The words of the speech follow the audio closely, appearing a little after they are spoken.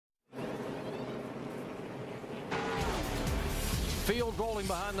Field rolling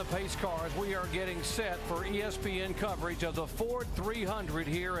behind the pace cars. We are getting set for ESPN coverage of the Ford 300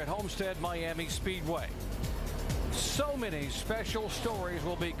 here at Homestead Miami Speedway. So many special stories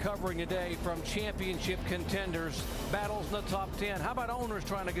we'll be covering today, from championship contenders, battles in the top 10. How about owners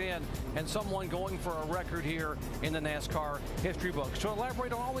trying to get in, and someone going for a record here in the NASCAR history books? To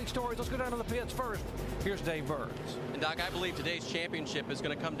elaborate on all these stories, let's go down to the pits first. Here's Dave Burns. And Doc, I believe today's championship is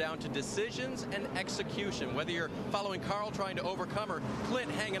going to come down to decisions and execution. Whether you're following Carl trying to overcome or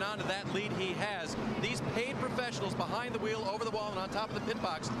Clint hanging on to that lead he has, these paid professionals behind the wheel, over the wall, and on top of the pit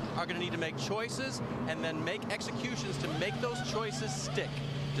box are going to need to make choices and then make executions to make those choices stick.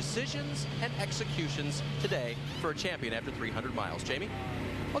 Decisions and executions today for a champion after 300 miles. Jamie?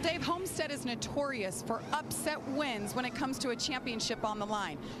 Well, Dave, Homestead is notorious for upset wins when it comes to a championship on the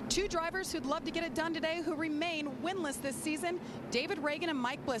line. Two drivers who'd love to get it done today who remain winless this season, David Reagan and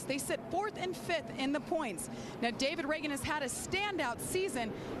Mike Bliss. They sit 4th and 5th in the points. Now, David Reagan has had a standout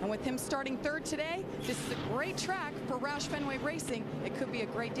season, and with him starting 3rd today, this is a great track for Roush Fenway Racing. It could be a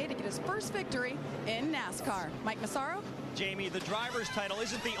great day to get his first victory in NASCAR. Mike Massaro? Jamie, the driver's title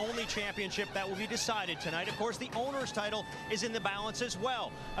isn't the only championship that will be decided tonight. Of course, the owner's title is in the balance as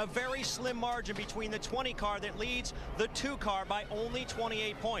well. A very slim margin between the 20 car that leads the 2 car by only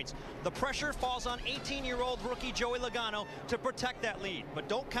 28 points. The pressure falls on 18-year-old rookie Joey Logano to protect that lead. But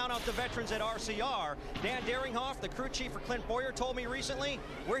don't count out the veterans at RCR. Dan Daringhoff, the crew chief for Clint Boyer, told me recently,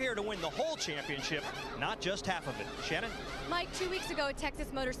 we're here to win the whole championship, not just half of it. Shannon? Mike, 2 weeks ago at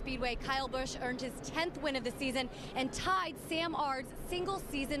Texas Motor Speedway, Kyle Busch earned his 10th win of the season and tied Sam Ard's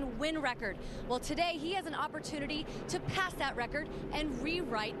single-season win record. Well, today he has an opportunity to pass that record and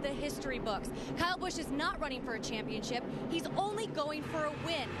rewrite the history books. Kyle Busch is not running for a championship. He's only going for a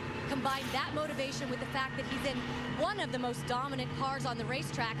win. Combine that motivation with the fact that he's in one of the most dominant cars on the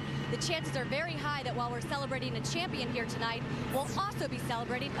racetrack, the chances are very high that while we're celebrating a champion here tonight, we'll also be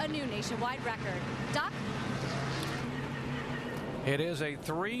celebrating a new nationwide record. Doc? It is a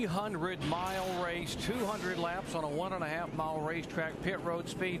 300-mile race, 200 laps on a 1.5-mile racetrack. Pit road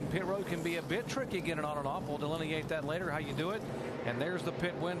speed, and pit road can be a bit tricky getting on and off. We'll delineate that later, how you do it. And there's the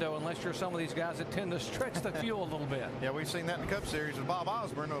pit window, unless you're some of these guys that tend to stretch the fuel a little bit. Yeah, we've seen that in the Cup Series with Bob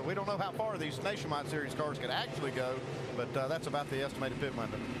Osborne. We don't know how far these Nationwide Series cars could actually go, but that's about the estimated pit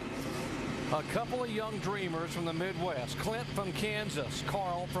window. A couple of young dreamers from the Midwest. Clint from Kansas,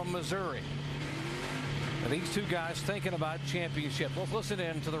 Carl from Missouri. And these two guys thinking about championship. Let's listen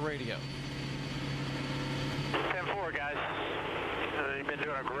in to the radio. 10-4, guys. You've been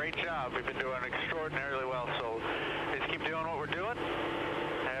doing a great job. We've been doing extraordinarily well. So just keep doing what we're doing.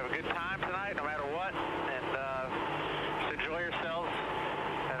 Have a good time tonight, no matter what. And just enjoy yourselves.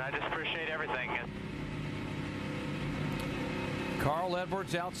 And I just appreciate everything. Carl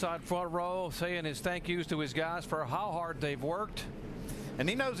Edwards outside front row saying his thank yous to his guys for how hard they've worked. And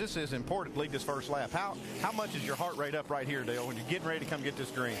he knows this is important to lead this first lap. How much is your heart rate up right here, Dale, when you're getting ready to come get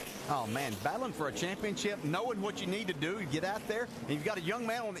this green? Oh, man, battling for a championship, knowing what you need to do, you get out there, and you've got a young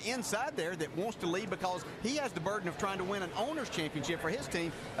man on the inside there that wants to lead because he has the burden of trying to win an owner's championship for his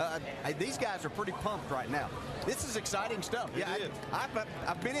team. These guys are pretty pumped right now. This is exciting stuff. Yeah,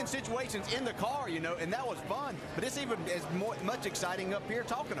 I've been in situations in the car, you know, and that was fun, but it's even as much exciting up here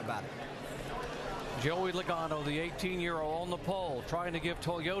talking about it. Joey Logano, the 18-year-old, on the pole, trying to give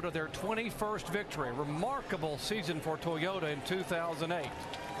Toyota their 21st victory. Remarkable season for Toyota in 2008.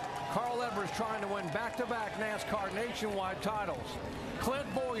 Carl Edwards trying to win back-to-back NASCAR nationwide titles. Clint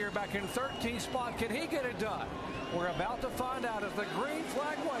Boyer back in 13th spot. Can he get it done? We're about to find out as the green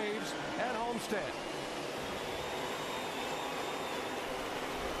flag waves at Homestead.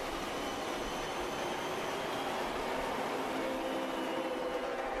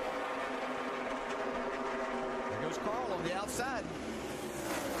 Carl on the outside.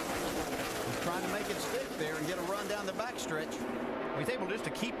 He's trying to make it stick there and get a run down the backstretch. He's able just to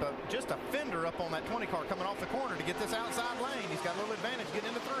keep just a fender up on that 20 car coming off the corner to get this outside lane. He's got a little advantage getting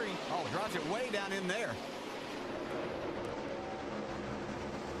into 3. Oh, drives it way down in there.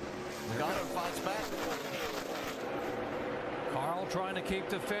 Logano fights back. Carl trying to keep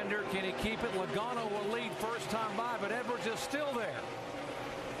the fender. Can he keep it? Logano will lead first time by, but Edwards is still there.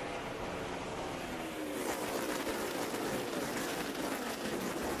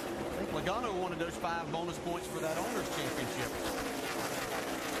 Logano wanted those 5 bonus points for that owner's championship.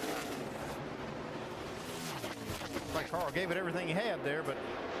 Like Carl gave it everything he had there, but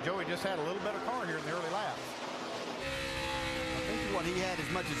Joey just had a little better car here in the early laps. I think what he had as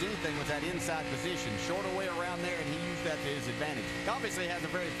much as anything was that inside position, shorter way around there, and he used that to his advantage. He obviously has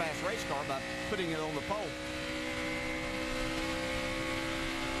a very fast race car by putting it on the pole.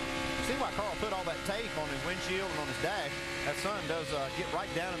 See why Carl put all that tape on his windshield and on his dash. That sun does get right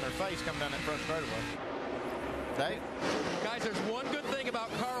down in their face coming down that front straightaway. Dave? Guys, there's one good thing about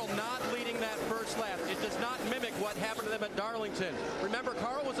Carl not leading that first lap. It does not mimic what happened to them at Darlington. Remember,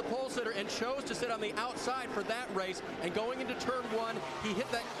 Carl was a pole sitter and chose to sit on the outside for that race. And going into turn one, he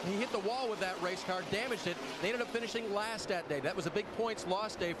hit the wall with that race car, damaged it. They ended up finishing last that day. That was a big points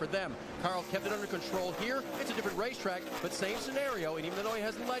loss day for them. Carl kept it under control here. It's a different racetrack, but same scenario. And even though he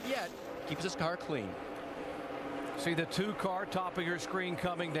hasn't led yet, keeps his car clean. See the 2-car top of your screen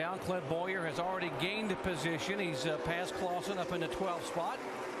coming down. Clint Boyer has already gained a position. He's passed Clausen up in the 12th spot.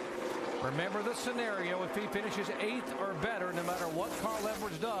 Remember the scenario. If he finishes 8th or better, no matter what Carl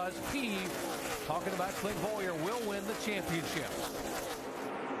Edwards does, he, talking about Clint Boyer, will win the championship.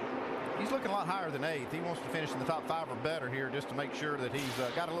 He's looking a lot higher than 8th. He wants to finish in the top 5 or better here just to make sure that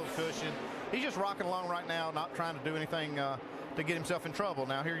he's got a little cushion. He's just rocking along right now, not trying to do anything to get himself in trouble.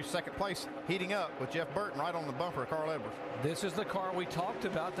 Now here he's second place, heating up with Jeff Burton right on the bumper of Carl Edwards. This is the car we talked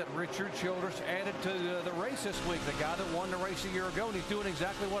about that Richard Childress added to the race this week, the guy that won the race a year ago, and he's doing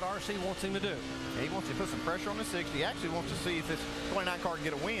exactly what RC wants him to do. He wants to put some pressure on the 60. He actually wants to see if this 29 car can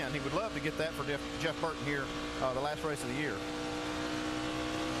get a win. He would love to get that for Jeff Burton here the last race of the year.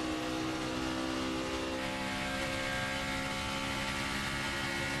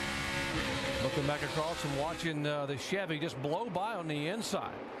 Looking back across and watching the Chevy just blow by on the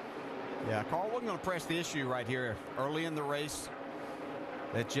inside. Yeah, Carl wasn't going to press the issue right here early in the race.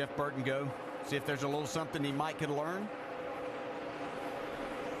 Let Jeff Burton go. See if there's a little something he might could learn.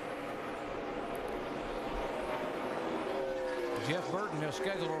 Jeff Burton is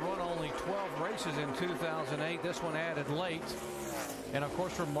scheduled to run only 12 races in 2008. This one added late. And of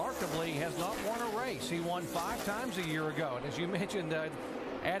course, remarkably, he has not won a race. He won 5 times a year ago. And as you mentioned,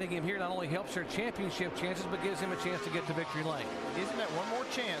 adding him here not only helps their championship chances, but gives him a chance to get to victory lane. Gives him that one more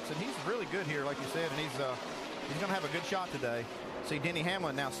chance, and he's really good here, like you said, and he's going to have a good shot today. See Denny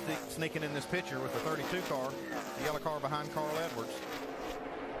Hamlin now sneaking in this picture with the 32 car, the yellow car behind Carl Edwards.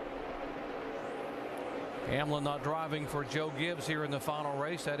 Hamlin not driving for Joe Gibbs here in the final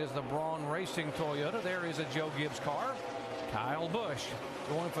race. That is the Braun Racing Toyota. There is a Joe Gibbs car. Kyle Busch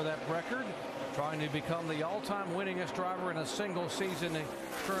going for that record, trying to become the all-time winningest driver in a single season,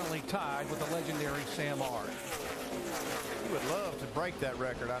 currently tied with the legendary Sam Ard. He would love to break that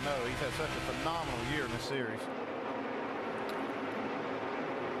record. I know he's had such a phenomenal year in this series.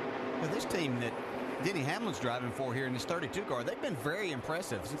 Well, this team that Denny Hamlin's driving for here in this 32 car, they've been very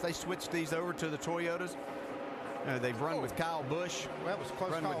impressive since they switched these over to the Toyotas. They've run with Kyle Busch. Well, that was a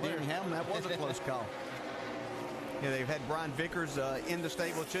close run call with there. Denny Hamlin. That was a close call. Yeah, they've had Brian Vickers in the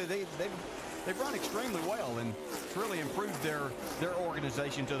stable too. They've run extremely well, and it's really improved their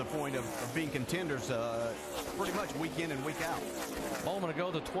organization to the point of being contenders pretty much week in and week out. A moment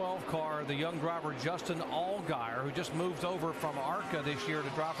ago, the 12 car, the young driver Justin Allgaier, who just moved over from ARCA this year to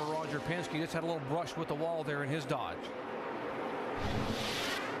drive for Roger Penske, just had a little brush with the wall there in his Dodge.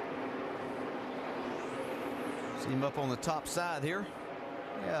 See him up on the top side here.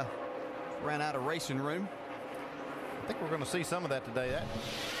 Yeah, ran out of racing room. I think we're going to see some of that today.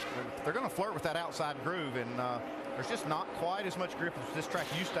 They're going to flirt with that outside groove, and there's just not quite as much grip as this track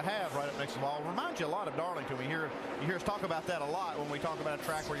used to have right up next to the wall. It reminds you a lot of Darlington. You hear us talk about that a lot when we talk about a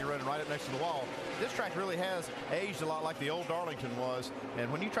track where you're running right up next to the wall. This track really has aged a lot like the old Darlington was,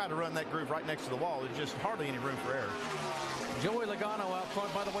 and when you try to run that groove right next to the wall, there's just hardly any room for error. Joey Logano out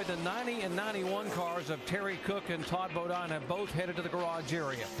front. By the way, the 90 and 91 cars of Terry Cook and Todd Bodine have both headed to the garage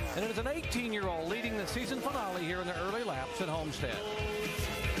area. And it is an 18-year-old leading the season finale here in the early laps at Homestead.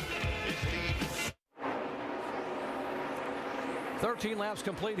 "13 laps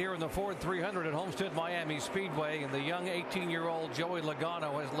complete here in the Ford 300 at Homestead Miami Speedway, and the young 18-year-old Joey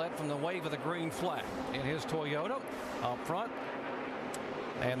Logano has led from the wave of the green flag in his Toyota up front.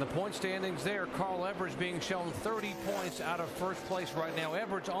 And the point standings there, Carl Edwards being shown 30 points out of first place right now.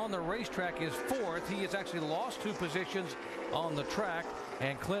 Edwards on the racetrack is 4th. He has actually lost 2 positions on the track.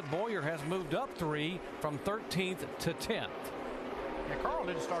 And Clint Boyer has moved up 3 from 13th to 10th. Yeah, Carl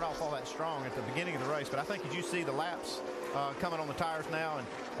didn't start off all that strong at the beginning of the race, but I think as you see the laps coming on the tires now, and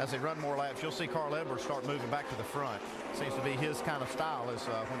as they run more laps, you'll see Carl Edwards start moving back to the front. Seems to be his kind of style, is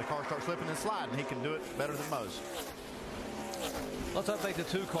when the car starts slipping and sliding, he can do it better than most. Let's update the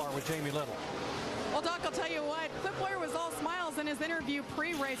 2 car with Jamie Little. Well, Doc, I'll tell you what, Clint Boyer was all smiles in his interview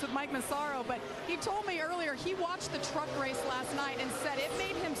pre-race with Mike Massaro, but he told me earlier he watched the truck race last night and said it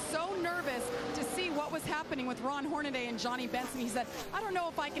made him so nervous to see what was happening with Ron Hornaday and Johnny Benson. He said, I don't know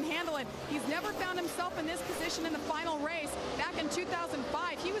if I can handle it. He's never found himself in this position in the final race. Back in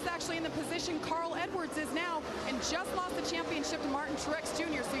 2005, he was actually in the position Carl Edwards is now and just lost the championship to Martin Truex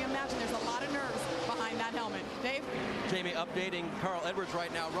Jr., so you imagine Dave? Jamie, updating Carl Edwards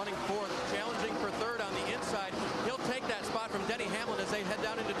right now, running fourth, challenging for third on the inside. He'll take that spot from Denny Hamlin as they head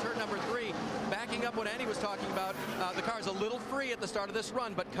down into turn number 3. Backing up what Andy was talking about, the car's a little free at the start of this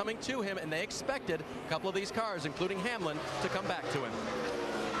run, but coming to him, and they expected a couple of these cars, including Hamlin, to come back to him.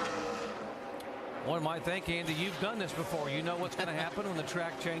 One might think, Andy, you've done this before. You know what's going to happen when the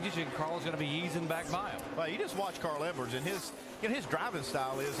track changes, and Carl's going to be easing back by him. Well, you just watch Carl Edwards, and his driving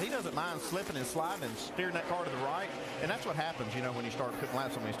style is he doesn't mind slipping and sliding and steering that car to the right, and that's what happens, when you start putting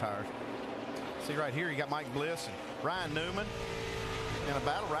laps on these tires. See right here, you got Mike Bliss and Ryan Newman in a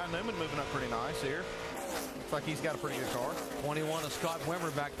battle. Ryan Newman moving up pretty nice here. Looks like he's got a pretty good car. 21 of Scott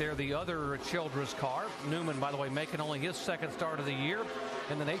Wimmer back there, the other Childress car. Newman, by the way, making only his second start of the year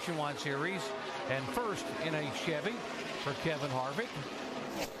in the Nationwide Series, and first in a Chevy for Kevin Harvick.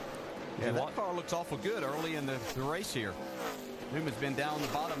 Yeah, that car looks awful good early in the race here. Newman's been down the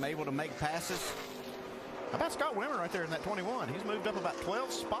bottom, able to make passes. How about Scott Wimmer right there in that 21? He's moved up about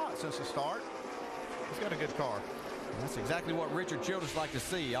 12 spots since the start. He's got a good car. That's exactly what Richard Childress like to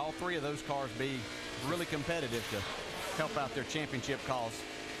see. All three of those cars be really competitive to help out their championship cause.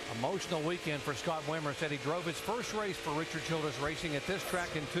 Emotional weekend for Scott Wimmer. Said he drove his first race for Richard Childress Racing at this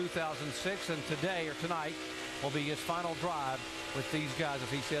track in 2006, and today or tonight will be his final drive with these guys as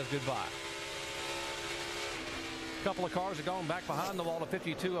he says goodbye. A couple of cars are going back behind the wall. The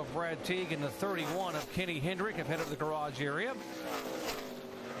 52 of Brad Teague and the 31 of Kenny Hendrick have headed to the garage area.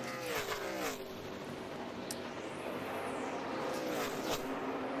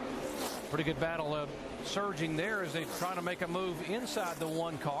 Pretty good battle of surging there as they try to make a move inside the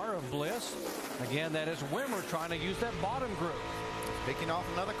one car of Bliss. Again, that is Wimmer trying to use that bottom groove. Picking off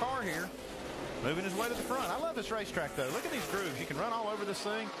another car here. Moving his way to the front. I love this racetrack, though. Look at these grooves. You can run all over this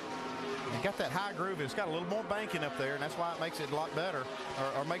thing. You got that high groove. It's got a little more banking up there, and that's why it makes it a lot better,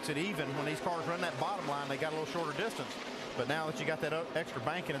 or makes it even. When these cars run that bottom line, they got a little shorter distance. But now that you got that extra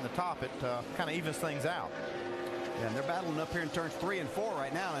banking in the top, it kind of evens things out. Yeah, and they're battling up here in turns 3 and 4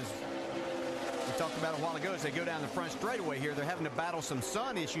 right now. As we talked about a while ago, as they go down the front straightaway here, they're having to battle some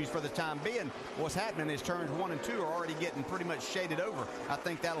sun issues for the time being. What's happening is turns 1 and 2 are already getting pretty much shaded over. I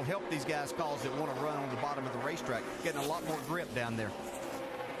think that'll help these guys cause that want to run on the bottom of the racetrack, getting a lot more grip down there.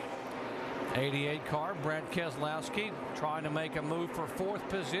 88 car, Brad Keselowski trying to make a move for 4th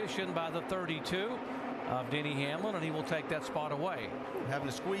position by the 32 of Denny Hamlin, and he will take that spot away. Having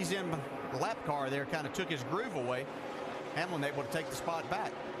to squeeze in the lap car there kind of took his groove away. Hamlin able to take the spot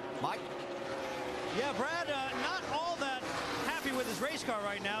back. Mike? Yeah, Brad, not all that happy with his race car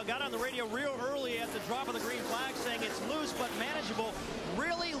right now. Got on the radio real early at the drop of the green flag saying it's loose but manageable.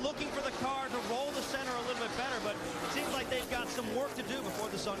 Really looking for the car to roll the center a little bit better, but it seems like they've got some work to do before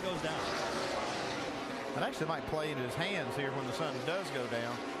the sun goes down. It actually might play into his hands here when the sun does go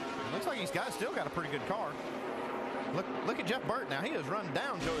down. It looks like he's still got a pretty good car. Look at Jeff Burton now. He has run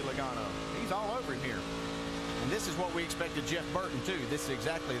down Joey Logano. He's all over him here. And this is what we expected Jeff Burton too. This is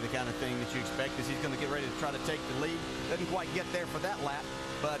exactly the kind of thing that you expect, is he's going to get ready to try to take the lead. Doesn't quite get there for that lap,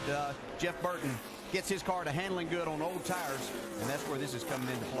 but Jeff Burton gets his car to handling good on old tires, and that's where this is coming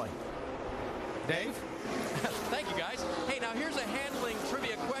into play. Dave? Thank you, guys. Hey, now here's a handling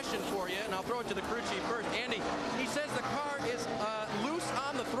trivia question for you, and I'll throw it to the crew chief first. Andy, he says the car is loose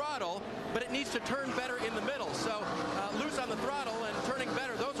on the throttle, but it needs to turn better in the middle. So loose on the throttle and turning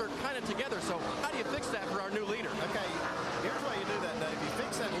better, those are kind of together. So how do you fix that for our new leader? Okay, here's why you do that, Dave. You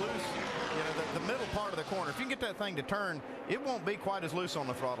fix that loose, the middle part of the corner. If you can get that thing to turn, it won't be quite as loose on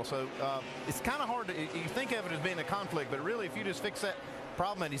the throttle. So it's kind of hard to, you think of it as being a conflict, but really if you just fix that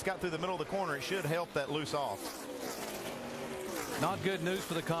problem and he's got through the middle of the corner, it should help that loose off. Not good news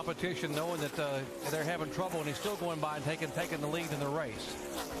for the competition, knowing that they're having trouble, and he's still going by and taking the lead in the race.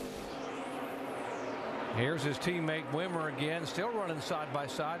 Here's his teammate Wimmer again, still running side by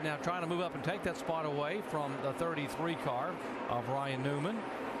side, now trying to move up and take that spot away from the 33 car of Ryan Newman.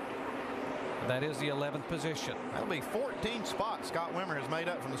 That is the 11th position. That'll be 14 spots Scott Wimmer has made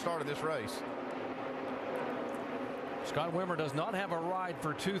up from the start of this race. Scott Wimmer does not have a ride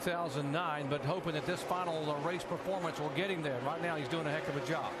for 2009, but hoping that this final race performance will get him there. Right now he's doing a heck of a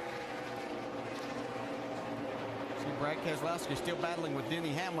job. See Brad Keselowski still battling with Denny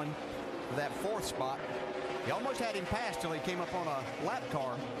Hamlin for that 4th spot. He almost had him passed till he came up on a lap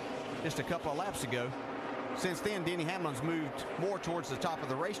car just a couple of laps ago. Since then, Denny Hamlin's moved more towards the top of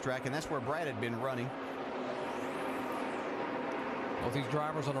the racetrack, and that's where Brad had been running. Both these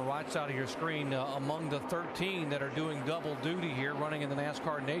drivers on the right side of your screen among the 13 that are doing double duty here, running in the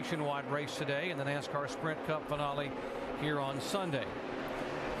NASCAR Nationwide race today and the NASCAR Sprint Cup finale here on Sunday.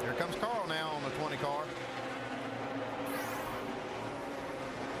 Here comes Carl now on the 20 car.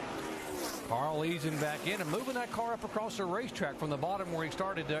 Carl easing back in and moving that car up across the racetrack from the bottom where he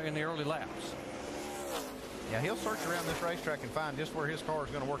started in the early laps. Yeah, he'll search around this racetrack and find just where his car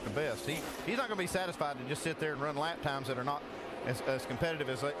is going to work the best. He's not going to be satisfied to just sit there and run lap times that are not as competitive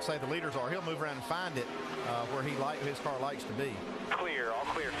as, say, the leaders are. He'll move around and find it where his car likes to be. Clear, all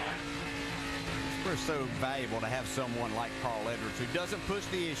clear. It's so valuable to have someone like Carl Edwards who doesn't push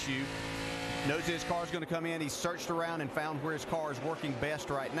the issue, knows his car is going to come in. He's searched around and found where his car is working best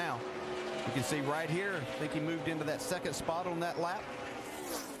right now. You can see right here, I think he moved into that second spot on that lap.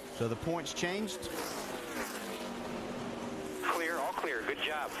 So the points changed. Clear, all clear. Good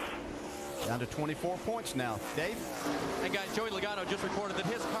job. Down to 24 points now. Dave? And guys, Joey Logano just reported that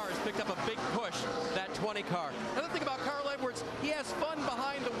his car has picked up a big push, that 20 car. Another thing about Carl Edwards, he has fun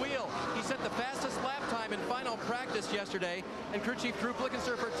behind the wheel. He set the fastest lap time in final practice yesterday, and crew chief Drew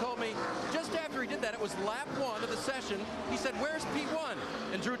Blickensurfer told me just after he did that, it was lap 1 of the session. He said, "Where's P1?"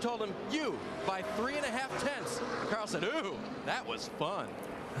 And Drew told him, "You, by 3.5 tenths." And Carl said, "Ooh, that was fun."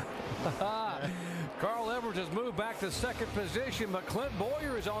 Carl Edwards has moved back to second position, but Clint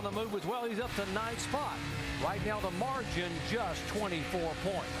Boyer is on the move as well. He's up to 9th spot. Right now, the margin just 24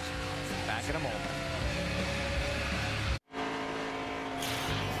 points. Back in a moment.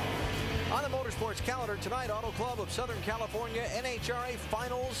 On the Motorsports calendar tonight, Auto Club of Southern California NHRA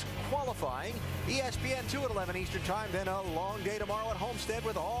Finals qualifying. ESPN 2 at 11 Eastern Time, then a long day tomorrow at Homestead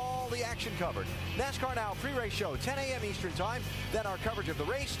with all the action covered. NASCAR Now pre-race show 10 a.m. Eastern Time, then our coverage of the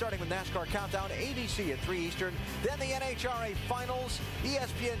race starting with NASCAR Countdown ABC at 3 Eastern, then the NHRA Finals,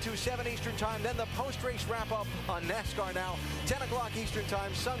 ESPN 2 7 Eastern Time, then the post-race wrap-up on NASCAR Now 10 o'clock Eastern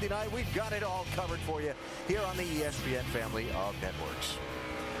Time Sunday night. We've got it all covered for you here on the ESPN family of networks.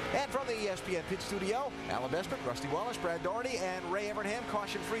 And from the ESPN pit studio, Alan Bestwick, Rusty Wallace, Brad Doherty, and Ray Evernham,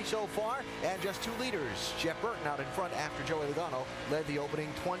 caution-free so far, and just 2 leaders. Jeff Burton out in front after Joey Logano led the opening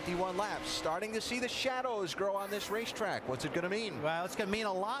 21 laps. Starting to see the shadows grow on this racetrack. What's it going to mean? Well, it's going to mean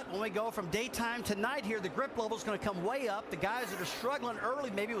a lot when we go from daytime to night here. The grip level is going to come way up. The guys that are struggling early,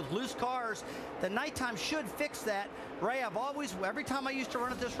 maybe with loose cars, the nighttime should fix that. Ray, every time I used to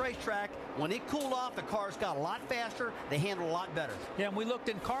run at this racetrack, when it cooled off, the cars got a lot faster. They handled a lot better. Yeah, and we looked,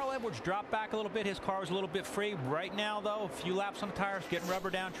 and Carl Edwards dropped back a little bit. His car was a little bit free. Right now, though, a few laps on the tires, getting rubber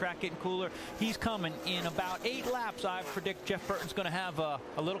down, track getting cooler. He's coming in about 8 laps. I predict Jeff Burton's going to have a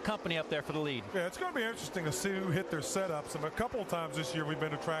little company up there for the lead. Yeah, it's going to be interesting to see who hit their setups. And a couple of times this year we've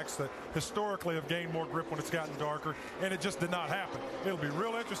been to tracks that historically have gained more grip when it's gotten darker, and it just did not happen. It'll be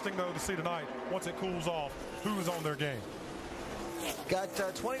real interesting, though, to see tonight, once it cools off, who is on their game. Got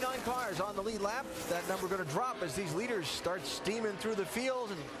 29 cars on the lead lap. That number going to drop as these leaders start steaming through the field.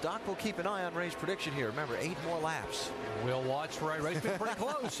 And Doc will keep an eye on Ray's prediction here. Remember, 8 more laps. We'll watch Ray. Ray's been pretty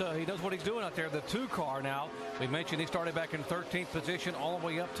close. He knows what he's doing out there. The 2 car now. We mentioned he started back in 13th position all the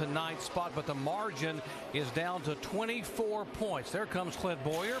way up to 9th spot. But the margin is down to 24 points. There comes Clint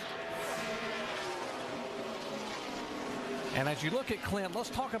Boyer. And as you look at Clint, let's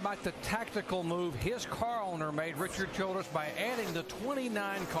talk about the tactical move his car owner made, Richard Childress, by adding the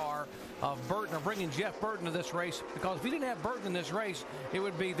 29 car of Burton, or bringing Jeff Burton to this race. Because if he didn't have Burton in this race, it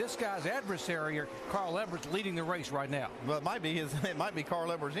would be this guy's adversary, Carl Edwards, leading the race right now. Well, it might be Carl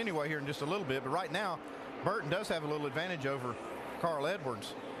Edwards anyway here in just a little bit. But right now, Burton does have a little advantage over Carl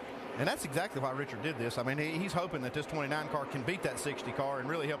Edwards. And that's exactly why Richard did this. I mean, he's hoping that this 29 car can beat that 60 car and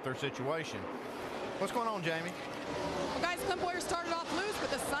really help their situation. What's going on, Jamie? Well, guys, Clint Boyer started off loose,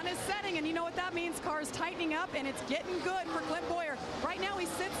 but the sun is setting, and you know what that means. Cars tightening up, and it's getting good for Clint Boyer. Right now, he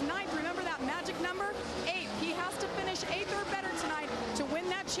sits 9th. Remember that magic number? 8th. He has to finish 8th or better tonight to win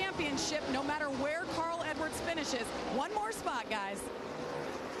that championship, no matter where Carl Edwards finishes. One more spot, guys.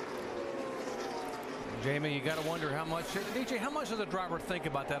 Jamie, you got to wonder how much, DJ, how much does the driver think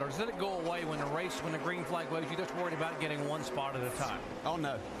about that? Or does it go away when the green flag waves? You're just worried about getting 1 spot at a time. Oh,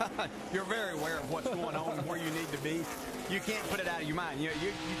 no. You're very aware of what's going on and where you need to be. You can't put it out of your mind. You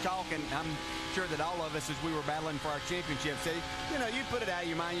talk, and I'm sure that all of us, as we were battling for our championship, said, you put it out of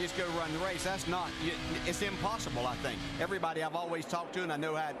your mind, you just go run the race. That's not, it's impossible, I think. Everybody I've always talked to, and I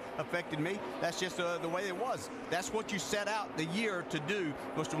know how it affected me, that's just the way it was. That's what you set out the year to do,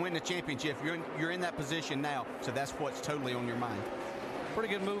 was to win the championship. You're in that position now, so that's what's totally on your mind.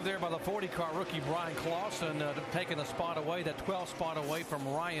 Pretty good move there by the 40 car rookie Brian Clausen, taking a spot away, that 12th spot away from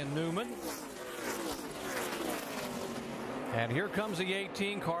Ryan Newman. And here comes the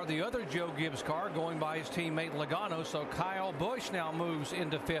 18 car, the other Joe Gibbs car, going by his teammate Logano. So Kyle Busch now moves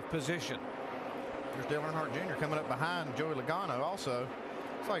into 5th position. There's Dale Earnhardt Jr. coming up behind Joey Logano also.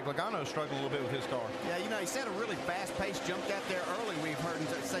 Looks like Logano struggled a little bit with his car. Yeah, you know, he set a really fast pace, jumped out there early. We've heard him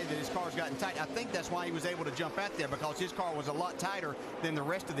say that his car's gotten tight. I think that's why he was able to jump out there, because his car was a lot tighter than the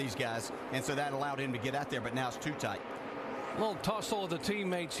rest of these guys, and so that allowed him to get out there, but now it's too tight. A little tussle of the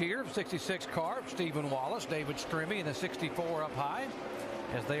teammates here. 66 car, Stephen Wallace, David Strimmy in the 64 up high,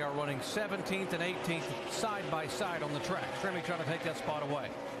 as they are running 17th and 18th side by side on the track. Strimmy trying to take that spot away.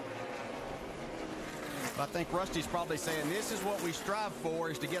 I think Rusty's probably saying this is what we strive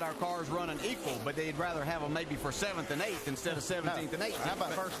for, is to get our cars running equal, but they'd rather have them maybe for 7th and 8th instead of 17th and 18th. How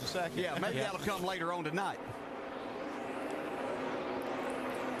about first and second? Yeah, maybe that'll come later on tonight.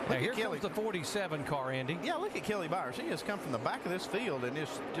 Now here comes the 47 car, Andy. Yeah, look at Kelly Byers. He has come from the back of this field and is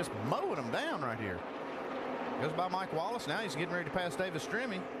just mowing them down right here. Goes by Mike Wallace. Now he's getting ready to pass David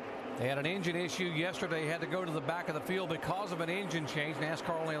Strimmy. They had an engine issue yesterday. Had to go to the back of the field because of an engine change.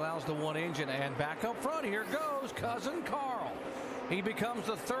 NASCAR only allows the one engine. And back up front, here goes Cousin Carl. He becomes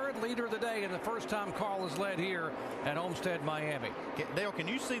the third leader of the day and the first time Carl has led here at Homestead, Miami. Dale, can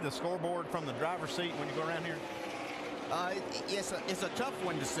you see the scoreboard from the driver's seat when you go around here? It's a tough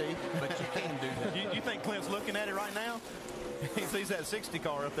one to see, but you can do that. You think Clint's looking at it right now? He sees that 60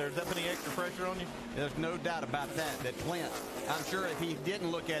 car up there. Does that put any extra pressure on you? There's no doubt about that Clint, I'm sure if he didn't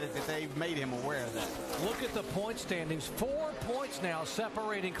look at it, that they've made him aware of that. Look at the point standings. 4 points now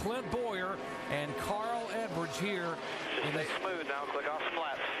separating Clint Boyer and Carl Edwards here. Stay smooth now. Click off some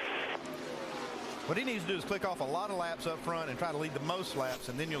laps. What he needs to do is click off a lot of laps up front and try to lead the most laps,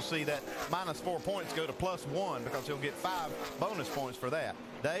 and then you'll see that -4 points go to +1 because he'll get 5 bonus points for that.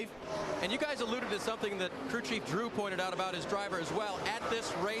 Dave? And you guys alluded to something that crew chief Drew pointed out about his driver as well at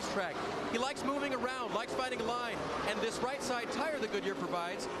this racetrack. He likes moving around, likes finding a line, and this right side tire that Goodyear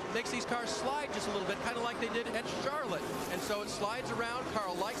provides makes these cars slide just a little bit, kind of like they did at Charlotte. And so it slides around.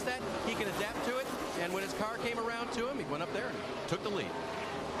 Carl likes that. He can adapt to it. And when his car came around to him, he went up there and took the lead.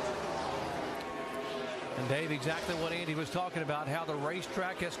 And Dave, exactly what Andy was talking about, how the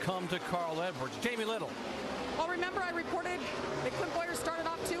racetrack has come to Carl Edwards. Jamie Little. Well, remember I reported that Clint Boyer started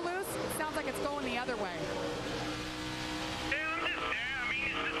off too loose? It sounds like it's going the other way. It's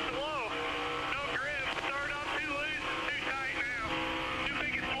just slow. No grip. Started off too loose. Too tight now. Too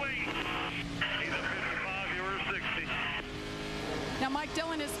big a swing. He's a 55. You were 60. Now Mike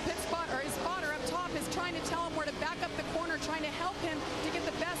Dillon, his spotter up top, is trying to tell him where to back up the corner, trying to help him to get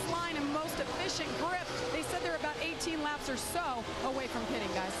the best line and most efficient grip. They said they're about 18 laps or so away from pitting,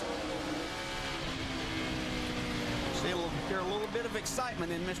 guys. Hear a little bit of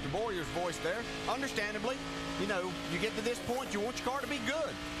excitement in Mr. Boyer's voice there. Understandably, you know, you get to this point, you want your car to be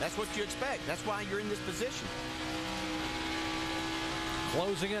good. That's what you expect. That's why you're in this position.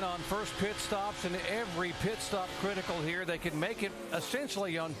 Closing in on first pit stops, and every pit stop critical here. They could make it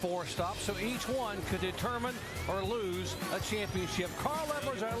essentially on 4 stops, so each one could determine or lose a championship. Carl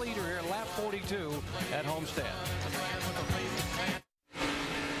Edwards, our leader here, lap 42 at Homestead.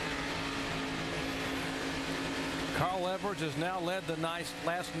 Carl Edwards has now led the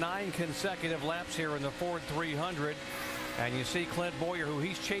last 9 consecutive laps here in the Ford 300. And you see Clint Boyer, who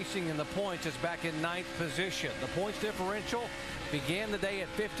he's chasing in the points, is back in 9th position. The points differential began the day at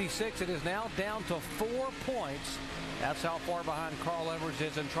 56. It is now down to 4 points. That's how far behind Carl Edwards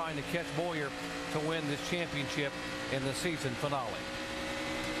is in trying to catch Boyer to win this championship in the season finale.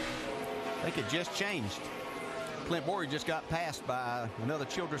 I think it just changed. Clint Boyer just got passed by another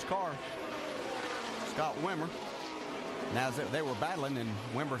Childress car, Scott Wimmer. Now they were battling, and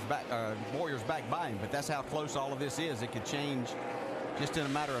Boyer's back by him, but that's how close all of this is. It could change just in a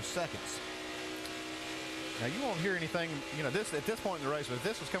matter of seconds. Now, you won't hear anything, you know, at this point in the race, but if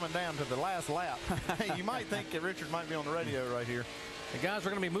this was coming down to the last lap, you might think that Richard might be on the radio right here. The guys are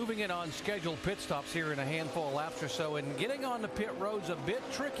going to be moving in on scheduled pit stops here in a handful of laps or so, and getting on the pit road's a bit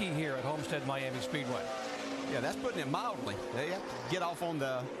tricky here at Homestead Miami Speedway. Yeah, that's putting it mildly. They have to get off on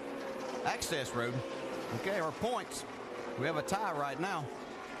the access road. Okay, our points. We have a tie right now.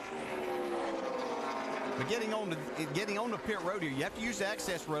 But getting on the pit road here, you have to use the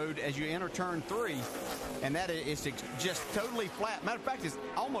access road as you enter turn 3, and that is just totally flat. Matter of fact, it's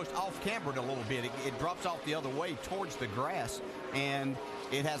almost off-cambered a little bit. It drops off the other way towards the grass, and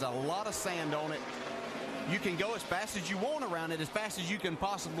it has a lot of sand on it. You can go as fast as you want around it, as fast as you can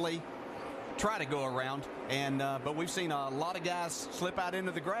possibly try to go around, and but we've seen a lot of guys slip out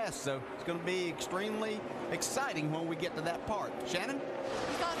into the grass, so it's going to be extremely exciting when we get to that part. Shannon?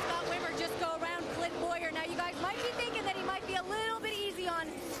 We saw Scott Wimmer just go around Clint Boyer. Now you guys might be thinking that he might be a little bit easy on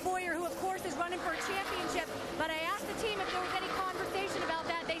Boyer, who of course is running for a championship, but I asked the team if there was any conversation about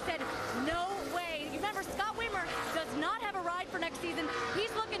that. They said no way. You remember, Scott Wimmer does not have a ride for next season.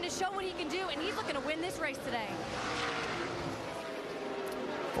 He's looking to show what he can do, and he's looking to win this race today.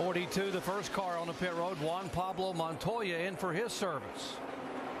 42, the first car on the pit road. Juan Pablo Montoya in for his service.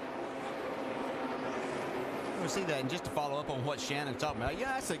 We'll see that, and just to follow up on what Shannon's talking about,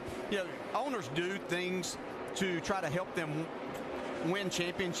 yeah, I think, you know, owners do things to try to help them win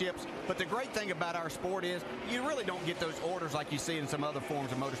championships, but the great thing about our sport is you really don't get those orders like you see in some other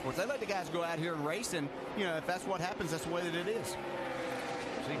forms of motorsports. They let the guys go out here and race, and you know, if that's what happens, that's the way that it is.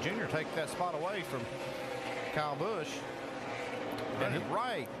 See Junior take that spot away from Kyle Busch. Running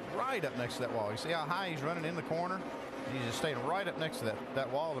right up next to that wall. You see how high he's running in the corner? He's just staying right up next to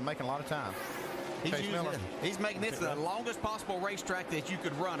that wall and making a lot of time. He's making this the longest possible racetrack that you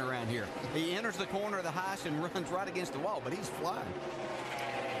could run around here. He enters the corner of the heist and runs right against the wall, but he's flying.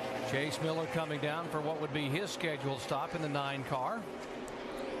 Chase Miller coming down for what would be his scheduled stop in the 9 car.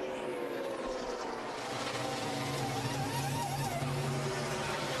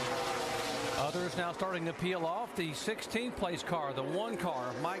 Others now starting to peel off. The 16th place car, the 1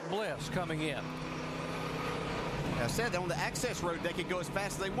 car, Mike Bliss coming in. I said on the access road they could go as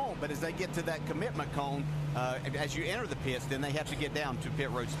fast as they want, but as they get to that commitment cone, as you enter the pits, then they have to get down to pit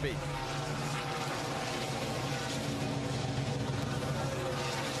road speed.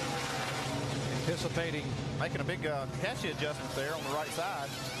 Anticipating making a big chassis adjustment there on the right side.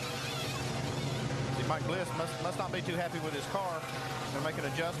 See, Mike Bliss must not be too happy with his car. They're making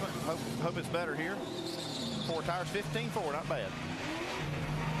an adjustment. Hope it's better here. 4 tires, 15.4, not bad.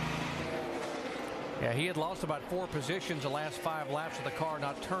 Yeah, he had lost about 4 positions the last 5 laps of the car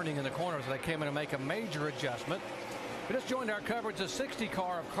not turning in the corners. They came in to make a major adjustment. We just joined our coverage. The 60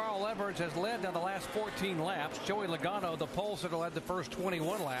 car of Carl Edwards has led now the last 14 laps. Joey Logano, the pole sitter, led the first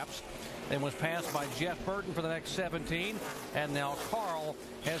 21 laps. Then was passed by Jeff Burton for the next 17. And now Carl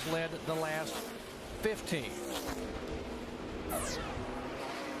has led the last 15.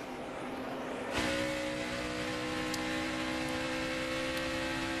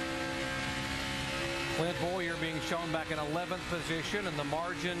 Clint Bowyer being shown back in 11th position, and the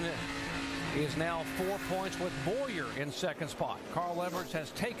margin is now 4 points with Bowyer in second spot. Carl Edwards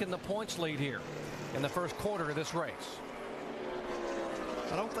has taken the points lead here in the first quarter of this race.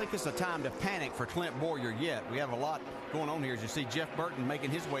 I don't think it's a time to panic for Clint Bowyer yet. We have a lot going on here as you see Jeff Burton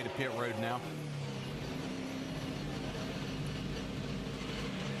making his way to pit road now.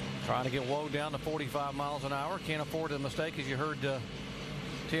 Trying to get Woe down to 45 miles an hour. Can't afford a mistake, as you heard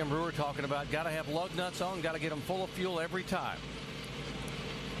Tim Brewer talking about. Got to have lug nuts on, got to get them full of fuel every time.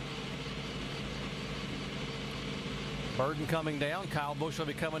 Burton coming down. Kyle Busch will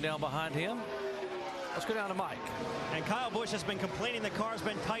be coming down behind him. Let's go down to Mike. And Kyle Busch has been complaining the car's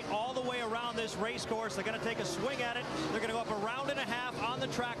been tight all the way around this race course. They're going to take a swing at it. They're going to go up a round and a half on the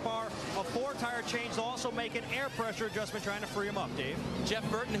track bar. A 4-tire change. They'll also make an air pressure adjustment trying to free him up, Dave. Jeff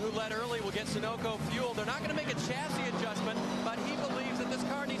Burton, who led early, will get Sunoco fuel. They're not going to make a chassis adjustment, but he believes that this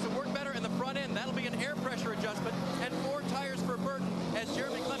car needs to work better in the front end. That'll be an air pressure adjustment. And 4 tires for Burton as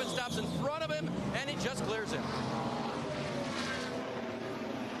Jeremy Clements stops in front of him, and he just clears him.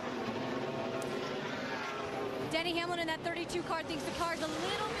 Denny Hamlin in that 32 car thinks the car's a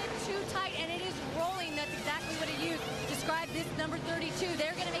little bit too tight, and it is rolling. That's exactly what he used to describe this number 32.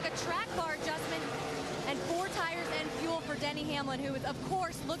 They're going to make a track bar adjustment, and 4 tires and fuel for Denny Hamlin, who is, of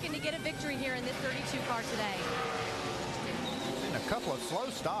course, looking to get a victory here in this 32 car today. And a couple of slow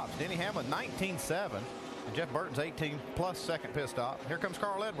stops. Denny Hamlin 19.7, and Jeff Burton's 18+ second pit stop. Here comes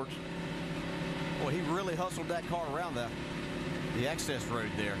Carl Edwards. Well, he really hustled that car around the access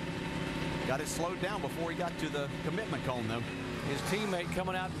road there. Got it slowed down before he got to the commitment cone, though. His teammate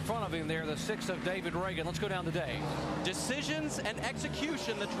coming out in front of him there, the 6th of David Reagan. Let's go down to Dave. Decisions and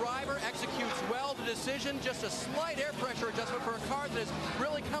execution. The driver executes well. The decision, just a slight air pressure adjustment for a car that has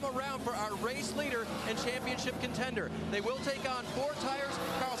really come around for our race leader and championship contender. They will take on 4 tires.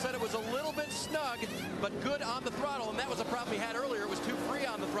 Carl said it was a little bit snug, but good on the throttle, and that was a problem he had earlier. It was too free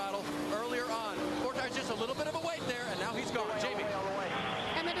on the throttle earlier on. 4 tires, just a little bit of a weight there, and now he's gone. Jamie.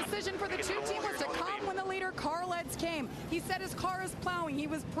 And the decision for the 2 team was to come when the leader Carl Edwards came. He said his car is plowing. He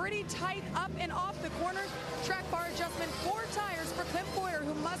was pretty tight up and off the corners. Track bar adjustment, 4 tires for Clint Bowyer,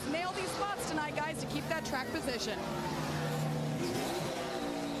 who must nail these spots tonight, guys, to keep that track position.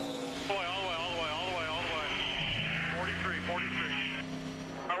 All the way. 43.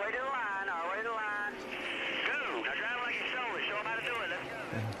 Our way to the line. Go. Now drive like you showed us. Show them how to do it. Let's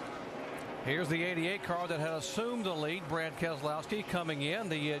go. Here's the 88 car that had assumed the lead. Brad Keselowski coming in.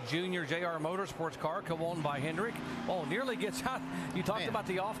 The junior JR Motorsports car come on by Hendrick. Oh, nearly gets out. You talked about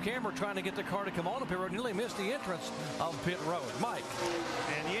the off-camera trying to get the car to come on the pit road. Nearly missed the entrance of pit road. Mike.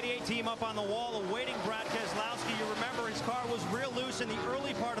 And the 88 team up on the wall awaiting Brad Keselowski. You remember his car was real loose in the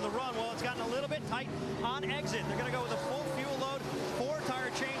early part of the run. Well, it's gotten a little bit tight on exit. They're going to go with a full fuel load,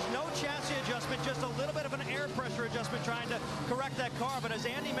 4-tire change, no chassis adjustment, just a little bit of an air pressure adjustment trying to correct that car. But as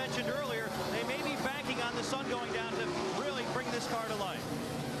Andy mentioned earlier, they may be banking on the sun going down to really bring this car to life.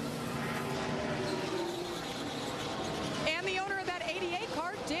 And the owner of that 88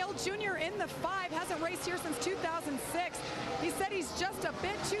 car, Dale Jr. in the 5, hasn't raced here since 2006. He said he's just a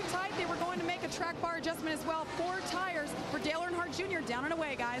bit too tight. They were going to make a track bar adjustment as well. 4 tires for Dale Earnhardt Jr. down and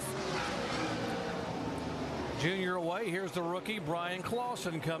away, guys. Junior away. Here's the rookie Brian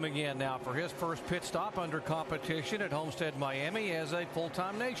Clausen coming in now for his first pit stop under competition at Homestead, Miami as a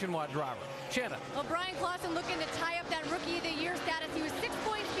full-time nationwide driver. Shanna. Well, Brian Clausen looking to tie up that Rookie of the Year status. He was 6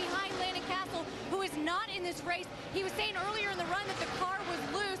 points behind Landon Castle, who is not in this race. He was saying earlier in the run that the car was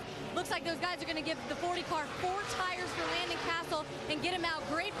loose. Looks like those guys are going to give the 40 car 4 tires for Landon Castle and get him out.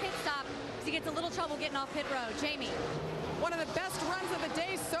 Great pit stop. He gets a little trouble getting off pit road. Jamie. One of the best runs of the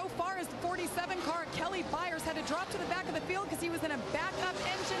day so far is the 47 car. Kelly Byers had to drop to the back of the field because he was in a backup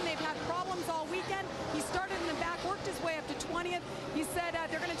engine. They've had problems all weekend. He started in the back, worked his way up to 20th. He said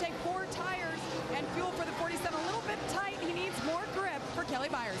they're going to take 4 tires and fuel for the 47. A little bit tight. He needs more grip for Kelly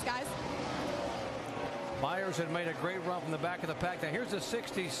Byers, guys. Byers had made a great run from the back of the pack. Now here's the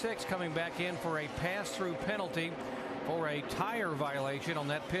 66 coming back in for a pass-through penalty for a tire violation on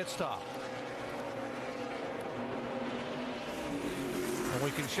that pit stop. And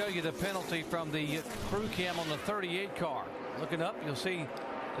we can show you the penalty from the crew cam on the 38 car. Looking up, you'll see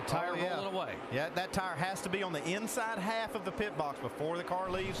the tire rolling away. Yeah, that tire has to be on the inside half of the pit box before the car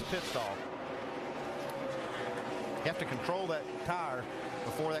leaves the pit stall. You have to control that tire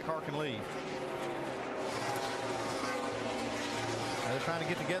before that car can leave. Now they're trying to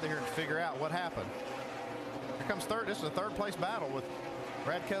get together here and figure out what happened. Here comes third. This is a third-place battle with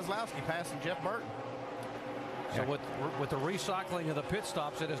Brad Keselowski passing Jeff Burton. So with the recycling of the pit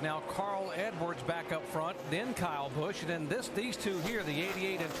stops, it is now Carl Edwards back up front, then Kyle Busch, and then these two here, the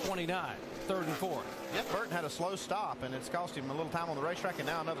 88 and 29, third and fourth. Jeff Burton had a slow stop, and it's cost him a little time on the racetrack, and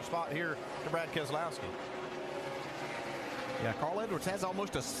now another spot here to Brad Keselowski. Yeah, Carl Edwards has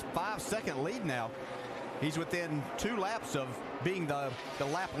almost a 5-second lead now. He's within 2 laps of being the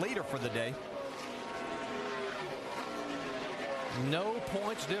lap leader for the day. No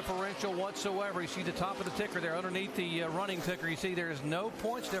points differential whatsoever. You see the top of the ticker there underneath the running ticker. You see there is no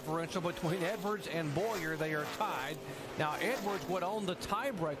points differential between Edwards and Boyer. They are tied. Now Edwards would own the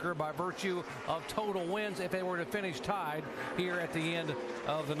tiebreaker by virtue of total wins if they were to finish tied here at the end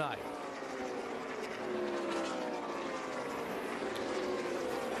of the night.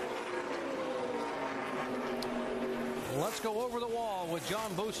 Let's go over the wall with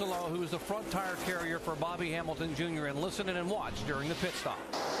John Busolo, who's the front tire carrier for Bobby Hamilton Jr., and listen in and watch during the pit stop.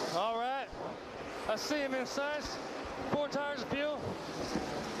 All right. I see him inside. 4 tires of fuel.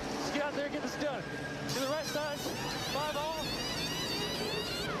 Let's get out there and get this done. To the right side. 5 on.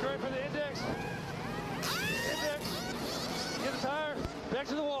 Ready for the index. Index. Get the tire. Back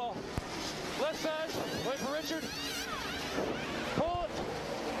to the wall. Left side. Wait for Richard. Pull it.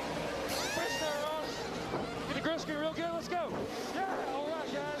 Press tire on. Get the grill screen real good. Let's go. Yeah. All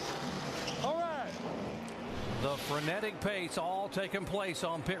right, guys. All right. The frenetic pace all taking place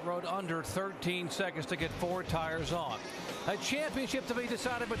on pit road under 13 seconds to get 4 tires on. A championship to be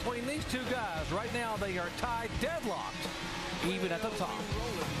decided between these two guys. Right now they are tied, deadlocked, even at the top.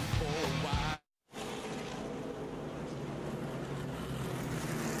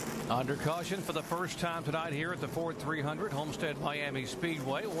 Under caution for the first time tonight here at the Ford 300 Homestead Miami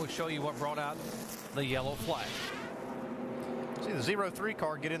Speedway. We'll show you what brought out the yellow flag. See the 03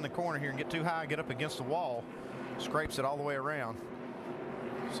 car get in the corner here and get too high, get up against the wall, scrapes it all the way around.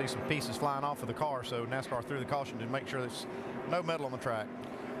 See some pieces flying off of the car, so NASCAR threw the caution to make sure there's no metal on the track.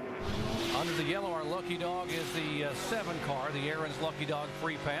 Under the yellow, our lucky dog is the 7 car. The Aaron's Lucky Dog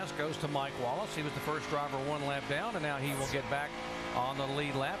free pass goes to Mike Wallace. He was the first driver 1 lap down, and now he will get back on the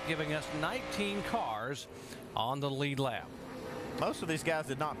lead lap, giving us 19 cars on the lead lap. Most of these guys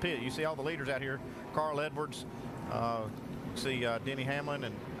did not pit. You see all the leaders out here. Carl Edwards, see Denny Hamlin,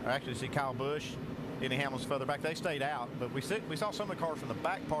 and I actually see Kyle Busch. Denny Hamlin's further back. They stayed out, but we saw some of the cars from the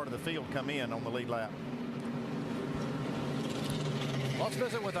back part of the field come in on the lead lap. Let's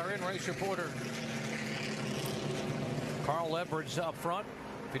visit with our in-race reporter, Carl Edwards up front.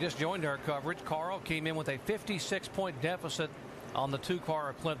 If you just joined our coverage, Carl came in with a 56-point deficit on the 2 car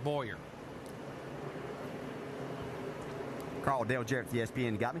of Clint Boyer. Carl, Dale Jarrett, the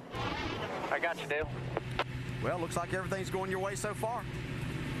ESPN. You got me? I got you, Dale. Well, looks like everything's going your way so far.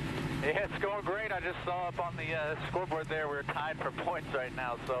 Yeah, it's going great. I just saw up on the scoreboard there we're tied for points right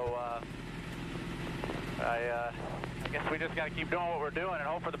now, so I guess we just got to keep doing what we're doing and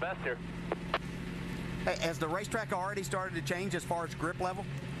hope for the best here. Hey, has the racetrack already started to change as far as grip level?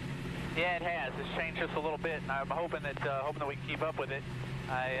 Yeah, it has. It's changed just a little bit, and I'm hoping that we can keep up with it.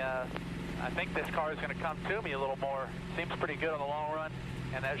 I think this car is going to come to me a little more. Seems pretty good on the long run,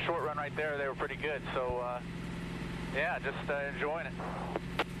 and that short run right there, they were pretty good. So, yeah, just enjoying it.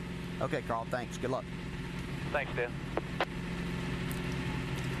 Okay, Carl, thanks. Good luck. Thanks, Dale.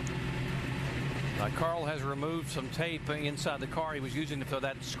 Carl has removed some tape inside the car he was using for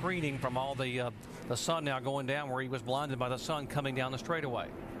that screening from all the sun now going down, where he was blinded by the sun coming down the straightaway.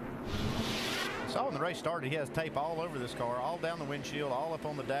 Saw when the race started, he has tape all over this car, all down the windshield, all up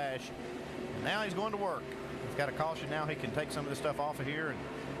on the dash. And now he's going to work. He's got a caution now. He can take some of this stuff off of here and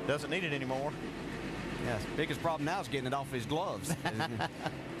doesn't need it anymore. Yeah, his biggest problem now is getting it off his gloves.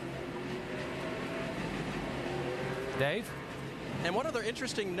 Dave? And one other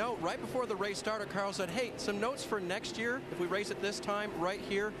interesting note, right before the race started, Carl said, hey, some notes for next year, if we race it this time, right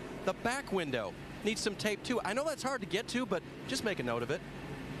here, the back window needs some tape too. I know that's hard to get to, but just make a note of it.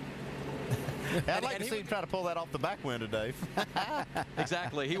 I'd like to see him try to pull that off the back window, Dave.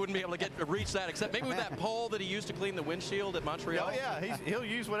 Exactly. He wouldn't be able to reach that, except maybe with that pole that he used to clean the windshield at Montreal. Oh, yeah. He'll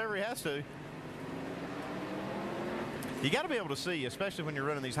use whatever he has to. You got to be able to see, especially when you're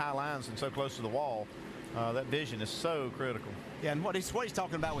running these high lines and so close to the wall. That vision is so critical. Yeah, and what he's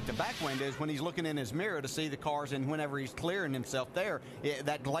talking about with the back window is when he's looking in his mirror to see the cars, and whenever he's clearing himself there,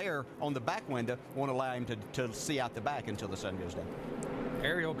 that glare on the back window won't allow him to see out the back until the sun goes down.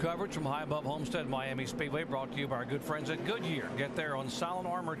 Aerial coverage from high above Homestead Miami Speedway, brought to you by our good friends at Goodyear. Get there on Silent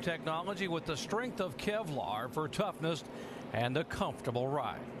Armor technology with the strength of Kevlar for toughness and a comfortable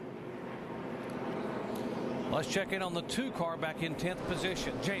ride. Let's check in on the 2 car back in 10th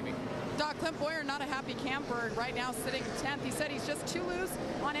position. Jamie. Doc, Clint Boyer, not a happy camper right now, sitting 10th. He said he's just too loose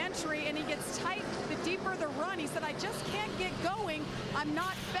on entry, and he gets tight the deeper the run. He said, I just can't get going. I'm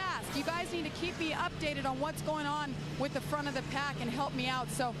not fast. You guys need to keep me updated on what's going on with the front of the pack and help me out.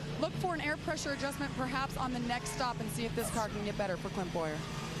 So look for an air pressure adjustment perhaps on the next stop and see if this car can get better for Clint Boyer.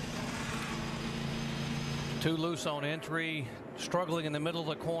 Too loose on entry, struggling in the middle of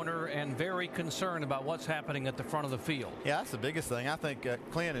the corner, and very concerned about what's happening at the front of the field. Yeah, that's the biggest thing. I think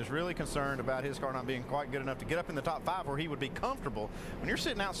Clint is really concerned about his car not being quite good enough to get up in the top 5 where he would be comfortable. When you're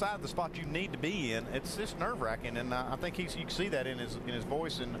sitting outside the spot you need to be in, it's just nerve-wracking, and I think you can see that in his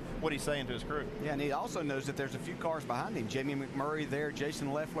voice and what he's saying to his crew. Yeah, and he also knows that there's a few cars behind him. Jamie McMurray there,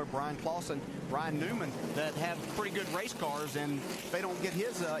 Jason Leffler, Brian Clausen, Ryan Newman, that have pretty good race cars, and they don't get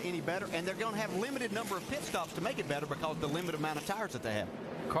his any better, and they're going to have limited number of pit stops to make it better because of the limited amount of tires that they have.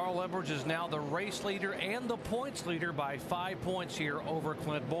 Carl Edwards is now the race leader and the points leader by 5 points here over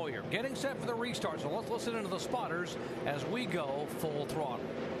Clint Boyer. Getting set for the restart, so let's listen into the spotters as we go full throttle.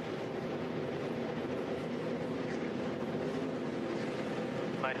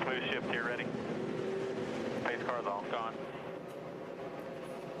 Nice smooth shift here, ready. Pace car's all gone.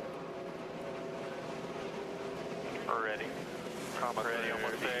 We're ready. Almost ready,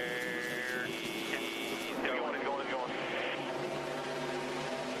 almost there. It's going, it's going, it's going.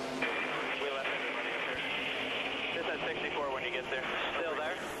 We left everybody up there. Just at 64 when you get there. Still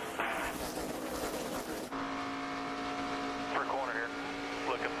there? For corner here.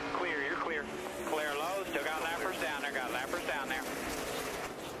 Looking. Clear, you're clear. Clear low, still got lappers down there,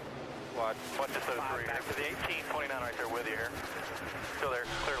 Watch this 03 back to the 18, 29 right there with you here. Still there,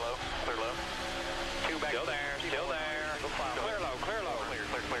 clear low, clear low. 2 back. Still there, still there. Clear low, clear low. Clear,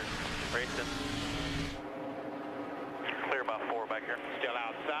 clear, clear. Racing. Clear about 4 back here. Still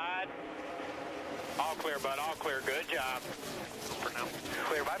outside. All clear, bud, all clear. Good job. For now.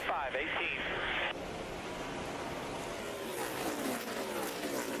 Clear by 5, 18.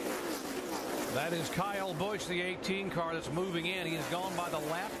 That is Kyle Busch, the 18 car that's moving in. He has gone by the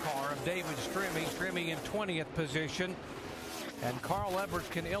lap car of David Strimmy. Strimmy in 20th position. And Carl Edwards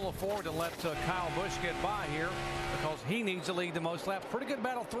can ill afford to let Kyle Busch get by here because he needs to lead the most laps. Pretty good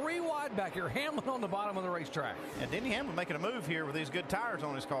battle. 3 wide back here. Hamlin on the bottom of the racetrack. And Denny Hamlin making a move here with these good tires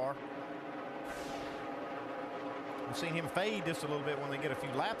on his car. We've seen him fade just a little bit when they get a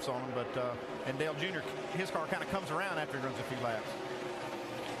few laps on him, but and Dale Jr., his car kind of comes around after he runs a few laps.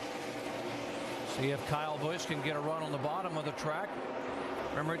 See if Kyle Busch can get a run on the bottom of the track.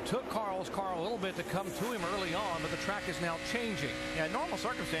 Remember, it took Carl a little bit to come to him early on, but the track is now changing. Yeah, in normal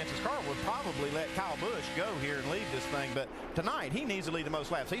circumstances, Carl would probably let Kyle Busch go here and lead this thing, but tonight he needs to lead the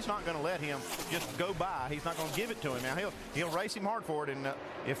most laps. He's not going to let him just go by. He's not going to give it to him. Now he'll race him hard for it, and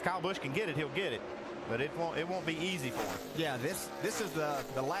if Kyle Busch can get it, he'll get it. But it won't be easy for him. Yeah, this is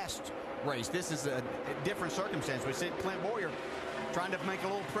the last race. This is a different circumstance. We see Clint Boyer trying to make a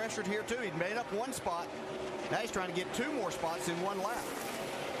little pressure here too. He made up one spot. Now he's trying to get 2 more spots in 1 lap.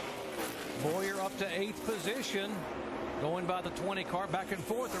 Boyer up to 8th position, going by the 20 car, back and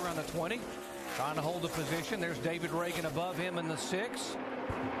forth around the 20, trying to hold the position. There's David Reagan above him in the 6.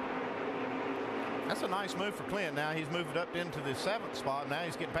 That's a nice move for Clint. Now he's moved up into the 7th spot. Now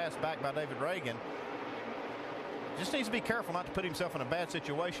he's getting passed back by David Reagan. Just needs to be careful not to put himself in a bad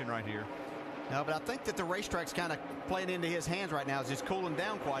situation right here. No, but I think that the racetrack's kind of playing into his hands right now. It's just cooling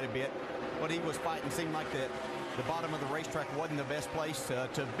down quite a bit. What he was fighting seemed like the bottom of the racetrack wasn't the best place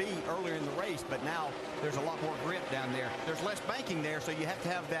to be earlier in the race, but now there's a lot more grip down there. There's less banking there, so you have to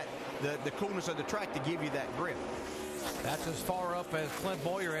have the coolness of the track to give you that grip. That's as far up as Clint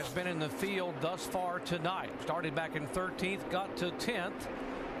Boyer has been in the field thus far tonight. Started back in 13th, got to 10th,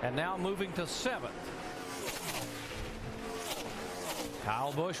 and now moving to 7th.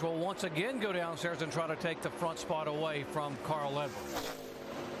 Kyle Busch will once again go downstairs and try to take the front spot away from Carl Edwards.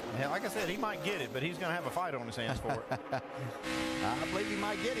 Yeah, like I said, he might get it, but he's going to have a fight on his hands for it. I believe he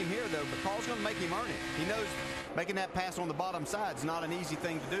might get him here, though, but Carl's going to make him earn it. He knows making that pass on the bottom side is not an easy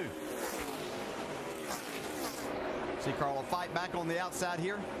thing to do. See Carl will fight back on the outside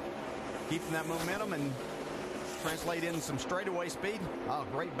here, keeping that momentum and translate in some straightaway speed. Oh,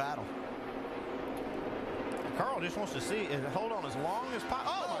 great battle. Carl just wants to see it hold on as long as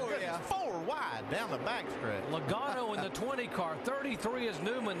possible. Oh, my goodness. Yeah. 4 wide down the backstretch. Logano in the 20 car. 33 is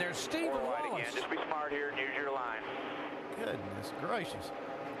Newman. There's Stephen Wallace. Again. Just be smart here and use your line. Goodness gracious.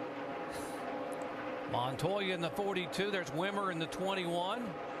 Montoya in the 42. There's Wimmer in the 21.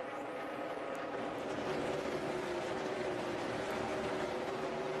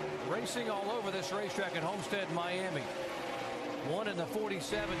 Racing all over this racetrack at Homestead, Miami. 1 in the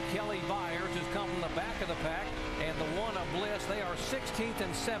 47, Kelly Byers, who's come from the back of the pack, and the 1 of Bliss. They are 16th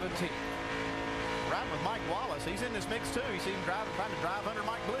and 17th. Riding with Mike Wallace. He's in this mix too. You see him trying to drive under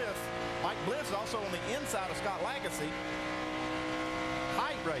Mike Bliss. Mike Bliss is also on the inside of Scott Lagasse.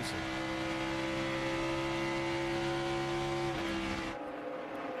 Height racing.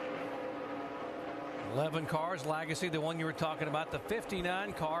 $11 cars, Lagasse, the one you were talking about. The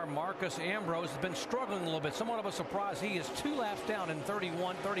 59 car, Marcus Ambrose, has been struggling a little bit. Somewhat of a surprise. He is 2 laps down in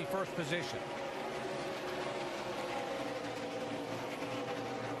 31st position.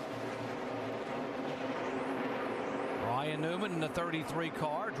 Ryan Newman in the 33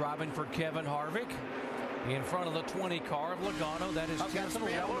 car, driving for Kevin Harvick. In front of the 20 car of Logano. That is Kenton.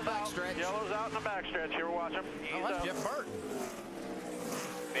 Yellow's out in the backstretch. Here, watch him. Oh, that's Jeff Burton.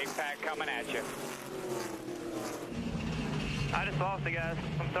 Big pack coming at you. I just lost it, guys.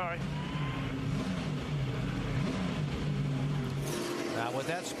 I'm sorry. Now with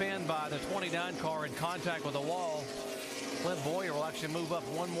that spin by the 29 car in contact with the wall, Clint Boyer will actually move up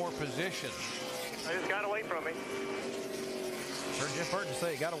 1 more position. I just got away from me. Heard Jeff Burton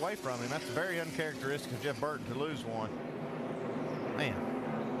say it got away from him. That's very uncharacteristic of Jeff Burton to lose one. Man.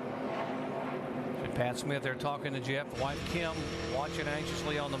 And Pat Smith there talking to Jeff. Wife Kim watching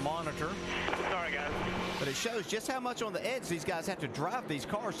anxiously on the monitor. Sorry, guys. But it shows just how much on the edge these guys have to drive these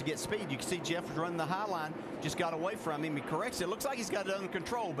cars to get speed. You can see Jeff was running the high line, just got away from him. He corrects it. Looks like he's got it under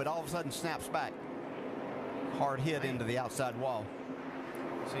control, but all of a sudden snaps back. Hard hit into the outside wall.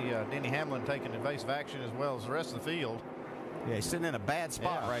 See Denny Hamlin taking evasive action as well as the rest of the field. Yeah, he's sitting in a bad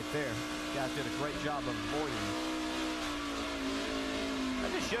spot right there. Guys did a great job of avoiding him.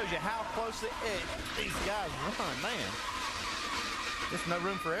 That just shows you how close the edge these guys run, man. Just no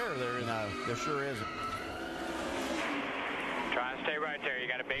room for error there. No, there sure isn't. Try and stay right there. You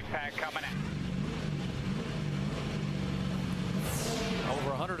got a big pack coming in.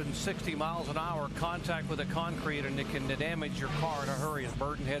 Over 160 miles an hour contact with the concrete, and it can damage your car in a hurry as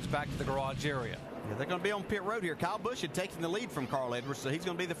Burton heads back to the garage area. Yeah, they're going to be on pit road here. Kyle Busch had taken the lead from Carl Edwards, so he's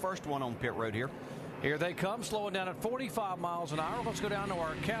going to be the first one on pit road here. Here they come, slowing down at 45 miles an hour. Let's go down to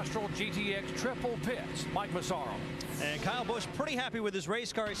our Castrol GTX triple pits. Mike Massaro. And Kyle Busch pretty happy with his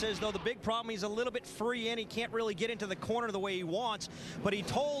race car. He says, though, the big problem, he's a little bit free in. He can't really get into the corner the way he wants. But he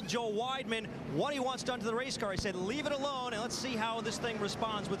told Joe Weidman what he wants done to the race car. He said, leave it alone, and let's see how this thing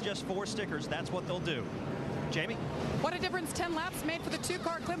responds with just 4 stickers. That's what they'll do. Jamie? What a difference 10 laps made for the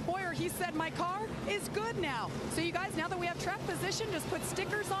 2-car. Clint Boyer, he said, my car is good now. So you guys, now that we have track position, just put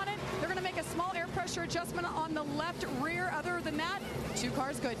stickers on it. They're going to make a small air pressure adjustment on the left rear. Other than that, 2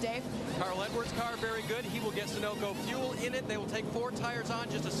 cars good, Dave. Carl Edwards' car very good. He will get Sunoco fuel in it. They will take 4 tires on.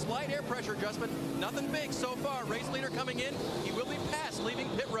 Just a slight air pressure adjustment. Nothing big so far. Race leader coming in. He will be passed leaving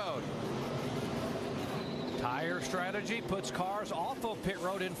pit road. Tire strategy puts cars off of pit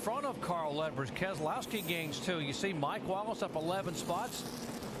road in front of Carl Edwards. Keselowski gains 2. You see Mike Wallace up 11 spots.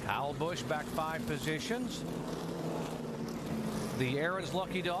 Kyle Busch back 5 positions. The Aaron's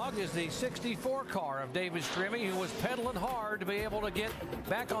lucky dog is the 64 car of David Strimmy, who was pedaling hard to be able to get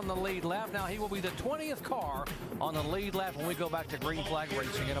back on the lead lap. Now he will be the 20th car on the lead lap when we go back to green flag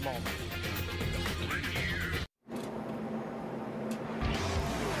racing in a moment.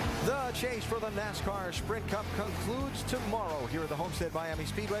 The chase for the NASCAR Sprint Cup concludes tomorrow here at the Homestead Miami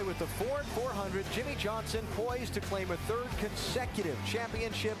Speedway with the Ford 400. Jimmy Johnson poised to claim a 3rd consecutive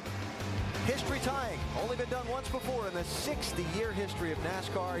championship, history tying. Only been done once before in the 60-year history of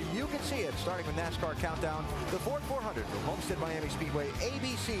NASCAR. You can see it starting with NASCAR Countdown. The Ford 400 from Homestead Miami Speedway,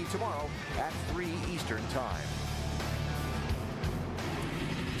 ABC, tomorrow at 3 Eastern Time.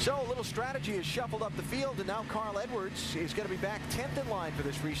 So a little strategy is shuffled up the field, and now Carl Edwards is going to be back 10th in line for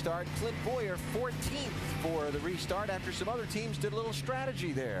this restart. Clint Boyer 14th for the restart after some other teams did a little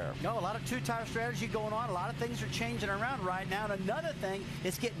strategy there. No, a lot of 2-tire strategy going on. A lot of things are changing around right now. And another thing,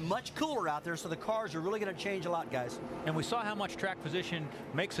 it's getting much cooler out there, so the cars are really going to change a lot, guys. And we saw how much track position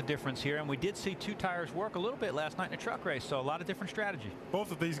makes a difference here, and we did see 2 tires work a little bit last night in a truck race, so a lot of different strategy.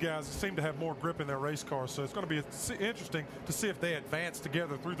 Both of these guys seem to have more grip in their race cars, so it's going to be interesting to see if they advance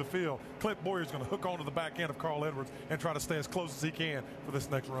together through the field. Clint Boyer is going to hook onto the back end of Carl Edwards and try to stay as close as he can for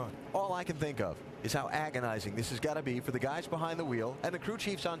this next run. All I can think of is how agonizing this has got to be for the guys behind the wheel and the crew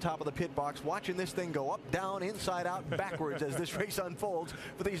chiefs on top of the pit box watching this thing go up, down, inside out, backwards as this race unfolds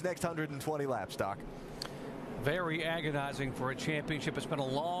for these next 120 laps, Doc. Very agonizing for a championship. It's been a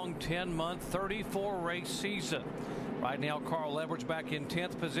long 10-month, 34-race season. Right now, Carl Edwards back in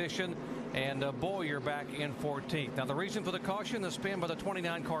 10th position and Boyer back in 14th. Now, the reason for the caution, the spin by the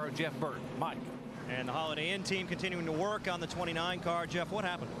 29 car of Jeff Burton. Mike. And the Holiday Inn team continuing to work on the 29 car. Jeff, what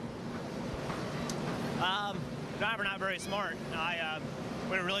happened? Driver not very smart.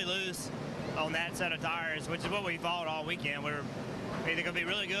 We were really loose on that set of tires, which is what we fought all weekend. We were either going to be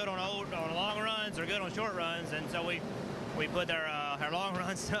really good on long runs or good on short runs, and so we put our long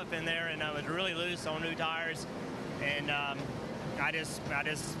run stuff in there, and I was really loose on new tires, and I just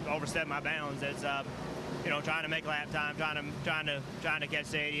overstepped my bounds. It's trying to make lap time, trying to catch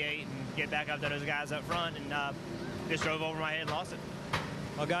the 88 and get back up to those guys up front, and just drove over my head and lost it.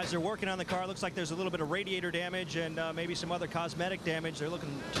 Well, guys, they're working on the car. Looks like there's a little bit of radiator damage and maybe some other cosmetic damage. They're looking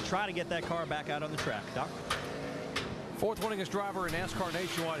to try to get that car back out on the track. Doc? 4th winningest driver in NASCAR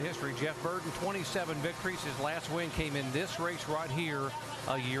nationwide history, Jeff Burton, 27 victories. His last win came in this race right here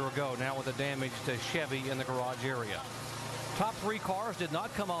a year ago, now with the damage to Chevy in the garage area. Top 3 cars did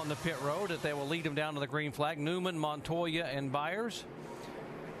not come on the pit road, that they will lead them down to the green flag. Newman, Montoya, and Byers.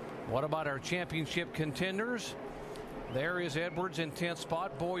 What about our championship contenders? There is Edwards in 10th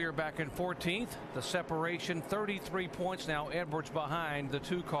spot. Boyer back in 14th. The separation 33 points. Now Edwards behind the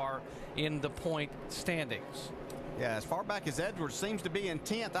 2 car in the point standings. Yeah, as far back as Edwards seems to be in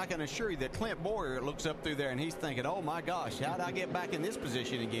 10th, I can assure you that Clint Boyer looks up through there and he's thinking, oh my gosh, how did I get back in this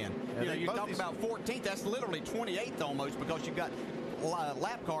position again? Yeah, you're talking about 14th. That's literally 28th almost, because you've got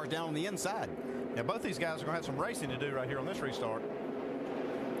lap cars down on the inside. Yeah, both these guys are going to have some racing to do right here on this restart.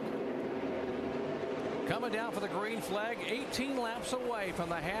 Coming down for the green flag, 18 laps away from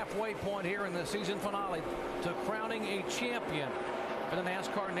the halfway point here in the season finale to crowning a champion for the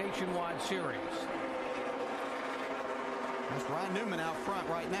NASCAR Nationwide Series. That's Ryan Newman out front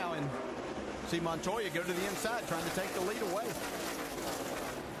right now, and see Montoya go to the inside trying to take the lead away.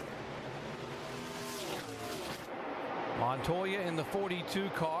 Montoya in the 42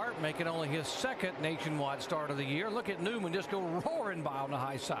 car, making only his 2nd nationwide start of the year. Look at Newman just go roaring by on the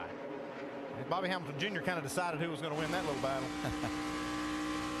high side. Bobby Hamilton Jr. kind of decided who was going to win that little battle.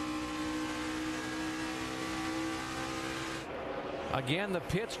 Again, the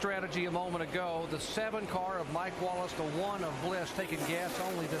pit strategy a moment ago. The 7 car of Mike Wallace, the 1 of Bliss taking gas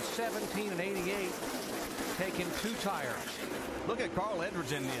only. The 17 and 88 taking 2 tires. Look at Carl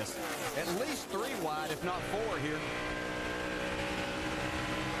Edwards in this. At least 3 wide, if not 4 here.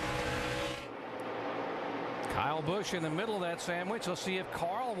 Kyle Busch in the middle of that sandwich. Let's see if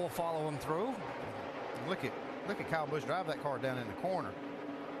Carl will follow him through. Look at Kyle Busch drive that car down in the corner.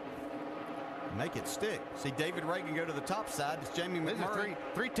 Make it stick. See David Reagan go to the top side. It's Jamie McMurray. These are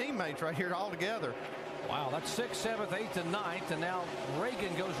three teammates right here all together. Wow, that's 6th, 7th, 8th, and 9th, and now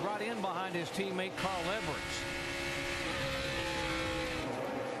Reagan goes right in behind his teammate Carl Edwards.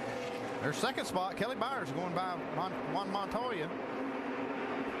 Their second spot, Kelly Byers going by Juan Montoya,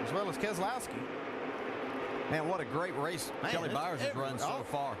 as well as Keselowski. Man, what a great race Kelly Byers has run so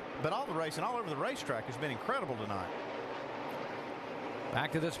far. But all the racing all over the racetrack has been incredible tonight.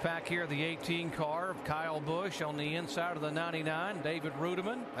 Back to this pack here, the 18 car of Kyle Busch on the inside of the 99. David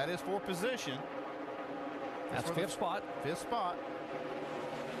Rudiman. That is for position. That's 5th spot. 5th spot.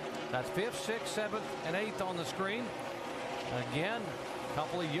 That's 5th, 6th, 7th, and 8th on the screen. Again, a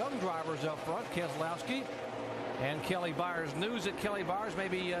couple of young drivers up front, Keselowski and Kelly Byers. News that Kelly Byers may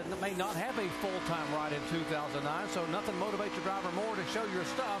not have a full-time ride in 2009, so nothing motivates your driver more to show your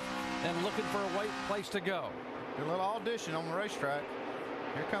stuff than looking for a place to go. Good little audition on the racetrack.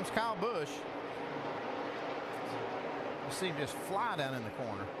 Here comes Kyle Busch. You see him just fly down in the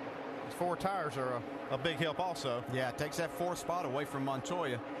corner. His 4 tires are a big help also. Yeah, it takes that 4th spot away from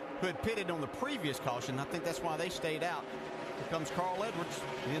Montoya, who had pitted on the previous caution. I think that's why they stayed out. Here comes Carl Edwards,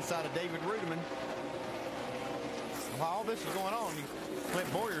 the inside of David Rudiman. While all this is going on,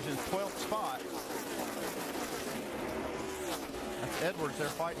 Clint Boyer's in 12th spot. That's Edwards. They're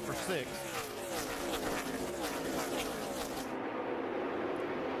fighting for 6th.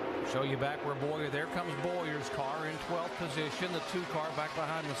 Show you back where Boyer, there comes Boyer's car in 12th position. The 2 car back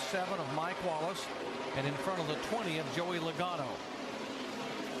behind the 7 of Mike Wallace and in front of the 20 of Joey Logano.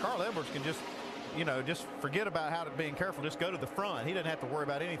 Carl Edwards can just forget about being careful. Just go to the front. He doesn't have to worry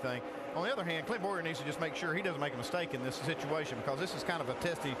about anything. On the other hand, Clint Boyer needs to just make sure he doesn't make a mistake in this situation, because this is kind of a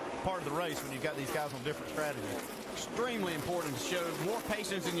testy part of the race when you've got these guys on different strategies. Extremely important to show more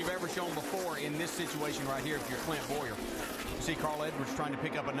patience than you've ever shown before in this situation right here if you're Clint Boyer. You see Carl Edwards trying to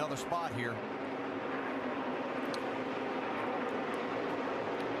pick up another spot here.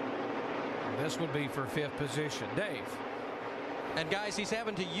 This would be for 5th position. Dave. And guys, he's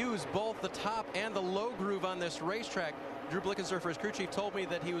having to use both the top and the low groove on this racetrack. Drew Blickensurfer, his crew chief, told me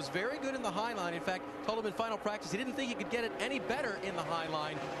that he was very good in the high line. In fact, told him in final practice he didn't think he could get it any better in the high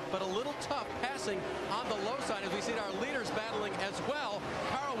line, but a little tough passing on the low side as we see our leaders battling as well.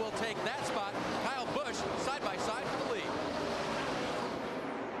 Carl will take that spot. Kyle Busch side by side for the lead.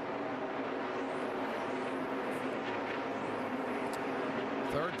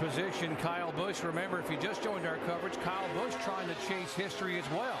 Third position, Kyle Busch. Remember, if you just joined our coverage, Kyle Busch trying to chase history as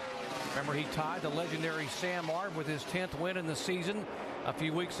well. Remember, he tied the legendary Sam Arb with his 10th win in the season a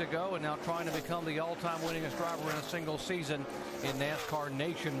few weeks ago, and now trying to become the all-time winningest driver in a single season in NASCAR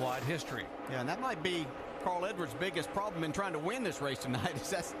nationwide history. Yeah, and that might be Carl Edwards' biggest problem in trying to win this race tonight. Is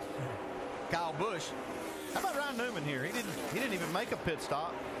that's Kyle Busch. How about Ryan Newman here? He didn't even make a pit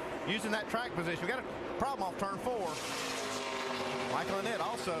stop using that track position. We got a problem off turn 4. Michael Annett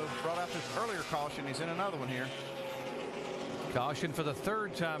also brought out this earlier caution. He's in another one here. Caution for the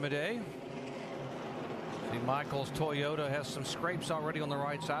 3rd time today. See, Michael's Toyota has some scrapes already on the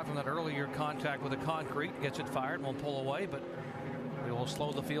right side from that earlier contact with the concrete. Gets it fired and will pull away, but we will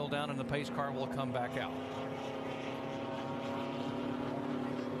slow the field down and the pace car will come back out.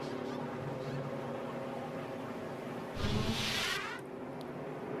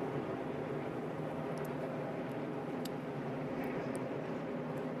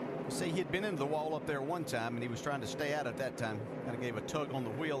 See, he had been into the wall up there one time, and he was trying to stay out at that time. Kind of gave a tug on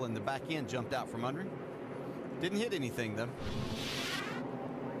the wheel, and the back end jumped out from under him. Didn't hit anything, though.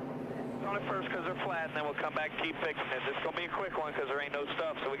 On it first because they're flat, and then we'll come back and keep fixing it. This is going to be a quick one because there ain't no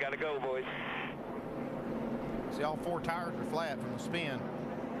stuff, so we got to go, boys. See, all 4 tires are flat from the spin.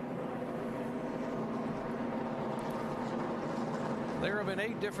 There have been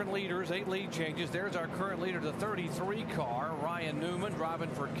 8 different leaders, 8 lead changes. There's our current leader, the 33 car, Ryan Newman,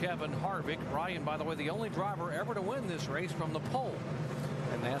 driving for Kevin Harvick. Ryan, by the way, the only driver ever to win this race from the pole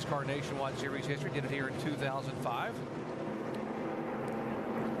in NASCAR Nationwide Series history. Did it here in 2005.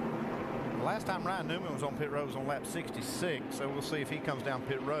 The last time Ryan Newman was on pit road was on lap 66, so we'll see if he comes down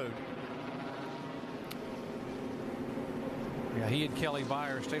pit road. Yeah, he and Kelly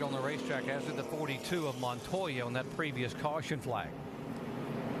Byers stayed on the racetrack, as did the 42 of Montoya on that previous caution flag.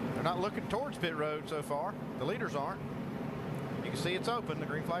 They're not looking towards pit road so far. The leaders aren't. You can see it's open, the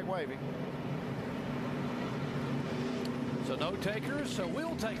green flag waving. So no takers, so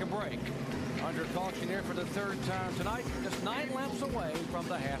we'll take a break. Under caution here for the 3rd time tonight, just 9 laps away from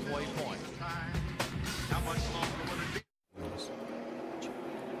the halfway point. How much longer will it be?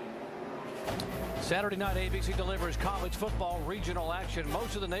 Saturday night, ABC delivers college football regional action.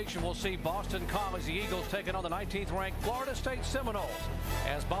 Most of the nation will see Boston College, the Eagles, taking on the 19th-ranked Florida State Seminoles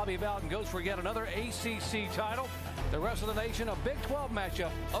as Bobby Bowden goes for yet another ACC title. The rest of the nation, a Big 12 matchup.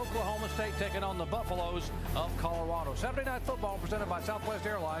 Oklahoma State taking on the Buffaloes of Colorado. Saturday Night Football presented by Southwest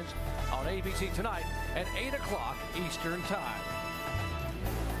Airlines on ABC tonight at 8 o'clock Eastern Time.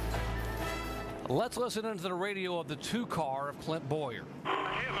 Let's listen into the radio of the 2-car of Clint Boyer.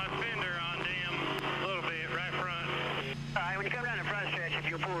 I hit my fender on them a little bit right front. All right, when you come down the front stretch, if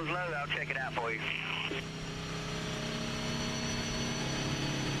you'll pull his load, I'll check it out for you.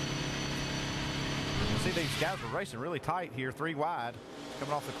 See, these guys are racing really tight here, 3 wide,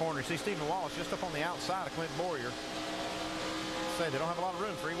 coming off the corner. You see Stephen Wallace just up on the outside of Clint Boyer. Say they don't have a lot of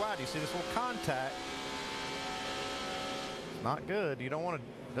room, 3 wide. You see this little contact. Not good. You don't want to.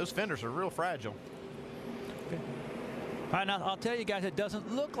 Those fenders are real fragile. All right, now I'll tell you guys, it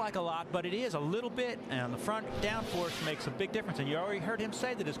doesn't look like a lot, but it is a little bit, and the front downforce makes a big difference. And you already heard him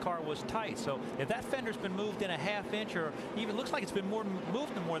say that his car was tight. So if that fender's been moved in a ½ inch, or even looks like it's been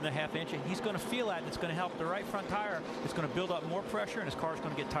moved in more than a ½ inch, he's going to feel that, and it's going to help the right front tire. It's going to build up more pressure, and his car's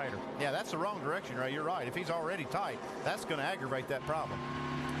going to get tighter. Yeah, that's the wrong direction, Ray. You're right. If he's already tight, that's going to aggravate that problem.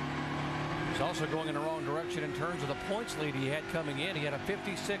 He's also going in the wrong direction in terms of the points lead he had coming in. He had a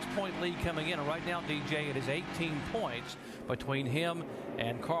 56-point lead coming in, and right now, DJ, it is 18 points between him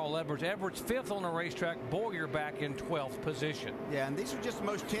and Carl Edwards. Edwards 5th on the racetrack, Boyer back in 12th position. Yeah, and these are just the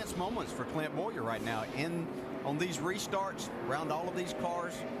most tense moments for Clint Boyer right now. On these restarts, around all of these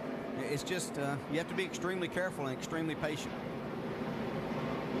cars, it's just, you have to be extremely careful and extremely patient.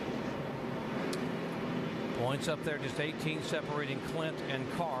 Points up there, just 18 separating Clint and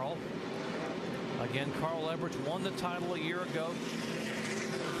Carl. Again, Carl Edwards won the title a year ago.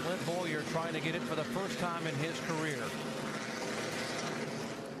 Clint Boyer trying to get it for the first time in his career.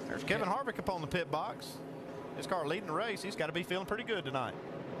 There's Kevin Harvick up on the pit box. His car leading the race. He's got to be feeling pretty good tonight.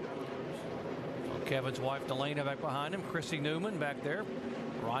 So Kevin's wife, Delana, back behind him. Chrissy Newman back there.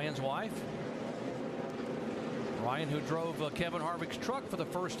 Ryan's wife. Ryan, who drove Kevin Harvick's truck for the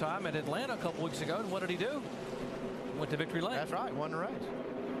first time at Atlanta a couple weeks ago. And what did he do? Went to victory lane. That's right. Won the race.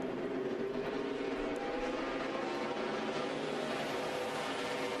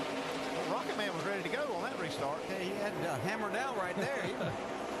 Rocket Man was ready to go on that restart. Okay, he had hammer down right there.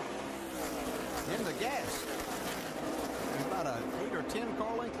 In the gas. About a 8 or 10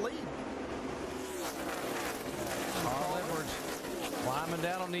 car length lead. Carl Edwards climbing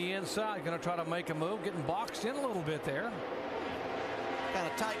down on the inside, going to try to make a move, getting boxed in a little bit there. Kind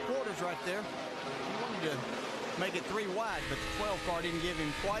of tight quarters right there. He wanted to make it 3 wide, but the 12 car didn't give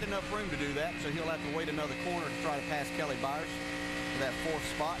him quite enough room to do that, so he'll have to wait another corner to try to pass Kelly Byers for that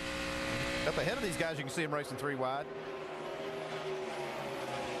 4th spot. Up ahead of these guys, you can see him racing 3 wide.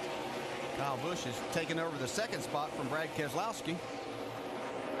 Kyle Busch is taking over the 2nd spot from Brad Keselowski.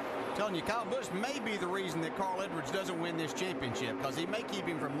 Telling you, Kyle Busch may be the reason that Carl Edwards doesn't win this championship, because he may keep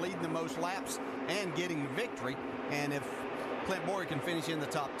him from leading the most laps and getting the victory. And if Clint Boyer can finish in the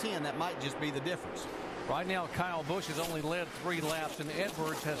top 10, that might just be the difference. Right now, Kyle Busch has only led 3 laps, and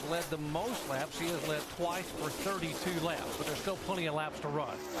Edwards has led the most laps. He has led twice for 32 laps, but there's still plenty of laps to run.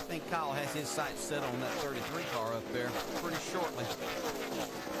 I think Kyle has his sights set on that 33 car up there pretty shortly.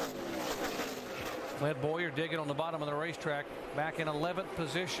 Clint Boyer digging on the bottom of the racetrack, back in 11th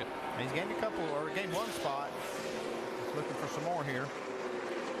position. He's gained a couple, or gained 1 spot. He's looking for some more here.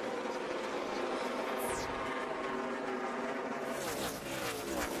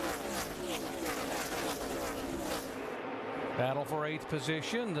 Battle for 8th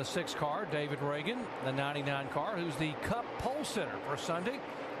position, the 6 car, David Reagan, the 99 car, who's the Cup pole sitter for Sunday,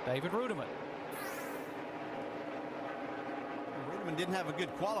 David Rudiman. Rudiman didn't have a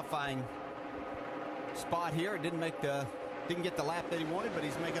good qualifying spot here. It didn't get the lap that he wanted, but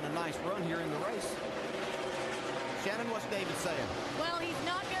he's making a nice run here in the race. Shannon, what's David saying? Well, he's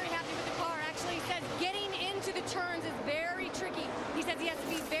not very happy with the car. Actually, he says getting into the turns is very tricky. He says he has to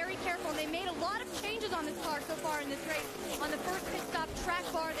be very careful. They made a lot of changes on this car so far in this race. On the first pit stop track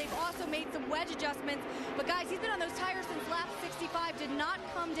bar, they've also made some wedge adjustments. But guys, he's been on those tires since lap 65. Did not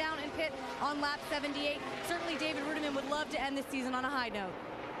come down and pit on lap 78. Certainly David Rudiman would love to end this season on a high note.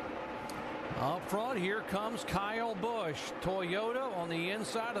 Up front, here comes Kyle Busch. Toyota on the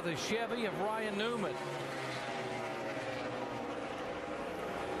inside of the Chevy of Ryan Newman.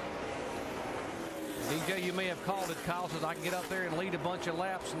 DJ, you may have called it. Kyle says I can get up there and lead a bunch of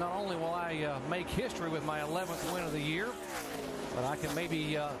laps. Not only will I make history with my 11th win of the year, but I can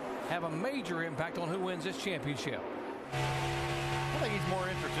maybe have a major impact on who wins this championship. I think he's more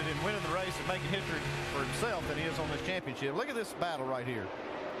interested in winning the race and making history for himself than he is on this championship. Look at this battle right here.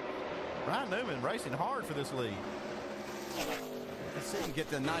 Ryan Newman racing hard for this lead. Let's see him get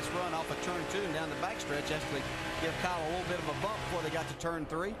the nice run off of turn 2 and down the backstretch. Actually give Kyle a little bit of a bump before they got to turn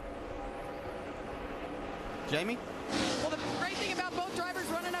 3. Jamie? Well, the great thing about both drivers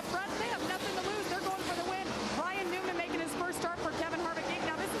running up front, they have nothing to lose. They're going for the win. Ryan Newman making his first start for Kevin Harvick.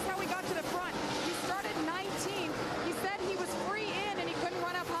 Now, this is how he got to the front. He started 19. He said he was free in and he couldn't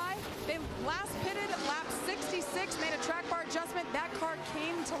run up high. They last pitted at lap 66, made a track bar adjustment. That car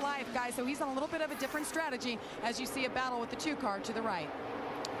came to life, guys. So he's on a little bit of a different strategy as you see a battle with the 2 car to the right.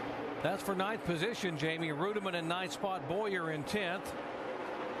 That's for 9th position, Jamie. Rudeman in 9th spot, Boyer in 10th.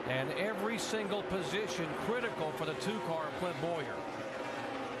 And every single position critical for the 2 car, Clint Boyer.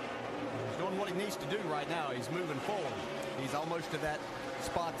 He's doing what he needs to do right now. He's moving forward. He's almost to that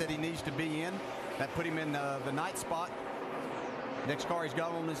spot that he needs to be in. That put him in the 9th spot. Next car he's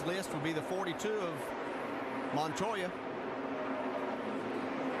got on his list will be the 42 of Montoya.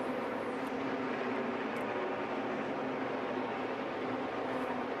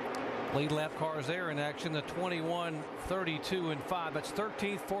 Lead lap cars there in action. The 21, 32, and 5. That's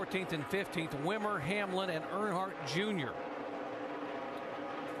 13th, 14th, and 15th. Wimmer, Hamlin, and Earnhardt Jr.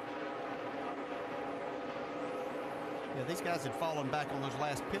 Yeah, these guys had fallen back on those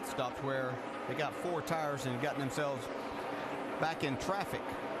last pit stops where they got 4 tires and gotten themselves back in traffic.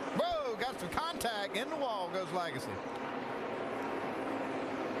 Whoa, got some contact. In the wall goes Legacy.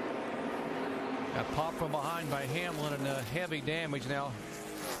 Got popped from behind by Hamlin and heavy damage now.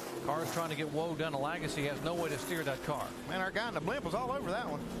 Car's trying to get Woe done. Legacy has no way to steer that car. Man, our guy in the blimp was all over that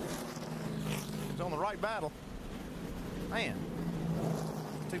one. He's on the right battle. Man,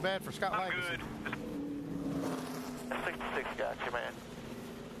 too bad for Scott Legacy. Good. 66 got you, man.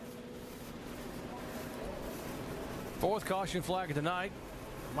 4th caution flag of the night.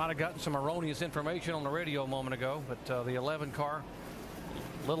 Might have gotten some erroneous information on the radio a moment ago, but the 11 car,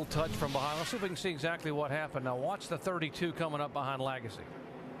 little touch from behind. Let's see if we can see exactly what happened. Now watch the 32 coming up behind Legacy.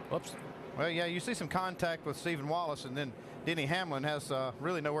 Whoops. Well, yeah, you see some contact with Stephen Wallace, and then Denny Hamlin has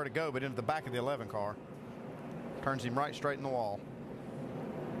really nowhere to go but into the back of the 11 car. Turns him right straight in the wall.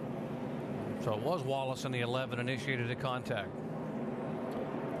 So it was Wallace in the 11 initiated the contact.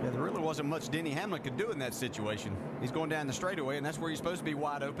 Yeah, there really wasn't much Denny Hamlin could do in that situation. He's going down the straightaway, and that's where he's supposed to be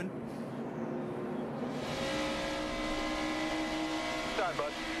wide open. Sorry,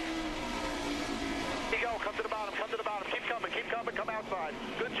 bud. Here you go. Come to the bottom. Come to the bottom. Keep coming. Keep coming. Come outside.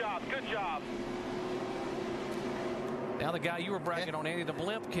 Good job. Good job. Now the guy you were bragging on, Andy, the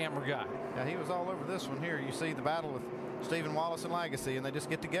blimp camera guy. Yeah, he was all over this one here. You see the battle with Stephen Wallace and Legacy, and they just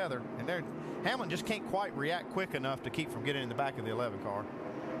get together. And Hamlin just can't quite react quick enough to keep from getting in the back of the 11 car.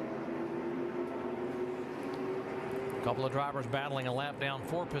 A couple of drivers battling a lap down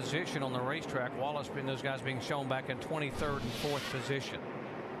for position on the racetrack. Wallace and those guys being shown back in 23rd and 4th position.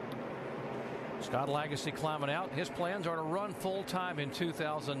 Scott Legacy climbing out. His plans are to run full time in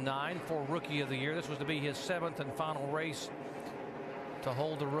 2009 for Rookie of the Year. This was to be his 7th and final race to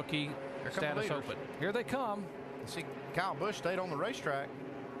hold the rookie status open. Here they come. You see Kyle Busch stayed on the racetrack.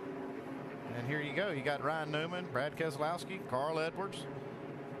 And here you go. You got Ryan Newman, Brad Keselowski, Carl Edwards,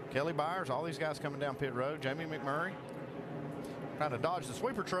 Kelly Byers, all these guys coming down pit road. Jamie McMurray trying to dodge the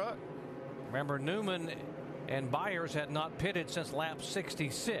sweeper truck. Remember, Newman and Byers had not pitted since lap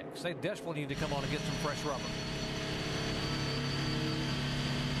 66. They desperately need to come on and get some fresh rubber.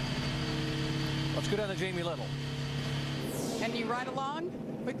 Let's go down to Jamie Little. And you ride along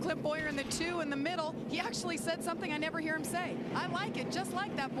with Clint Boyer in the 2 in the middle. He actually said something I never hear him say. I like it, just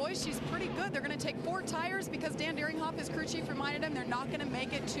like that, boys. She's pretty good. They're going to take 4 tires because Dan Deeringhoff, his crew chief, reminded him they're not going to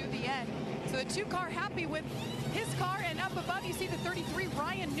make it to the end. So the 2 car happy with his car, and up above you see the 33,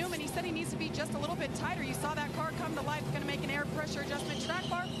 Ryan Newman. He said he needs to be just a little bit tighter. You saw that car come to life. Going to make an air pressure adjustment. Track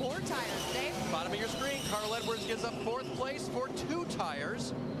bar, 4 tires. Dave? Bottom of your screen, Carl Edwards gives up 4th place for 2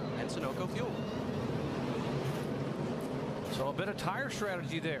 tires and Sunoco fuel. So a bit of tire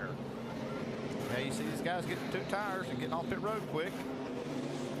strategy there. Yeah, you see these guys getting 2 tires and getting off pit road quick.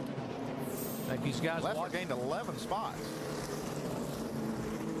 I think these guys gained 11 spots.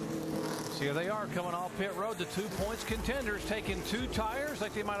 So here they are coming off pit road. The 2 points contenders taking 2 tires.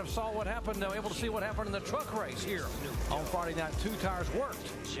 Like they might have saw what happened. They were able to see what happened in the truck race here on Friday night. 2 tires worked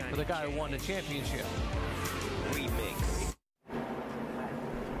for the guy who won the championship. Remix.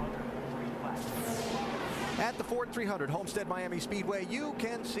 At the Ford 300 Homestead Miami Speedway, you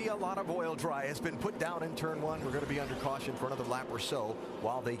can see a lot of oil dry. It's been put down in turn 1. We're going to be under caution for another lap or so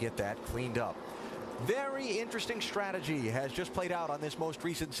while they get that cleaned up. Very interesting strategy has just played out on this most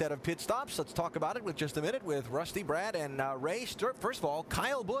recent set of pit stops. Let's talk about it with just a minute with Rusty, Brad, and Ray. First of all,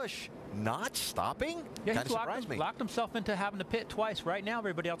 Kyle Busch not stopping? Yeah, kind of surprised me. Locked himself into having to pit twice. Right now,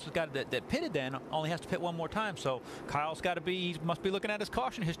 everybody else has got that pitted then only has to pit 1 more time. So Kyle's got to be, he must be looking at his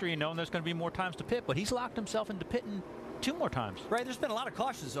caution history and knowing there's going to be more times to pit. But he's locked himself into pitting 2 more times. Ray, there's been a lot of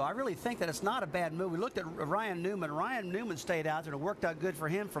cautions, though. I really think that it's not a bad move. We looked at Ryan Newman. Ryan Newman stayed out there and it worked out good for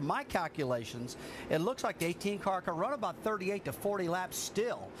him. From my calculations, it looks like the 18 car can run about 38 to 40 laps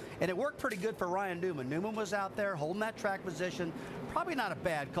still. And it worked pretty good for Ryan Newman. Newman was out there holding that track position. Probably not a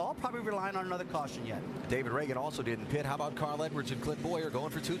bad call. Probably relying on another caution yet. David Reagan also didn't pit. How about Carl Edwards and Clint Boyer going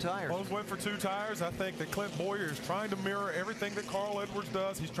for 2 tires? Both went for 2 tires. I think that Clint Boyer is trying to mirror everything that Carl Edwards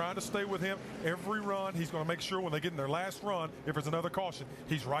does. He's trying to stay with him every run. He's going to make sure when they get in their last run, if there's another caution,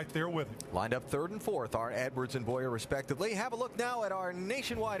 he's right there with him. Lined up 3rd and 4th are Edwards and Boyer respectively. Have a look now at our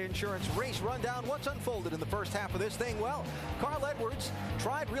Nationwide Insurance race rundown. What's unfolded in the first half of this thing? Well, Carl Edwards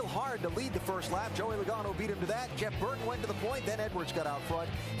tried real hard to lead the first lap. Joey Logano beat him to that. Jeff Burton went to the point. Then Edwards got out front.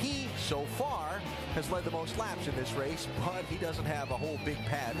 He, so far, has led the most laps in this race, but he doesn't have a whole big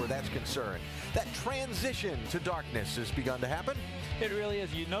pad where that's concerned. That transition to darkness has begun to happen. It really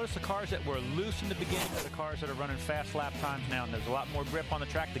is. You notice the cars that were loose in the beginning are the cars that are running fast lap times now, and there's a lot more grip on the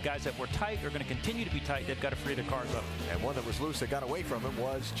track. The guys that were tight are going to continue to be tight. They've got to free their cars up. And one that was loose that got away from him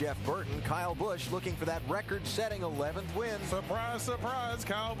was Jeff Burton. Kyle Busch looking for that record-setting 11th win. Surprise, surprise.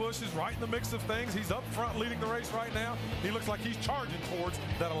 Kyle Busch is right in the mix of things. He's up front leading the race right now. He looks like he's charging towards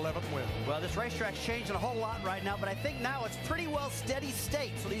that 11th win. Well, this racetrack's changing a whole lot right now, but I think now it's pretty well steady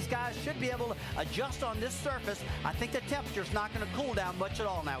state, so these guys should be able to adjust on this surface. I think the temperature's not going to cool down much at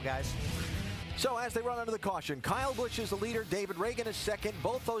all now, guys. So as they run under the caution, Kyle Busch is the leader, David Reagan is second.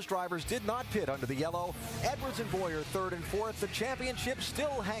 Both those drivers did not pit under the yellow. Edwards and Boyer 3rd and 4th. The championship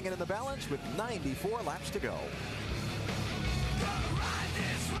still hanging in the balance with 94 laps to go.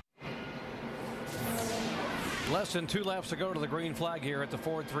 Less than 2 laps to go to the green flag here at the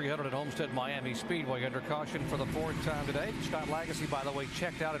Ford 300 at Homestead Miami Speedway. Under caution for the 4th time today. Scott Lagasse, by the way,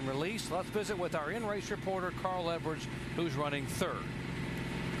 checked out and released. Let's visit with our in-race reporter, Carl Edwards, who's running 3rd.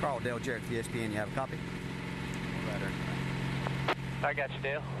 Carl, Dale Jarrett for ESPN. You have a copy? I got you,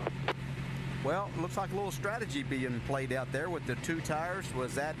 Dale. Well, looks like a little strategy being played out there with the 2 tires.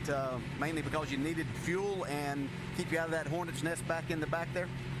 Was that mainly because you needed fuel and keep you out of that hornet's nest back in the back there?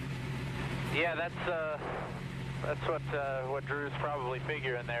 Yeah, that's what Drew's probably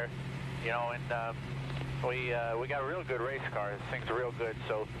figuring there, you know. And we got a real good race car. This thing's real good,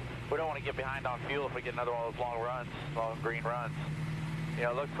 so we don't want to get behind on fuel if we get another one of those long runs, long green runs. You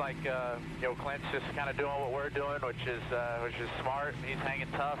know, it looks like you know, Clint's just kind of doing what we're doing, which is smart. He's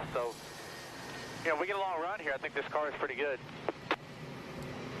hanging tough, so you know, if we get a long run here, I think this car is pretty good.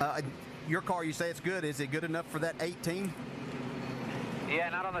 Your car, you say it's good. Is it good enough for that 18? Yeah,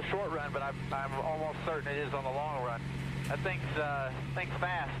 not on the short run, but I'm almost certain it is on the long run. That thing's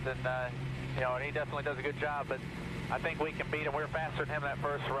fast, and you know, and he definitely does a good job. But I think we can beat him. We were faster than him that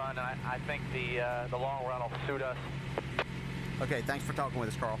first run, and I think the long run will suit us. Okay, thanks for talking with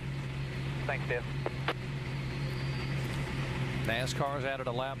us, Carl. Thanks, Dave. NASCAR's added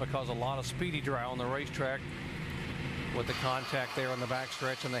a lap because a lot of speedy dry on the racetrack with the contact there on the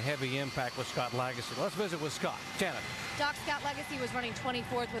backstretch and the heavy impact with Scott Lagasse. Let's visit with Scott. Janet. Doc, Scott Lagasse was running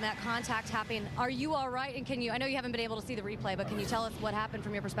 24th when that contact happened. Are you all right? And can you, I know you haven't been able to see the replay, but can you tell us what happened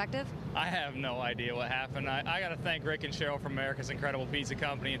from your perspective? I have no idea what happened. I got to thank Rick and Cheryl from America's Incredible Pizza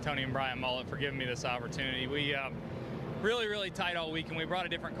Company and Tony and Brian Mullet for giving me this opportunity. We really tight all week, and we brought a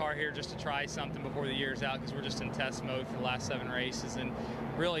different car here just to try something before the year's out because we're just in test mode for the last 7 races, and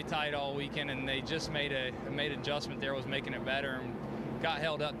really tight all weekend. And they just made an adjustment there, was making it better, and got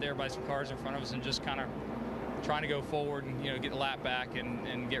held up there by some cars in front of us, and just kind of trying to go forward and, you know, get the lap back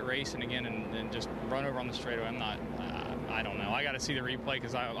and get racing again and just run over on the straightaway. I don't know. I got to see the replay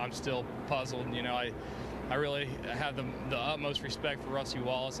because I'm still puzzled. You know, I really have the utmost respect for Rusty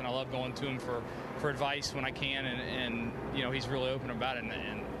Wallace, and I love going to him for advice when I can, and you know, he's really open about it,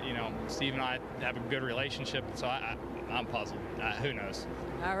 and you know, Steve and I have a good relationship, so I'm puzzled. Who knows?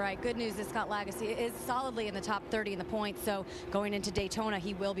 All right, good news is Scott Lagasse is solidly in the top 30 in the points, so going into Daytona,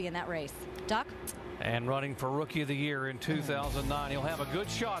 he will be in that race. Doc? And running for Rookie of the Year in 2009. He'll have a good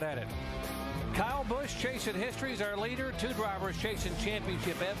shot at it. Kyle Busch chasing history is our leader. 2 drivers chasing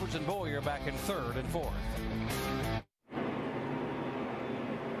championship. Edwards and Boyer back in 3rd and 4th.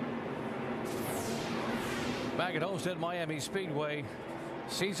 Back at Homestead Miami Speedway,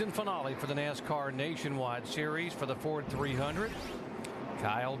 season finale for the NASCAR Nationwide Series for the Ford 300.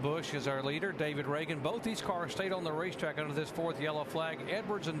 Kyle Busch is our leader. David Reagan. Both these cars stayed on the racetrack under this 4th yellow flag.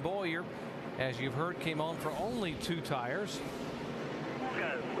 Edwards and Boyer, as you've heard, came on for only 2 tires.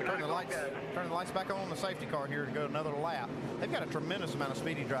 Turn the lights back on the safety car here to go another lap. They've got a tremendous amount of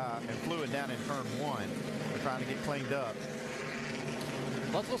speedy dry and fluid down in turn 1. They're trying to get cleaned up.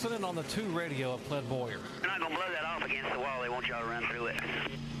 Let's listen in on the 2 radio of Clint Boyer. You're not going to blow that off against the wall. They want y'all to run through it.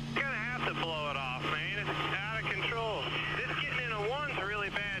 You're going to have to blow it off, man. It's out of control.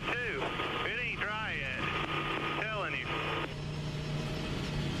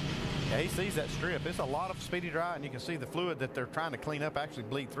 Yeah, he sees that strip. It's a lot of speedy dry, and you can see the fluid that they're trying to clean up actually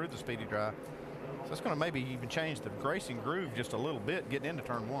bleed through the speedy dry. So it's going to maybe even change the racing groove just a little bit getting into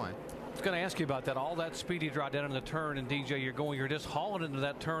turn one. I was going to ask you about that. All that speedy dry down in the turn, and DJ, you're just hauling into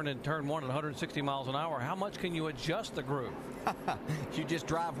that turn in turn one at 160 miles an hour. How much can you adjust the groove? You just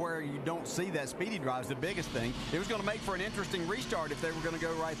drive where you don't see that speedy drive is the biggest thing. It was going to make for an interesting restart if they were going to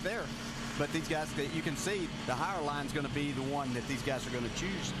go right there. But these guys, you can see the higher line is going to be the one that these guys are going to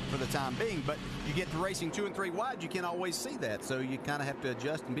choose for the time being. But you get to racing 2 and 3 wide, you can't always see that. So you kind of have to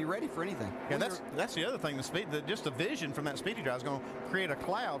adjust and be ready for anything. Yeah, that's the other thing. Just the vision from that speedy drive is going to create a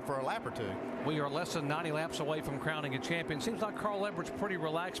cloud for a lap or two. We are less than 90 laps away from crowning a champion. Seems like Carl Edwards pretty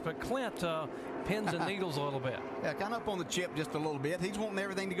relaxed, but Clint pins and needles a little bit. Yeah, kind of up on the chip just a little bit. He's wanting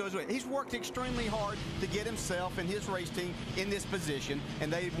everything to go his way. He's worked extremely hard to get himself and his race team in this position,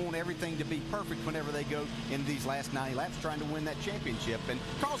 and they want everything to be perfect whenever they go in these last 90 laps trying to win that championship. And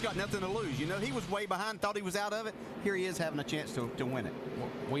Carl's got nothing to lose. You know, he was way behind, thought he was out of it. Here he is having a chance to win it.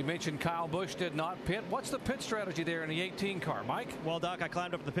 We mentioned Kyle Busch did not pit. What's the pit strategy there in the 18 car, Mike? Well, Doc, I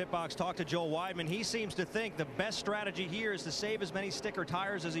climbed up to the pit box, talked to Joel Weidman. He seems to think the best strategy here is to save as many sticker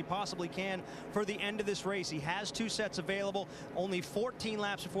tires as he possibly can for the end of this race. He has 2 sets available. Only 14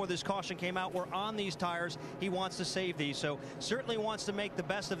 laps before this caution came out were on these tires. He wants to save these, so certainly wants to make the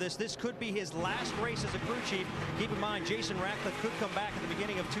best of this. This could be his last race as a crew chief. Keep in mind, Jason Ratcliffe could come back at the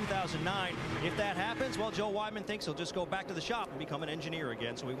beginning of 2009. If that happens, well, Joe Weidman thinks he'll just go back to the shop and become an engineer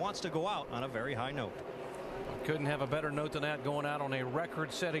again. So he wants to go out on a very high note. Couldn't have a better note than that, going out on a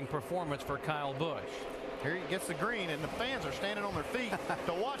record-setting performance for Kyle Busch. Here he gets the green, and the fans are standing on their feet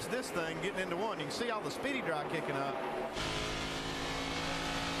to watch this thing getting into one. You can see all the speedy dry kicking up.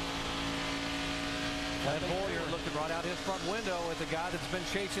 Clint Bowyer looking right out his front window at the guy that's been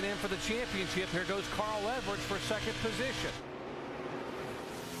chasing in for the championship. Here goes Carl Edwards for second position.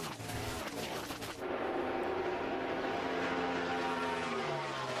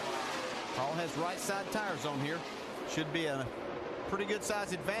 Carl has right side tires on here. Should be a pretty good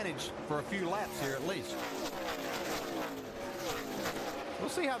size advantage for a few laps here at least. We'll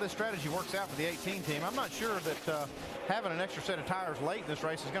see how this strategy works out for the 18 team. I'm not sure that having an extra set of tires late in this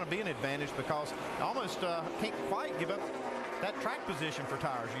race is going to be an advantage, because you almost can't quite give up that track position for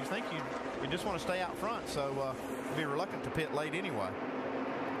tires. You think you just want to stay out front, so be reluctant to pit late anyway.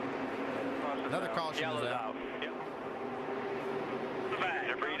 Another caution is out. Yep. Back.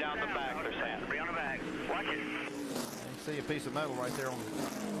 Debris down the back, they're saying. Debris on the back. Watch it. You see a piece of metal right there on the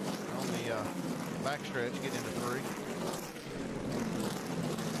backstretch getting into 3.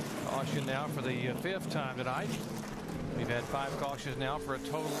 Caution now for the 5th time tonight. We've had 5 cautions now for a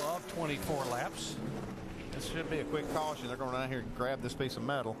total of 24 laps. This should be a quick caution. They're going down here and grab this piece of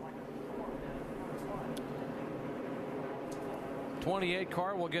metal. 28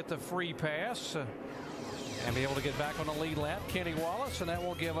 car will get the free pass and be able to get back on the lead lap. Kenny Wallace, and that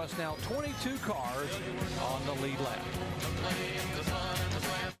will give us now 22 cars on the lead lap.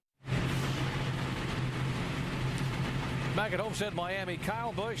 Back at Homestead, Miami,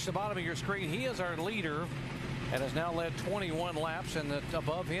 Kyle Busch, the bottom of your screen. He is our leader and has now led 21 laps, and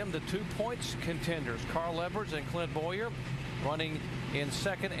above him the 2 points contenders, Carl Edwards and Clint Bowyer, running in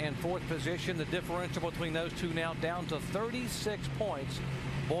 2nd and 4th position. The differential between those two now down to 36 points.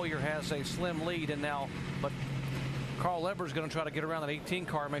 Bowyer has a slim lead, and now, but Carl Edwards is going to try to get around that 18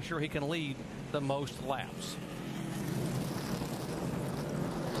 car, make sure he can lead the most laps.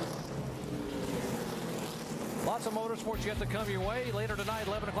 Lots of motorsports yet to come your way. Later tonight,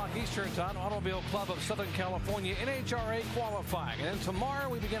 11 o'clock Eastern Time, Automobile Club of Southern California NHRA qualifying. And then tomorrow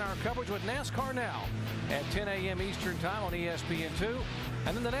we begin our coverage with NASCAR Now at 10 a.m. Eastern Time on ESPN2.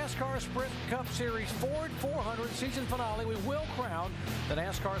 And then the NASCAR Sprint Cup Series Ford 400 season finale. We will crown the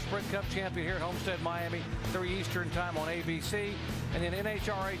NASCAR Sprint Cup champion here at Homestead, Miami, 3 Eastern Time on ABC. And then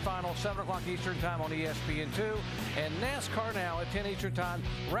NHRA Final, 7 o'clock Eastern Time on ESPN2. And NASCAR Now at 10 Eastern Time,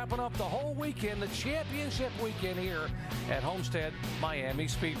 wrapping up the whole weekend, the championship weekend here at Homestead, Miami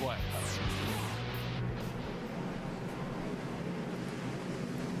Speedway.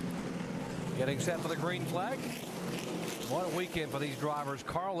 Getting set for the green flag. What a weekend for these drivers.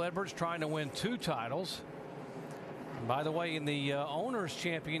 Carl Edwards trying to win 2 titles. And by the way, in the Owners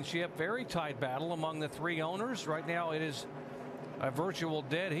Championship, very tight battle among the 3 owners. Right now it is a virtual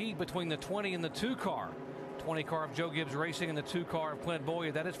dead heat between the 20 and the 2 car. 20 car of Joe Gibbs Racing and the 2 car of Clint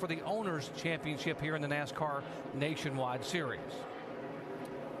Bowyer. That is for the Owners Championship here in the NASCAR Nationwide Series.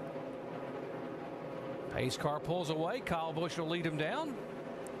 Pace car pulls away. Kyle Busch will lead him down.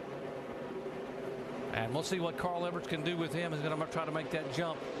 And we'll see what Carl Edwards can do with him. He's going to try to make that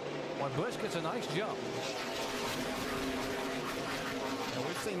jump when Busch gets a nice jump. And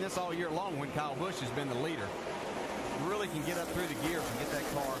we've seen this all year long when Kyle Busch has been the leader. Really can get up through the gears and get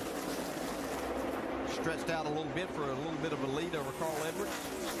that car stretched out a little bit for a little bit of a lead over Carl Edwards.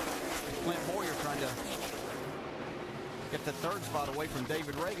 Clint Boyer trying to get the third spot away from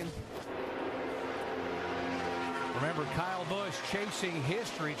David Reagan. Remember, Kyle Busch chasing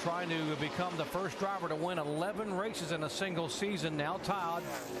history, trying to become the first driver to win 11 races in a single season, now tied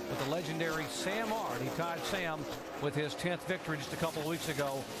with the legendary Sam Ard. He tied Sam with his 10th victory just a couple of weeks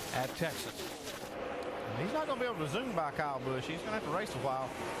ago at Texas. He's not going to be able to zoom by Kyle Busch. He's going to have to race a while.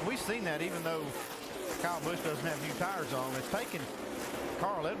 We've seen that even though Kyle Busch doesn't have new tires on. It's taken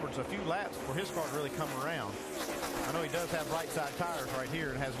Carl Edwards a few laps for his car to really come around. I know he does have right side tires right here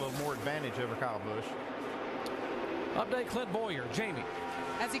and has a little more advantage over Kyle Busch. Update Clint Boyer. Jamie.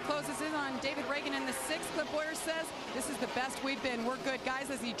 As he closes in on David Reagan in the 6th, Clint Boyer says, "This is the best we've been. We're good,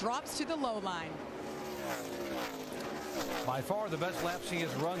 guys," as he drops to the low line. By far the best laps he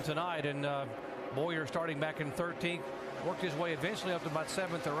has run tonight, and Boyer starting back in 13th, worked his way eventually up to about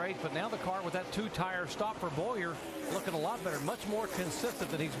 7th or 8th, but now the car with that 2-tire stop for Boyer looking a lot better, much more consistent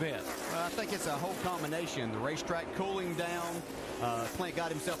than he's been. I think it's a whole combination. The racetrack cooling down. Clint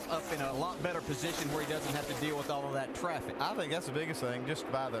got himself up in a lot better position where he doesn't have to deal with all of that traffic. I think that's the biggest thing,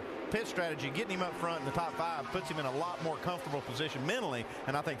 just by the pit strategy, getting him up front in the top 5 puts him in a lot more comfortable position mentally,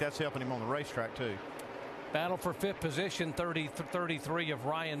 and I think that's helping him on the racetrack too. Battle for 5th position, 33 of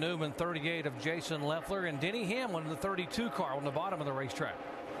Ryan Newman, 38 of Jason Leffler, and Denny Hamlin in the 32 car on the bottom of the racetrack.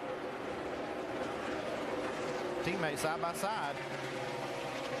 Teammates side by side.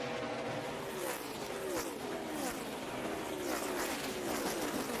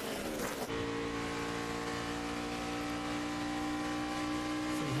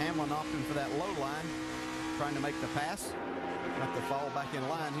 See Hamlin opting for that low line, trying to make the pass. Have to fall back in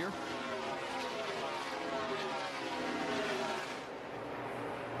line here.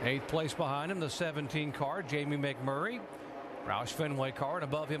 8th place behind him, the 17 car, Jamie McMurray. Roush Fenway car, and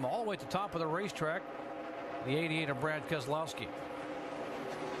above him all the way at the top of the racetrack, the 88 of Brad Keselowski.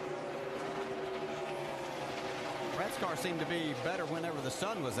 Brad's car seemed to be better whenever the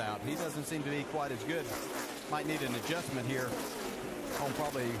sun was out. He doesn't seem to be quite as good. Might need an adjustment here on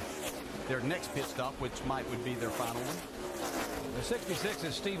probably their next pit stop, which would be their final one. The 66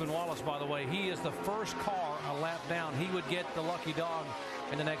 is Stephen Wallace, by the way. He is the first car a lap down. He would get the lucky dog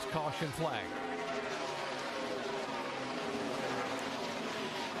in the next caution flag.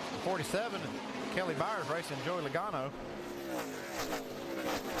 47, Kelly Byers racing Joey Logano.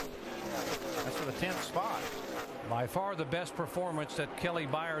 That's for the 10th spot. By far the best performance that Kelly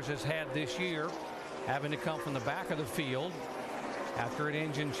Byers has had this year, having to come from the back of the field after an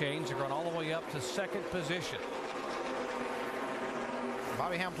engine change. They're going all the way up to 2nd position.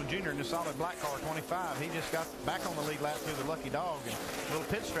 Bobby Hamilton Jr. in the solid black car, 25. He just got back on the lead lap through the lucky dog, and a little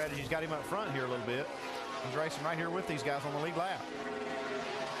pit strategy's got him up front here a little bit. He's racing right here with these guys on the lead lap.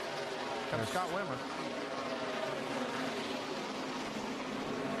 Comes Scott Wimmer.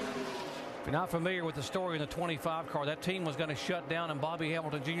 If you're not familiar with the story in the 25 car, that team was going to shut down, and Bobby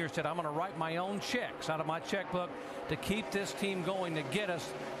Hamilton Jr. said, "I'm going to write my own checks out of my checkbook to keep this team going to get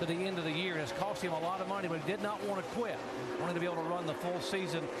us to the end of the year." It's cost him a lot of money, but he did not want to quit. Wanted to be able to run the full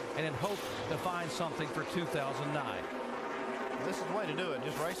season and then hope to find something for 2009. This is the way to do it.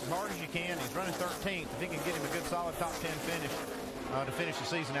 Just race as hard as you can. He's running 13th. If he can get him a good solid top 10 finish to finish the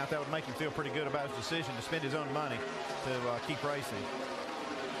season out, that would make him feel pretty good about his decision to spend his own money to keep racing.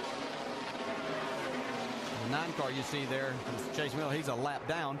 The 9 car you see there, Chase Miller, he's a lap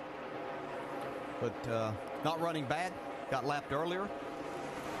down, but not running bad. Got lapped earlier.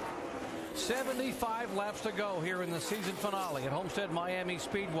 75 laps to go here in the season finale at Homestead Miami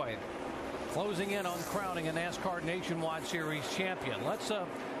Speedway. Closing in on crowning a NASCAR Nationwide Series champion. Let's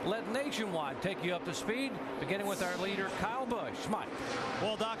let Nationwide take you up to speed, beginning with our leader, Kyle Busch. Mike.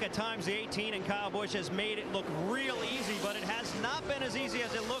 Well, Doc, at times the 18 and Kyle Busch has made it look real easy, but it has not been as easy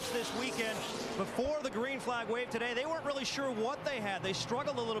as it looks this weekend. Before the green flag wave today, they weren't really sure what they had. They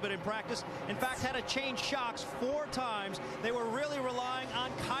struggled a little bit in practice. In fact, had to change shocks 4 times. They were really relying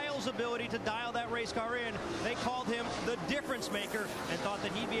on Kyle's ability to dial that race car in. They called him the difference maker and thought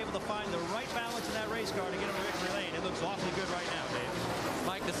that he'd be able to find the right balance in that race car to get him to victory lane. It looks awfully good right now, Dave.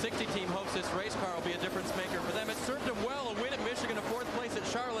 Mike, the 60 team hopes this race car will be a difference maker for them. It served them well, a win at Michigan, a 4th place at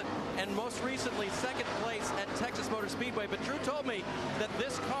Charlotte, and most recently 2nd place at Texas Motor Speedway. But Drew told me that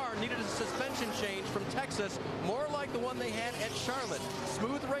this car needed a suspension change from Texas, more like the one they had at Charlotte.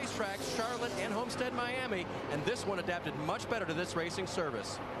 Smooth racetracks, Charlotte and Homestead Miami, and this one adapted much better to this racing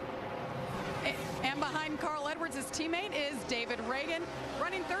service. And behind Carl Edwards, his teammate is David Reagan.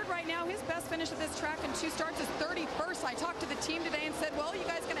 Running third right now. His best finish at this track in 2 starts is 31st. I talked to the team today and said, well, you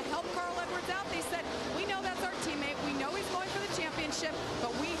guys going to help Carl Edwards out? They said, we know that's our teammate. We know he's going for the championship, but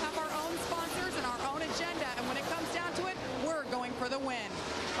we have our own sponsors and our own agenda. And when it comes down to it, we're going for the win.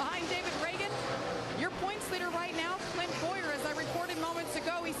 Behind David Reagan, your points leader right now, Clint Boyer, as I reported moments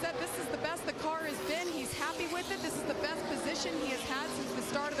ago, he said this is the best the car has been. He's happy with it. This is the best position he has had since the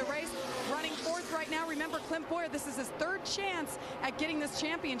start of the race. Running fourth right now. Remember, Clint Boyer, this is his 3rd chance at getting this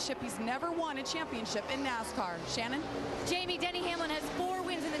championship. He's never won a championship in NASCAR. Shannon? Jamie, Denny Hamlin has 4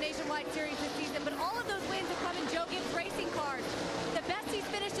 wins in the Nationwide Series this season, but all of those wins have come in Joe Gibbs racing cars. The best he's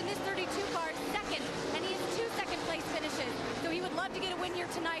finished in this 32 car is 2nd, and he has 2 second-place finishes. So he would love to get a win here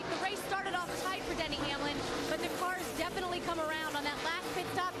tonight. The race started off tight for Denny Hamlin, but the car's definitely come around on that last pit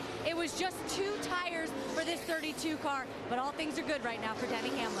stop. It was just 2 tires for this 32 car, but all things are good right now for Denny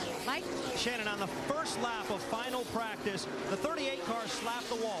Hamlin. Mike? Shannon, on the first lap of final practice, the 38 car slapped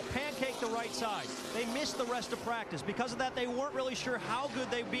the wall, pancaked the right side. They missed the rest of practice. Because of that, they weren't really sure how good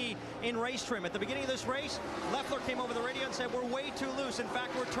they'd be in race trim. At the beginning of this race, Leffler came over the radio and said, we're way too loose. In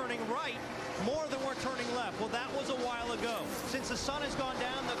fact, we're turning right more than we're turning left. Well, that was a while ago. Since the sun has gone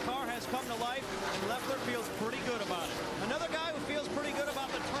down, the car has come to life, and Leffler feels pretty good about it. Another guy who feels pretty good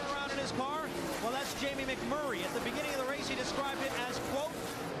about the turnaround in his car, well, that's Jamie McMurray. At the beginning of the race, he described it as, quote,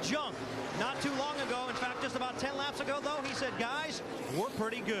 junk. Not too long ago, in fact, just about 10 laps ago, though, he said, guys, we're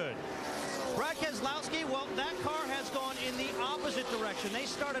pretty good. Brad Keselowski, well, that car has gone in the opposite direction. They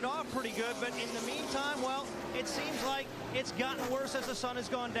started off pretty good, but in the meantime, well, it seems like it's gotten worse as the sun has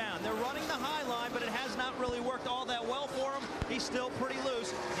gone down. They're running the high line, but it has not really worked all that well for him. He's still pretty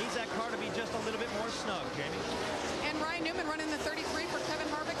loose. Needs that car to be just a little bit more snug, Jamie. And Ryan Newman running the 33 for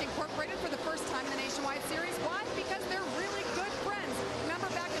Kevin Harvick Incorporated for the first time in the Nationwide Series. Why? Because they're really good friends. Remember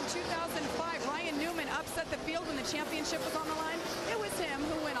back in 2005, Ryan Newman upset the field when the championship was on the line? It was him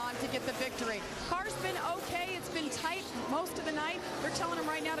who went on to get the victory. Car's been okay. It's been tight most of the night. They're telling him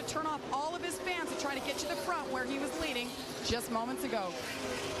right now to turn off all of his fans to try to get to the front where he was leading just moments ago.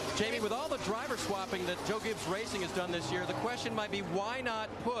 Jamie, with all the driver swapping that Joe Gibbs Racing has done this year, the question might be why not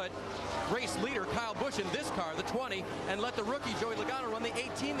put race leader Kyle Busch in this car, the 20, and let the rookie Joey Logano run the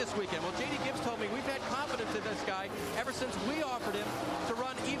 18 this weekend. Well, J.D. Gibbs told me we've had confidence in this guy ever since we offered him to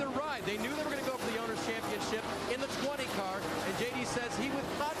run either ride. They knew they were going to go for the Owners' Championship in the 20 car, and J.D. says he with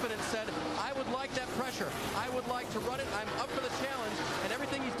confidence said, I would like that pressure. I would like to run it. I'm up for the challenge, and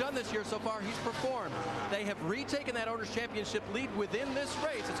everything he's done this year so far, he's performed. They have retaken that Owners' Championship lead within this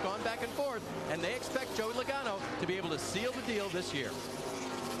race. It's gone back and forth, and they expect Joey Logano to be able to seal the deal this year.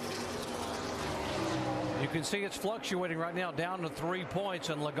 You can see it's fluctuating right now down to 3 points,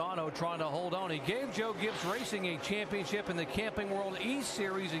 and Logano trying to hold on. He gave Joe Gibbs Racing a championship in the Camping World East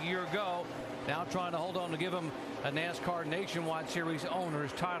Series a year ago. Now trying to hold on to give him a NASCAR Nationwide Series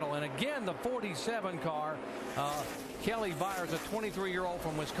owner's title. And again, the 47 car, Kelly Byers, a 23-year-old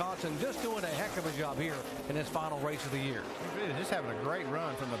from Wisconsin, just doing a heck of a job here in his final race of the year. He's really just having a great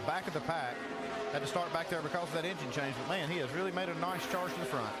run from the back of the pack. Had to start back there because of that engine change, but man, he has really made a nice charge to the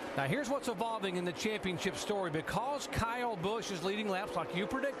front. Now here's what's evolving in the championship story. Because Kyle Busch is leading laps like you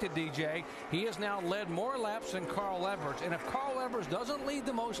predicted, DJ, he has now led more laps than Carl Edwards. And if Carl Edwards doesn't lead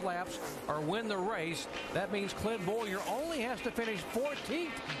the most laps or win the race, that means Clint Boyer only has to finish 14th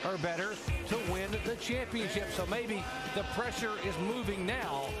or better to win the championship. So maybe the pressure is moving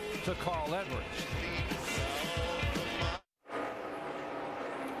now to Carl Edwards.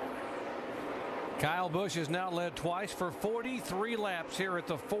 Kyle Busch has now led twice for 43 laps here at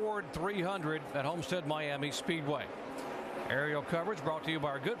the Ford 300 at Homestead Miami Speedway. Aerial coverage brought to you by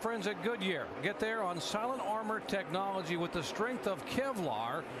our good friends at Goodyear. Get there on Silent Armor technology with the strength of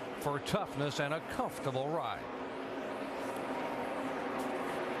Kevlar for toughness and a comfortable ride.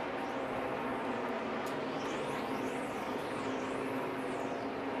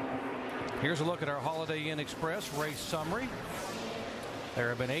 Here's a look at our Holiday Inn Express race summary. There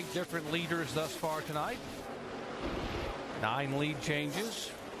have been 8 different leaders thus far tonight. 9 lead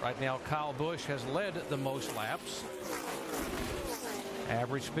changes. Right now, Kyle Busch has led the most laps.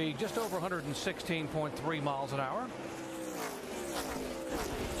 Average speed just over 116.3 miles an hour.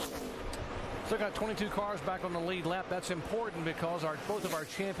 Still got 22 cars back on the lead lap. That's important because both of our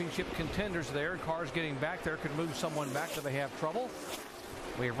championship contenders there, cars getting back there, could move someone back if they have trouble.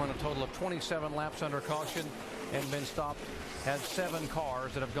 We have run a total of 27 laps under caution and been stopped. Has 7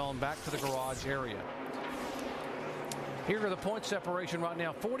 cars that have gone back to the garage area. Here are the point separation right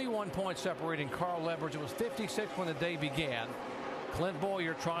now. 41 points separating Carl Edwards. It was 56 when the day began. Clint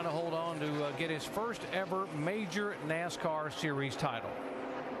Boyer trying to hold on to get his first ever major NASCAR series title.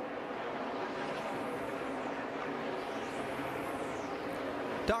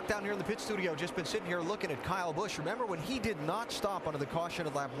 Doc, down here in the pit studio, just been sitting here looking at Kyle Busch. Remember when he did not stop under the caution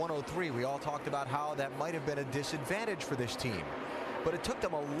at lap 103, we all talked about how that might have been a disadvantage for this team. But it took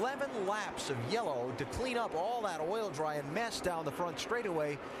them 11 laps of yellow to clean up all that oil drying mess down the front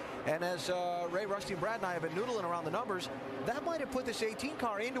straightaway. And as Ray, Rusty, and Brad and I have been noodling around the numbers, that might have put this 18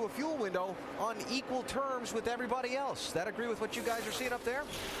 car into a fuel window on equal terms with everybody else. That agree with what you guys are seeing up there?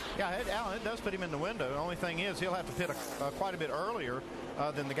 Yeah, Alan, it does put him in the window. The only thing is he'll have to pit quite a bit earlier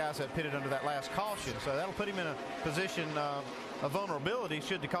than the guys that pitted under that last caution. So that'll put him in a position of vulnerability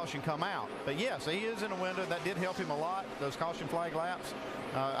should the caution come out. But yes, he is in a window. That did help him a lot, those caution flag laps.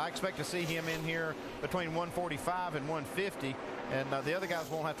 I expect to see him in here between 145 and 150, and the other guys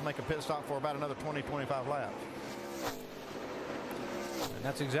won't have to make a pit stop for about another 20-25 laps. And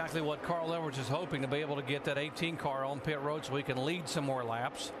that's exactly what Carl Edwards is hoping, to be able to get that 18 car on pit road so he can lead some more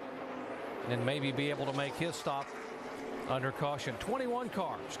laps and maybe be able to make his stop under caution. 21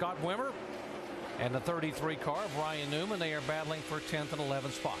 car, Scott Wimmer, and the 33 car, Brian Newman. They are battling for 10th and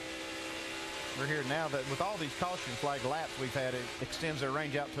 11th spot. We're here now that with all these caution flag laps we've had, it extends their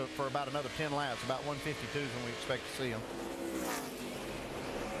range out for about another 10 laps. About 152 is when we expect to see them.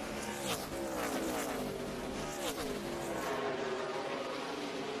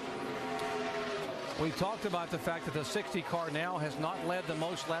 We talked about the fact that the 60 car now has not led the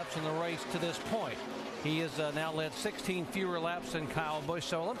most laps in the race to this point. He has now led 16 fewer laps than Kyle Busch.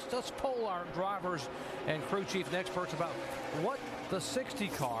 So let's poll our drivers and crew chief and experts about what the 60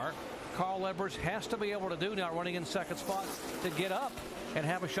 car, Carl Edwards, has to be able to do now, running in second spot, to get up and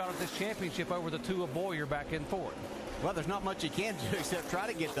have a shot at this championship over the two of Boyer back and forth. Well, there's not much he can do except try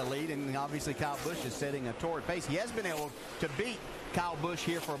to get the lead, and obviously Kyle Busch is setting a torrid pace. He has been able to beat Kyle Busch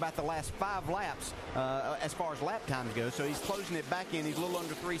here for about the last 5 laps as far as lap times go, so he's closing it back in. He's a little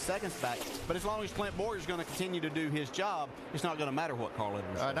under 3 seconds back, but as long as Clint Boyer is going to continue to do his job, it's not going to matter what Carl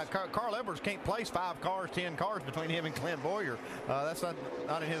Edwards does. Now, Carl Edwards can't place 5 cars, 10 cars between him and Clint Boyer. That's not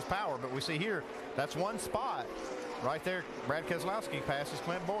in his power, but we see here, that's one spot right there. Brad Keselowski passes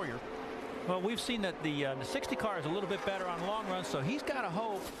Clint Boyer. Well, we've seen that the 60 car is a little bit better on long runs, so he's got to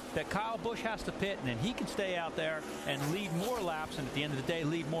hope that Kyle Busch has to pit, and then he can stay out there and lead more laps, and at the end of the day,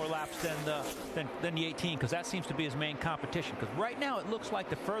 lead more laps than the 18, because that seems to be his main competition. Because right now, it looks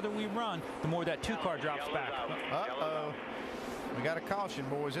like the further we run, the more that 2 car drops back. Uh-oh. We got a caution,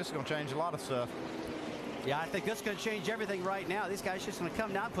 boys. This is going to change a lot of stuff. Yeah, I think that's going to change everything right now. This guy's just going to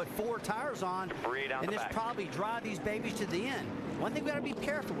come down, put 4 tires on, and just probably drive these babies to the end. One thing we got to be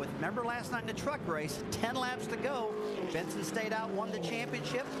careful with, remember last night in the truck race, 10 laps to go. Benson stayed out, won the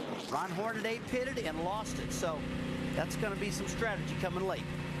championship. Ron Hornaday pitted and lost it. So that's going to be some strategy coming late.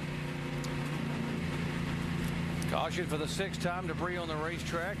 Caution for the 6th time debris on the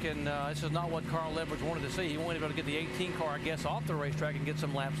racetrack, and this is not what Carl Edwards wanted to see. He wanted to be able to get the 18 car, I guess, off the racetrack and get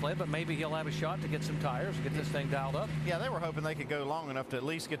some laps led, but maybe he'll have a shot to get some tires, get this thing dialed up. Yeah, they were hoping they could go long enough to at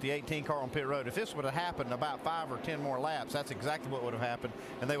least get the 18 car on pit road. If this would have happened about 5 or 10 more laps, that's exactly what would have happened,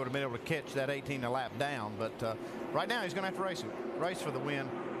 and they would have been able to catch that 18 a lap down. But right now, he's going to have to race for the win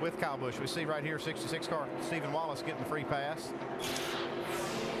with Kyle Busch. We see right here, 66 car, Stephen Wallace getting the free pass.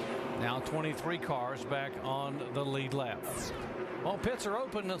 Now 23 cars back on the lead lap. Well, pits are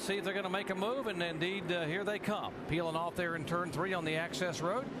open. Let's see if they're going to make a move, and indeed, here they come. Peeling off there in turn 3 on the access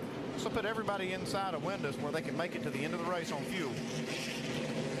road. So put everybody inside of windows where they can make it to the end of the race on fuel.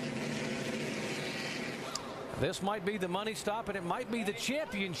 This might be the money stop, and it might be the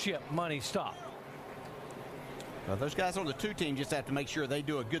championship money stop. Well, those guys on the 2 team just have to make sure they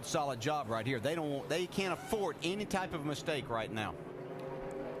do a good, solid job right here. They can't afford any type of mistake right now.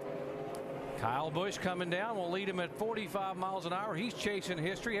 Kyle Busch coming down will lead him at 45 miles an hour. He's chasing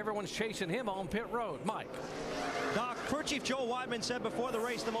history. Everyone's chasing him on pit road. Mike. Doc, crew chief Joe Weidman said before the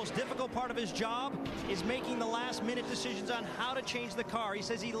race the most difficult part of his job is making the last-minute decisions on how to change the car. He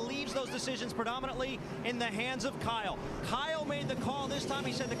says he leaves those decisions predominantly in the hands of Kyle. Kyle made the call this time.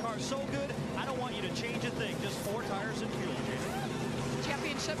 He said the car's so good, I don't want you to change a thing. Just 4 tires and fuel.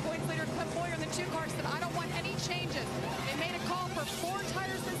 Championship points leader Clint Boyer in the 2 car said, I don't want any changes. They made a call for 4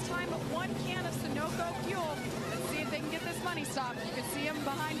 tires this time, but 1 can of Sunoco fuel. Let's see if they can get this money stop. You can see him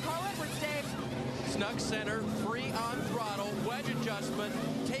behind Carl Edwards, Dave. Snug center, free on throttle, wedge adjustment,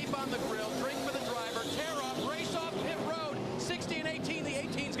 tape on the grill, drink for the driver, tear off, race off pit road. 60 and 18, the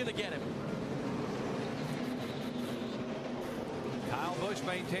 18's going to get him. Kyle Busch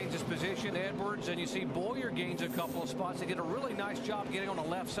maintains his position. Edwards, and you see Boyer gains a couple of spots. They did a really nice job getting on the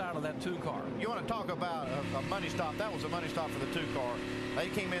left side of that 2 car. You want to talk about a money stop? That was a money stop for the 2 car. They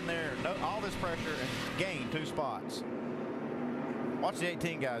came in there, all this pressure, and gained 2 spots. Watch the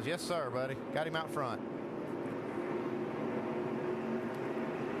 18 guys. Yes, sir, buddy. Got him out front.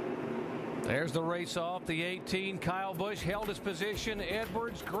 There's the race off. The 18, Kyle Busch held his position.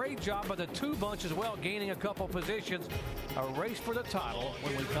 Edwards, great job by the two bunch as well, gaining a couple positions. A race for the title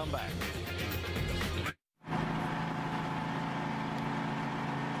when we come back.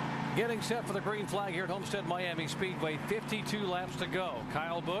 Getting set for the green flag here at Homestead Miami Speedway. 52 laps to go.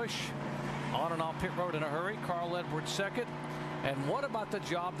 Kyle Busch on and off pit road in a hurry. Carl Edwards second. And what about the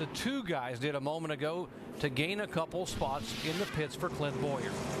job the two guys did a moment ago to gain a couple spots in the pits for Clint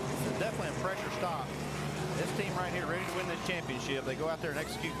Boyer? It's definitely a pressure stop. This team right here ready to win this championship. They go out there and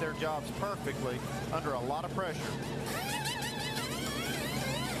execute their jobs perfectly under a lot of pressure.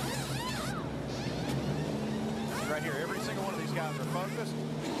 Right here, every single one of these guys are focused.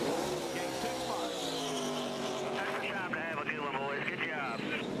 Gain 2 spots. Good job to have a good one, boys. Good job.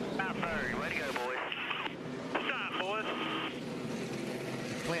 About third. Way to go, boys. Stop, boys.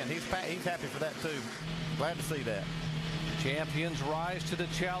 Clint, he's happy for that too. Glad to see that. Champions rise to the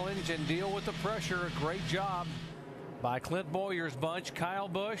challenge and deal with the pressure. Great job by Clint Boyer's bunch. Kyle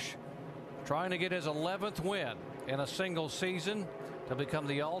Busch trying to get his 11th win in a single season to become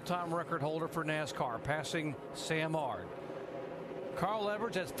the all-time record holder for NASCAR, passing Sam Ard. Carl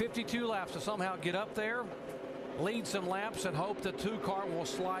Edwards has 52 laps to somehow get up there, lead some laps, and hope the two-car will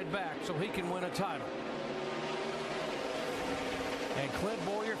slide back so he can win a title. And Clint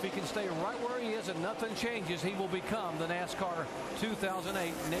Boyer, if he can stay right where he is and nothing changes, he will become the NASCAR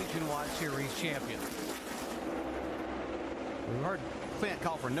 2008 Nationwide Series champion. We heard Clint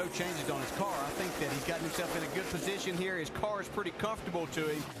call for no changes on his car. I think that he's gotten himself in a good position here. His car is pretty comfortable to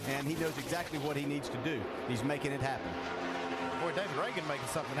him, and he knows exactly what he needs to do. He's making it happen. Boy, David Reagan making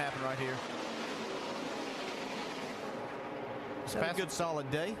something happen right here. He's had a good, solid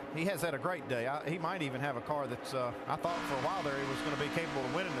day. He has had a great day. He might even have a car that's, I thought for a while there he was going to be capable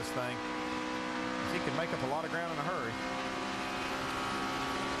of winning this thing. He can make up a lot of ground in a hurry.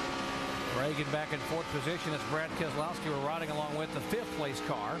 Reagan back in 4th position as Brad Keselowski were riding along with the 5th place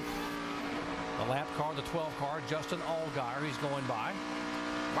car. The lap car, the 12 car, Justin Allgaier, he's going by.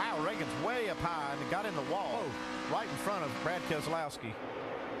 Wow, Reagan's way up high and got in the wall right in front of Brad Keselowski.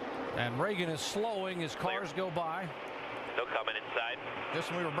 And Reagan is slowing as cars go by. No comment inside. Just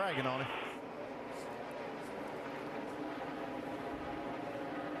when we were bragging on him.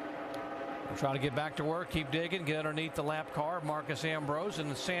 We'll try to get back to work, keep digging, get underneath the lap car. Marcus Ambrose in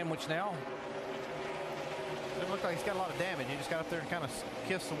the sandwich now. Doesn't look like he's got a lot of damage. He just got up there and kind of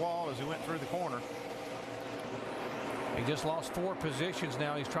kissed the wall as he went through the corner. He just lost 4 positions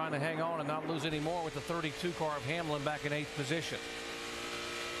now. He's trying to hang on and not lose any more with the 32 car of Hamlin back in 8th position.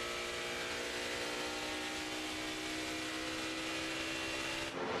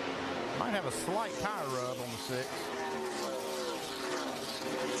 Might have a slight tire rub on the 6.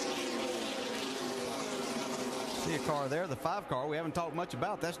 See a car there, the 5 car we haven't talked much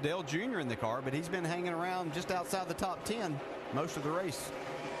about. That's Dale Jr. in the car, but he's been hanging around just outside the top 10 most of the race.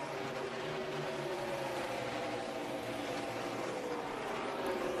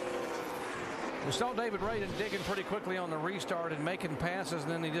 We saw David Ray digging pretty quickly on the restart and making passes,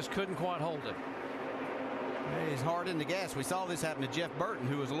 and then he just couldn't quite hold it. He's hard in the gas. We saw this happen to Jeff Burton,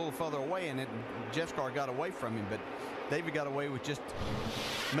 who was a little further away, and Jeff's car got away from him, but David got away with just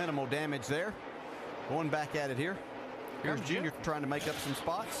minimal damage there. Going back at it here. Here's Junior trying to make up some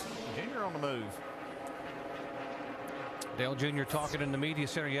spots. Junior on the move. Dale Jr. talking in the media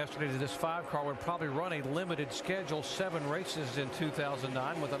center yesterday that this 5 car would probably run a limited schedule, 7 races in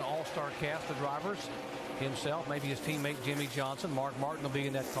 2009 with an all-star cast of drivers. Himself, maybe his teammate Jimmy Johnson, Mark Martin will be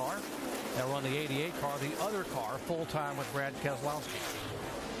in that car. They'll run the 88 car, the other car, full-time with Brad Keselowski.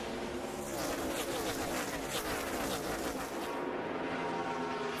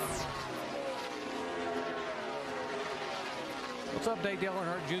 Let's update Dale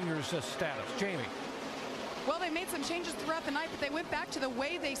Earnhardt Jr.'s status. Jamie. Well, they made some changes throughout the night, but they went back to the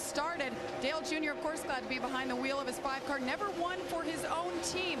way they started. Dale Jr., of course, glad to be behind the wheel of his 5 car. Never won for his own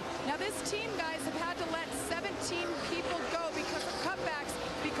team. Now, this team, guys, have had to let 17 people go because of cutbacks,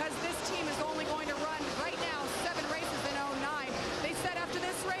 because this team is only going to run, right now, 7 races in 09. They said after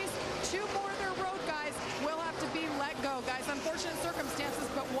this race, 2 more of their road guys will have to be let go, guys. Unfortunate circumstances,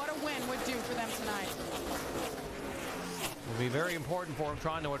 but what a win would do for them tonight. Will be very important for him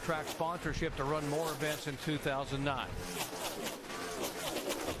trying to attract sponsorship to run more events in 2009.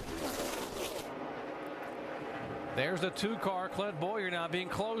 There's the 2 car, Clint Boyer, now being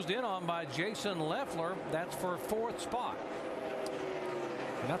closed in on by Jason Leffler. That's for 4th spot.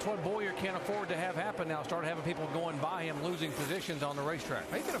 And that's what Boyer can't afford to have happen now. Start having people going by him, losing positions on the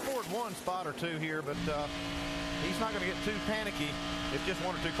racetrack. He can afford 1 spot or 2 here, but he's not going to get too panicky if just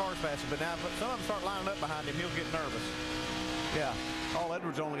 1 or 2 cars pass him. But now, if some of them start lining up behind him, he'll get nervous. Yeah, Carl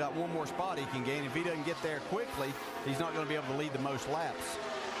Edwards only got one more spot he can gain. If he doesn't get there quickly, he's not going to be able to lead the most laps.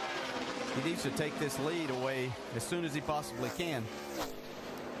 He needs to take this lead away as soon as he possibly can.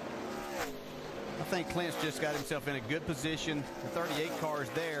 I think Clint's just got himself in a good position. The 38 car is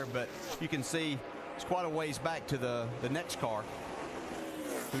there, but you can see it's quite a ways back to the next car,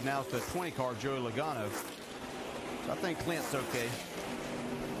 who now is the 20 car, Joey Logano. So I think Clint's okay.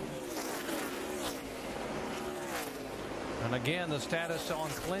 And again, the status on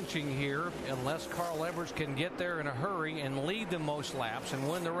clinching here, unless Carl Edwards can get there in a hurry and lead the most laps and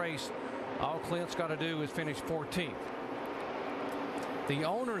win the race, all Clint's got to do is finish 14th. The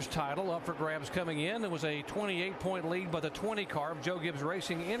owner's title up for grabs coming in. It was a 28-point lead by the 20 car of Joe Gibbs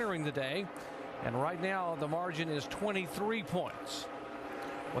Racing entering the day. And right now the margin is 23 points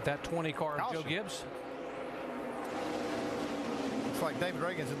with that 20 car of Joe Gibbs. Looks like David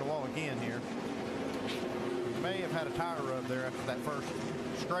Reagan's in the wall again here. He may have had a tire rub there after that first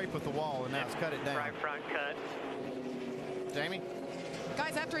scrape with the wall, and now it's cut it down. Right front cut. Jamie?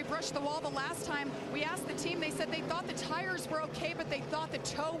 Guys, after he brushed the wall the last time, we asked the team, they said they thought the tires were okay, but they thought the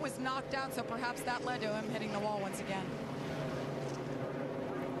toe was knocked out, so perhaps that led to him hitting the wall once again.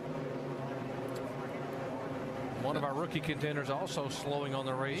 One of our rookie contenders also slowing on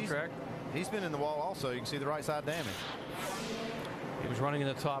the racetrack. He's been in the wall also. You can see the right side damage. He was running in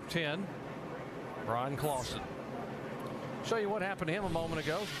the top 10. Brian Clausen. Show you what happened to him a moment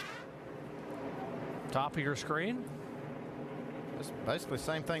ago. Top of your screen. It's basically the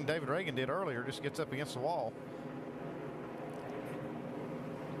same thing David Reagan did earlier, just gets up against the wall.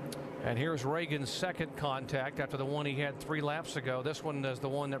 And here's Reagan's second contact after the one he had 3 laps ago. This one is the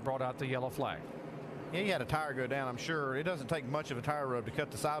one that brought out the yellow flag. Yeah, he had a tire go down, I'm sure. It doesn't take much of a tire rub to cut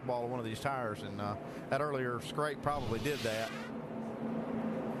the sidewall of one of these tires, and that earlier scrape probably did that.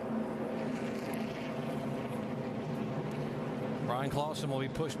 Brian Clausen will be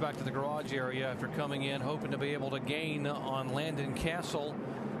pushed back to the garage area after coming in, hoping to be able to gain on Landon Castle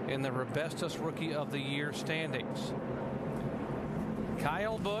in the Robestas Rookie of the Year standings.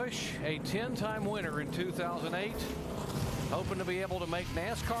 Kyle Busch, a 10-time winner in 2008, hoping to be able to make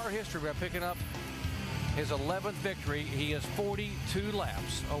NASCAR history by picking up his 11th victory. He is 42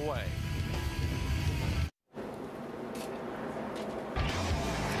 laps away.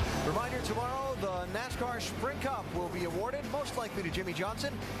 Reminder, tomorrow the NASCAR Sprint Cup will be awarded most likely to Jimmy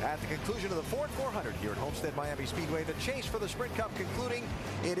Johnson at the conclusion of the Ford 400 here at Homestead Miami Speedway. The chase for the Sprint Cup concluding.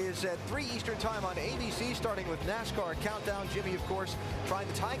 It is at 3 Eastern time on ABC, starting with NASCAR Countdown. Jimmy, of course, trying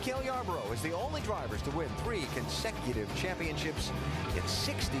to tie Cale Yarborough as the only drivers to win 3 consecutive championships in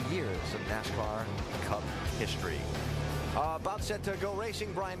 60 years of NASCAR Cup history. About set to go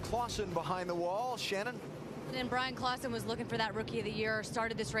racing, Brian Clausen behind the wall. Shannon? And Brian Clausen was looking for that Rookie of the Year,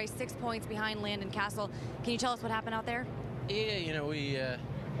 started this race 6 points behind Landon Castle. Can you tell us what happened out there? Yeah, you know,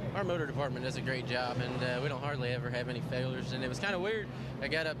 our motor department does a great job, and we don't hardly ever have any failures. And it was kind of weird. I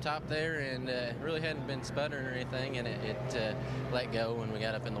got up top there and really hadn't been sputtering or anything, and it let go when we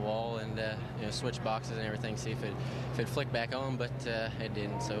got up in the wall and you know, switched boxes and everything, see if it flicked back on, but it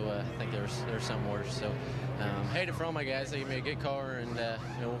didn't. So I think there was something worse. So hate it for all my guys. They gave me a good car, and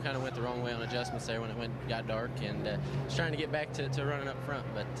you know, we kind of went the wrong way on adjustments there when it got dark, and was trying to get back to running up front,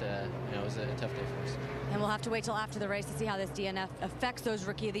 but you know, it was a tough day for us. And we'll have to wait till after the race to see how this DNF affects those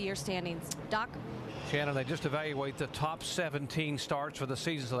Rookie of the Year standings. Doc? Shannon, they just evaluate the top 17 starts for the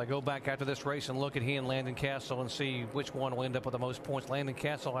season, so they go back after this race and look at he and Landon Castle and see which one will end up with the most points. Landon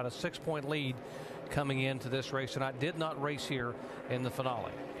Castle had a 6-point lead coming into this race tonight. Did not race here in the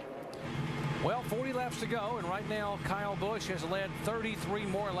finale. Well, 40 laps to go, and right now Kyle Busch has led 33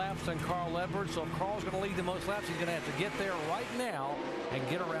 more laps than Carl Edwards. So if Carl's going to lead the most laps, he's going to have to get there right now and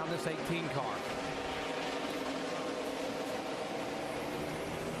get around this 18 car.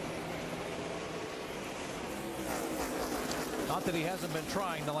 Not that he hasn't been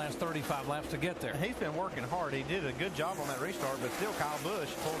trying the last 35 laps to get there. He's been working hard. He did a good job on that restart, but still Kyle Busch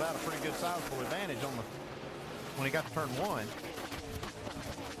pulled out a pretty good sizable advantage on when he got to turn 1.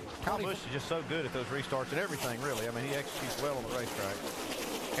 Kyle Busch is just so good at those restarts and everything, really. I mean, he executes well on the racetrack.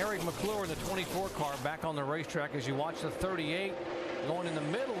 Eric McClure in the 24 car back on the racetrack as you watch the 38 going in the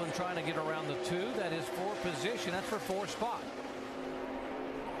middle and trying to get around the 2. That is for position. That's for 4th spot.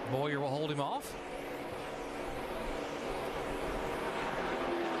 Boyer will hold him off.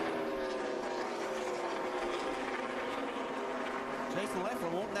 Jason Leffler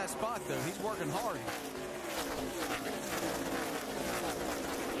wanting that spot, though. He's working hard.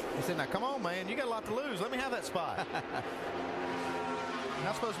 He said, now come on, man. You got a lot to lose. Let me have that spot. You're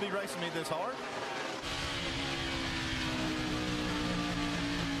not supposed to be racing me this hard.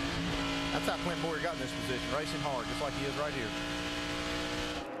 That's how Clint Boyer got in this position, racing hard, just like he is right here.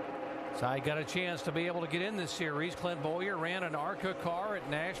 So I got a chance to be able to get in this series. Clint Boyer ran an ARCA car at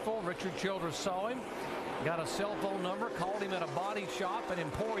Nashville. Richard Childress saw him, got a cell phone number, called him at a body shop in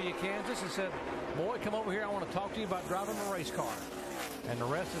Emporia, Kansas, and said, boy, come over here. I want to talk to you about driving a race car. And the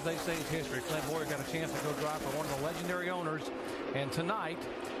rest, as they say, is history. Clint Boyer got a chance to go drive for one of the legendary owners. And tonight,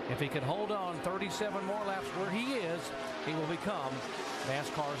 if he can hold on 37 more laps where he is, he will become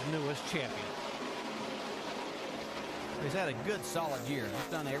NASCAR's newest champion. He's had a good, solid year.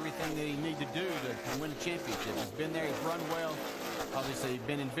 He's done everything that he needed to do to win a championship. He's been there. He's run well. Obviously, he's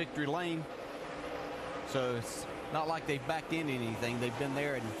been in victory lane. So it's not like they've backed into anything. They've been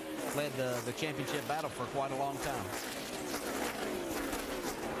there and led the championship battle for quite a long time.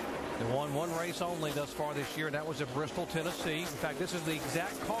 They won one race only thus far this year, and that was at Bristol, Tennessee. In fact, this is the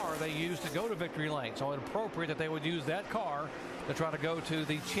exact car they used to go to victory lane. So it's appropriate that they would use that car to try to go to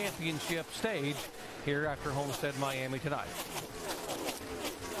the championship stage here after Homestead Miami tonight.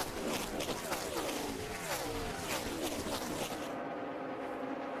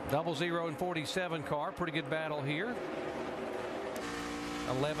 Double 0 and 47 car. Pretty good battle here.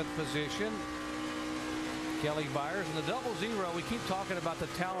 11th position. Kelly Byers. And the double 0, we keep talking about the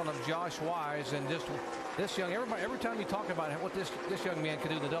talent of Josh Wise, and this young, every time you talk about what this young man can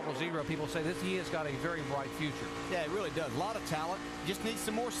do in the double 0, people say that he has got a very bright future. Yeah, he really does. A lot of talent. Just needs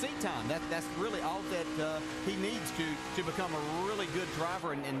some more seat time. That's really all that he needs to become a really good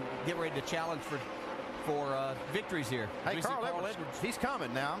driver and get ready to challenge for victories here. Hey, Carl Edwards, he's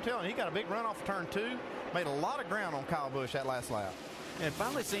coming now. I'm telling you, he got a big run off of turn 2. Made a lot of ground on Kyle Busch that last lap. And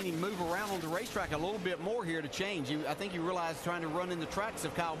finally seen him move around on the racetrack a little bit more here to change. I think he realized trying to run in the tracks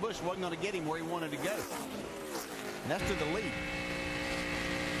of Kyle Busch wasn't going to get him where he wanted to go. And that's to the lead.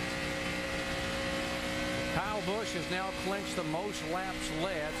 Kyle Busch has now clinched the most laps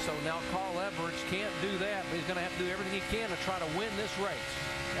led, so now Carl Edwards can't do that, but he's going to have to do everything he can to try to win this race.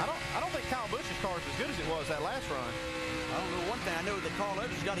 I don't think Kyle Busch's car is as good as it was that last run. I don't know one thing. I know that Carl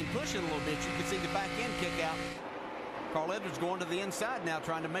Edwards got him pushing a little bit. You can see the back end kick out. Carl Edwards going to the inside now,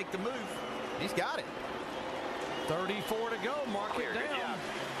 trying to make the move. He's got it. 34 to go. Mark it down.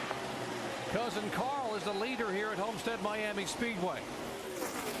 Cousin Carl is the leader here at Homestead Miami Speedway.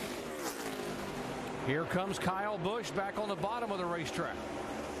 Here comes Kyle Busch back on the bottom of the racetrack.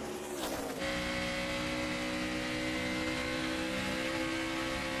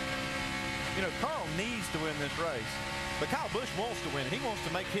 You know, Carl needs to win this race, but Kyle Busch wants to win. He wants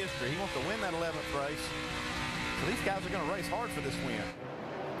to make history. He wants to win that 11th race. So these guys are going to race hard for this win.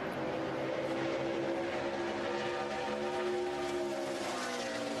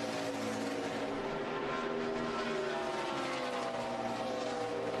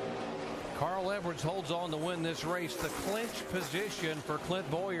 Carl Edwards holds on to win this race. The clinch position for Clint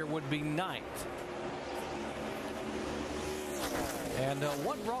Boyer would be 9th. And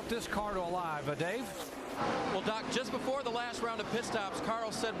what brought this car to alive, Dave? Well, Doc, just before the last round of pit stops,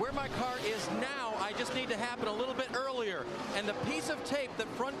 Carl said, where my car is now, I just need to happen a little bit earlier. And the piece of tape that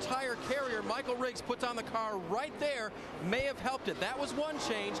front tire carrier Michael Riggs puts on the car right there may have helped it. That was one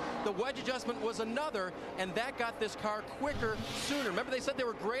change. The wedge adjustment was another, and that got this car quicker sooner. Remember, they said they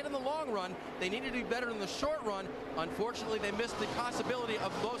were great in the long run. They needed to be better in the short run. Unfortunately, they missed the possibility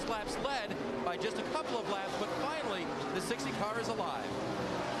of those laps led by just a couple of laps, but finally, the 60 car is alive.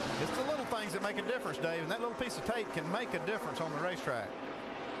 It's the little things that make a difference, Dave, and that little piece of tape can make a difference on the racetrack.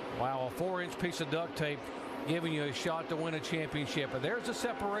 Wow, a 4-inch piece of duct tape giving you a shot to win a championship. And there's the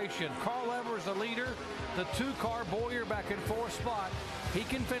separation. Carl Edwards, the leader. The 2-car Boyer back in 4th spot. He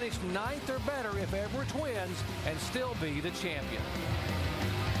can finish 9th or better if Edwards wins and still be the champion.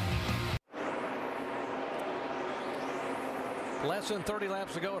 Less than 30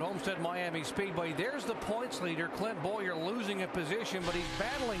 laps to go at Homestead Miami Speedway. There's the points leader, Clint Boyer, losing a position, but he's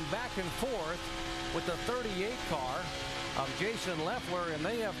battling back and forth with the 38 car of Jason Leffler, and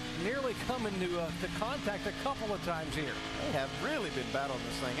they have nearly come into contact a couple of times here. They have really been battling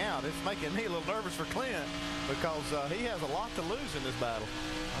this thing out. It's making me a little nervous for Clint because he has a lot to lose in this battle.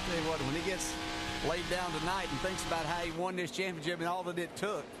 I'll tell you what, when he gets laid down tonight and thinks about how he won this championship and all that it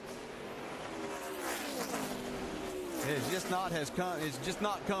took, it's just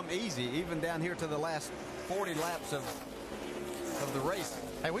not come easy, even down here to the last 40 laps of the race.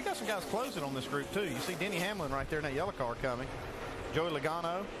 Hey, we got some guys closing on this group too. You see Denny Hamlin right there in that yellow car coming. Joey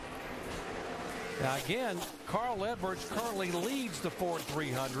Logano. Now again, Carl Edwards currently leads the Ford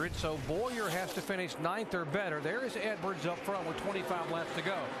 300, so Boyer has to finish 9th or better. There is Edwards up front with 25 laps to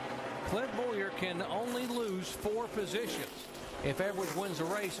go. Clint Boyer can only lose 4 positions if Edwards wins the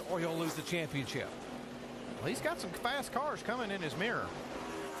race, or he'll lose the championship. Well, he's got some fast cars coming in his mirror.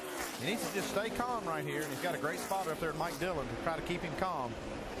 He needs to just stay calm right here, and he's got a great spotter up there at Mike Dillon to try to keep him calm.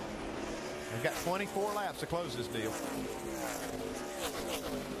 We've got 24 laps to close this deal.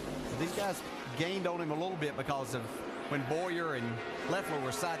 These guys gained on him a little bit because of when Boyer and Leffler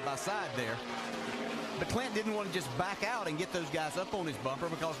were side by side there. But Clint didn't want to just back out and get those guys up on his bumper,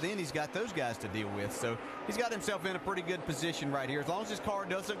 because then he's got those guys to deal with. So he's got himself in a pretty good position right here. As long as his car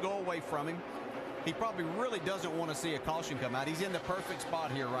doesn't go away from him, he probably really doesn't want to see a caution come out. He's in the perfect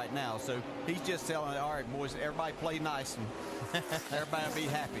spot here right now. So he's just telling, all right, boys, everybody play nice and everybody will be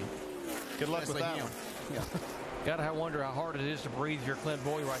happy. Good luck with that one. Yeah. Gotta wonder how hard it is to breathe your Clint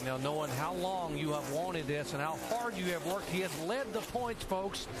Boyer right now, knowing how long you have wanted this and how hard you have worked. He has led the points,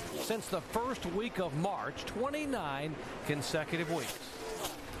 folks, since the first week of March, 29 consecutive weeks.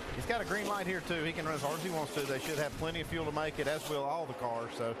 He's got a green light here, too. He can run as hard as he wants to. They should have plenty of fuel to make it, as will all the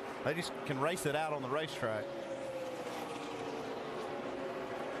cars. So they just can race it out on the racetrack.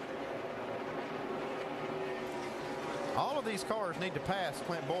 All of these cars need to pass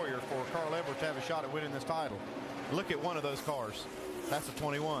Clint Boyer for Carl Edwards to have a shot at winning this title. Look at one of those cars. That's a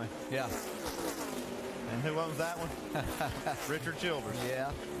 21. Yeah. And who owns that one? Richard Childers.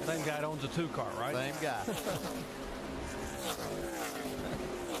 Yeah. Same guy that owns a 2-car, right? Same guy.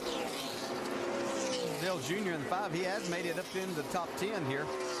 Dale Jr. in the 5. He has made it up into the top 10 here.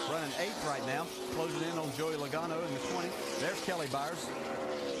 Running 8th right now. Closing in on Joey Logano in the 20. There's Kelly Byers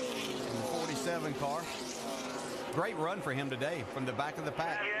in the 47 car. Great run for him today from the back of the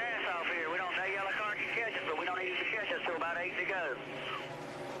pack. Have your ass off here. We don't know yellow car can catch us, but we don't need to catch us till about 8 to go.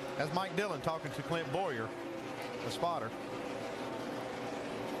 That's Mike Dillon talking to Clint Boyer, the spotter.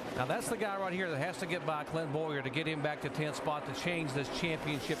 Now that's the guy right here that has to get by Clint Boyer to get him back to 10th spot to change this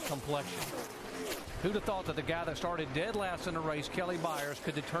championship complexion. Who'd have thought that the guy that started dead last in the race, Kelly Byers,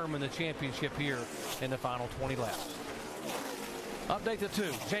 could determine the championship here in the final 20 laps. Update to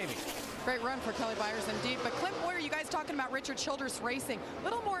 2. Jamie. Great run for Kelly Byers indeed. But Clint Boyer, you guys talking about Richard Childers Racing.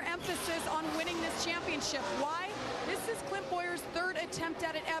 Little more emphasis on winning this championship. Why? This is Clint Boyer's 3rd attempt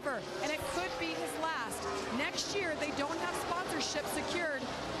at it ever, and it could be his last. Next year, they don't have sponsorship secured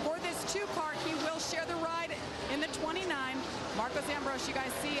for this 2-car. He will share the ride in the 29. Marcos Ambrose, you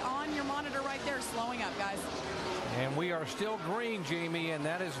guys see on your monitor right there, slowing up, guys. And we are still green, Jamie, and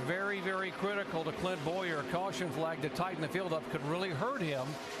that is very, very critical to Clint Boyer. Caution flag to tighten the field up could really hurt him.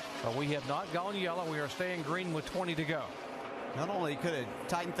 But we have not gone yellow. We are staying green with 20 to go. Not only could it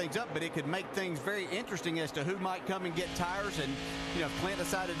tighten things up, but it could make things very interesting as to who might come and get tires. And, you know, if Clint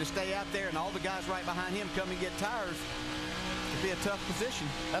decided to stay out there and all the guys right behind him come and get tires, it'd be a tough position.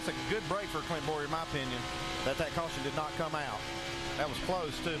 That's a good break for Clint Boyer, in my opinion, that caution did not come out. That was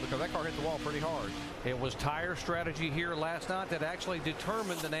close, too, because that car hit the wall pretty hard. It was tire strategy here last night that actually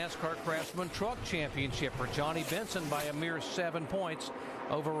determined the NASCAR Craftsman Truck Championship for Johnny Benson by a mere 7 points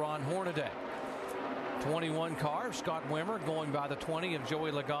over Ron Hornaday. 21 car, Scott Wimmer going by the 20 of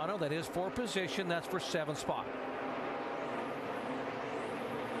Joey Logano. That is for position. That's for 7th spot.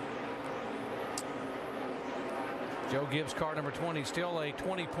 Joe Gibbs, car number 20, still a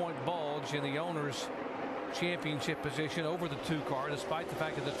 20-point bulge in the owner's championship position over the 2-car, despite the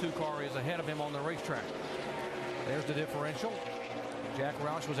fact that the 2-car is ahead of him on the racetrack. There's the differential. Jack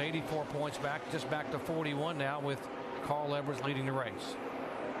Roush was 84 points back, just back to 41 now, with Carl Edwards leading the race.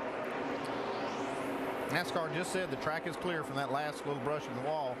 NASCAR just said the track is clear from that last little brush in the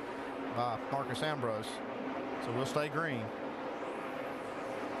wall by Marcos Ambrose. So we'll stay green.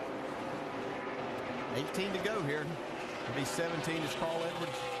 18 to go here. It'll be 17 as Carl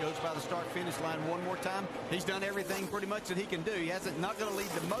Edwards goes by the start-finish line one more time. He's done everything pretty much that he can do. He hasn't not going to lead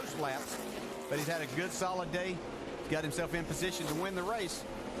the most laps, but he's had a good, solid day. He's got himself in position to win the race.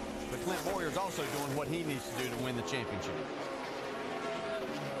 But Clint Boyer's also doing what he needs to do to win the championship.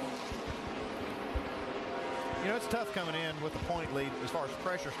 You know, it's tough coming in with a point lead as far as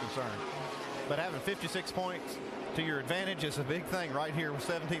pressure is concerned. But having 56 points to your advantage is a big thing right here with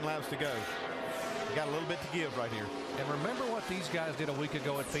 17 laps to go. You got a little bit to give right here. And remember what these guys did a week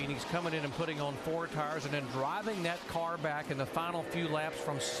ago at Phoenix, coming in and putting on 4 tires and then driving that car back in the final few laps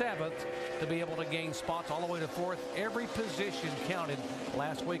from 7th to be able to gain spots all the way to 4th. Every position counted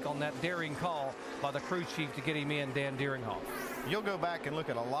last week on that daring call by the crew chief to get him in, Dan Deeringhoff. You'll go back and look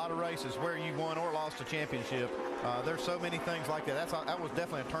at a lot of races where you won or lost a championship. There's so many things like that. That was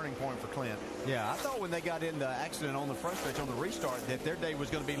definitely a turning point for Clint. Yeah, I thought when they got in the accident on the front stretch on the restart that their day was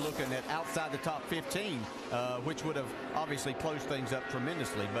going to be looking at outside the top 15, which would have obviously closed things up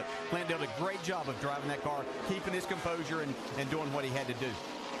tremendously. But Clint did a great job of driving that car, keeping his composure and doing what he had to do.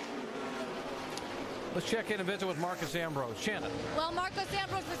 Let's check in and visit with Marcos Ambrose. Shannon. Well, Marcos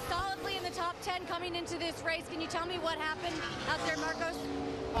Ambrose was solidly in the top 10 coming into this race. Can you tell me what happened out there, Marcos?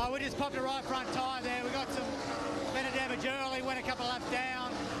 We just popped a right front tyre there. We got some better damage early, went a couple of laps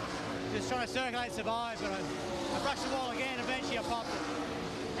down. Just trying to circulate, survive, but I brushed the wall again. Eventually, I popped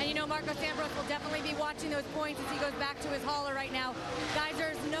it. And you know Marcos Ambrose will definitely be watching those points as he goes back to his hauler right now. Guys,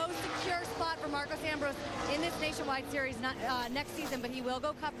 there's no secure spot for Marcos Ambrose in this Nationwide Series next season, but he will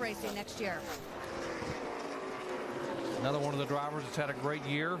go Cup racing next year. Another one of the drivers that's had a great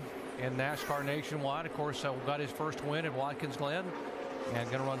year in NASCAR Nationwide. Of course, got his first win at Watkins Glen and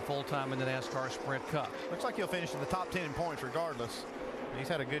going to run full-time in the NASCAR Sprint Cup. Looks like he'll finish in the top 10 in points regardless. He's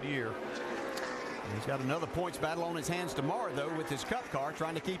had a good year. He's got another points battle on his hands tomorrow, though, with his Cup car,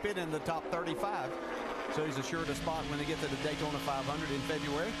 trying to keep it in the top 35. So he's assured a spot when they get to the Daytona 500 in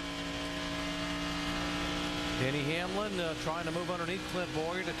February. Denny Hamlin trying to move underneath Clint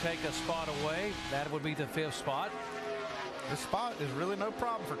Boyer to take a spot away. That would be the 5th spot. This spot is really no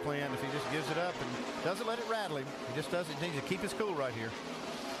problem for Clint if he just gives it up and doesn't let it rattle him. He just doesn't need to keep his cool right here.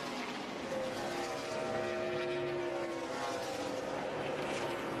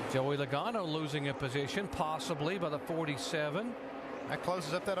 Joey Logano losing a position, possibly by the 47. That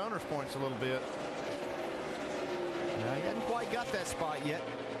closes up that owner's points a little bit. He hasn't quite got that spot yet.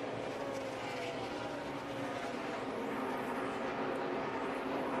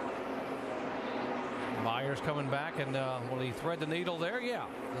 Myers coming back, and will he thread the needle there? Yeah.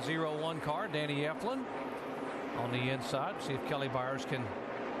 The 0-1 car, Danny Eflin on the inside. See if Kelly Byers can.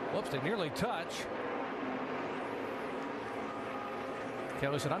 Whoops, they nearly touch.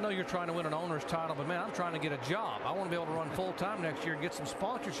 Kelly said, I know you're trying to win an owner's title, but man, I'm trying to get a job. I want to be able to run full time next year and get some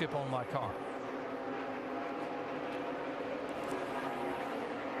sponsorship on my car.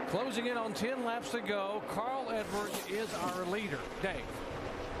 Closing in on 10 laps to go. Carl Edwards is our leader. Dave.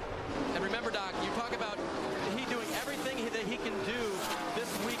 And remember, Doc, you talk about he doing everything that he can do this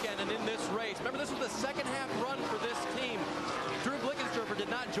weekend and in this race. Remember, this was the second half run for this team. Drew Blickensderfer did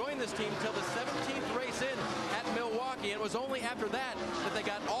not join this team until the 17th race in at Milwaukee. And it was only after that that they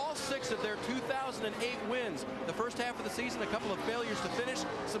got all 6 of their 2008 wins. The first half of the season, a couple of failures to finish,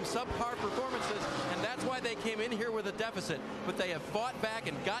 some subpar performances, and that's why they came in here with a deficit. But they have fought back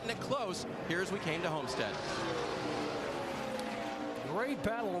and gotten it close here as we came to Homestead. Great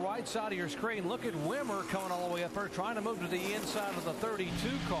battle right side of your screen. Look at Wimmer coming all the way up there, trying to move to the inside of the 32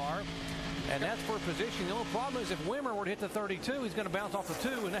 car. And that's for position. The only problem is if Wimmer were to hit the 32, he's going to bounce off the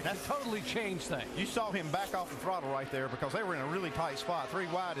 2, and that could totally change things. You saw him back off the throttle right there because they were in a really tight spot. 3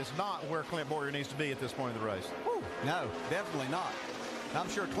 wide is not where Clint Boyer needs to be at this point of the race. Woo. No, definitely not. I'm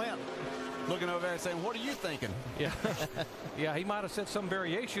sure Clint looking over there and saying, what are you thinking? Yeah, yeah, he might have said some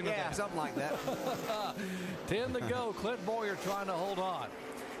variation of that. Yeah, something like that. 10 to go. Clint Boyer trying to hold on.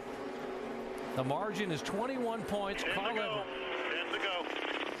 The margin is 21 points. 10 to go. 10 to go.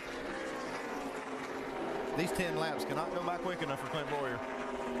 These 10 laps cannot go by quick enough for Clint Boyer.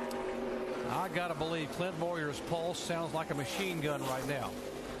 I got to believe Clint Boyer's pulse sounds like a machine gun right now.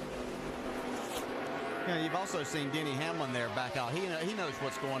 Yeah, you've also seen Denny Hamlin there back out. He knows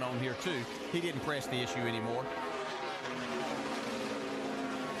what's going on here, too. He didn't press the issue anymore.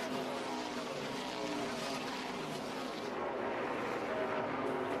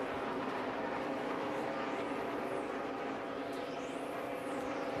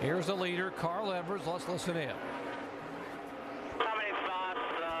 Here's the leader, Carl Edwards. Let's listen in. How many spots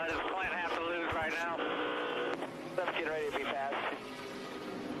does Clint have to lose right now? Let's get ready to be fast.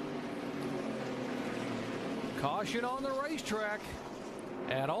 Caution on the racetrack.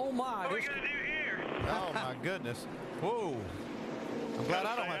 And oh my. What are we going to do here? Oh my goodness. Whoa. I'm glad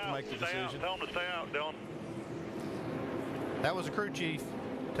I don't have to make the decision. Out. Tell him to stay out, Dylan. That was a crew chief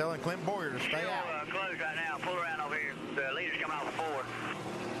telling Clint Boyer to stay out. Close right now. Pull around over here. The leader's coming out the 4.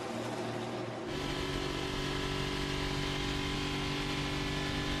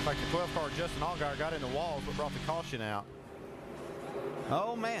 Like the 12 car Justin Allgaier got in the walls but brought the caution out.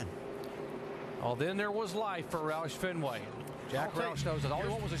 Oh man. Oh, then there was life for Roush Fenway. Jack Roush knows that all he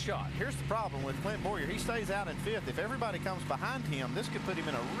wanted was a shot. Here's the problem with Clint Boyer. He stays out in 5th. If everybody comes behind him, this could put him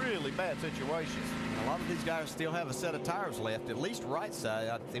in a really bad situation. A lot of these guys still have a set of tires left, at least right side,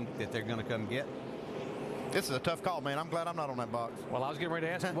 I think that they're going to come get. This is a tough call, man. I'm glad I'm not on that box. Well, I was getting ready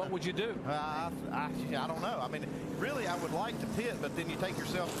to ask you, what would you do? I don't know. I mean, really, I would like to pit, but then you put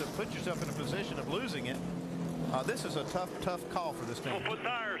yourself in a position of losing it. This is a tough call for this team. We'll put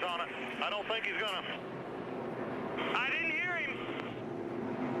tires on it. I don't think he's going to. I didn't hear him.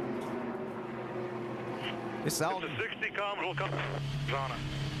 This is all. If the 60 comes, we'll come on it.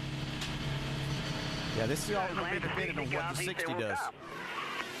 Yeah, this is all going to be dependent on what the 60 does.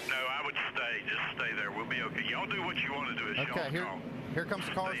 No, I would stay. Just stay there. We'll be okay. Y'all do what you want to do. Okay, here comes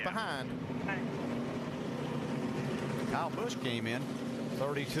the cars behind. Kyle Busch came in.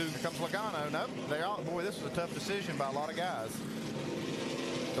 32. Here comes Logano. Nope. Boy, this was a tough decision by a lot of guys.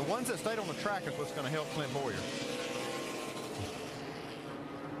 The ones that stayed on the track is what's going to help Clint Boyer.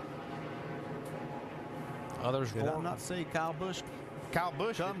 Others did I not see Kyle Busch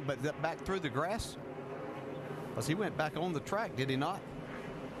come, but back through the grass? Because he went back on the track, did he not?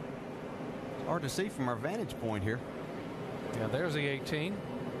 Hard to see from our vantage point here. Yeah, there's the 18.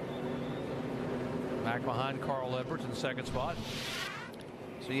 Back behind Carl Edwards in the second spot.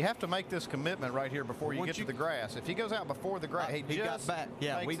 So you have to make this commitment right here before you get to the grass. If he goes out before the grass, he just got back.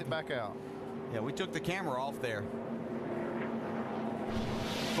 Yeah, makes it back out. Yeah, we took the camera off there.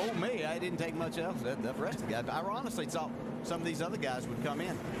 Fooled me. I didn't take much else. The rest of the guys. I honestly thought some of these other guys would come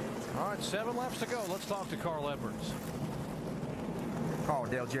in. All right, 7 laps to go. Let's talk to Carl Edwards. Carl,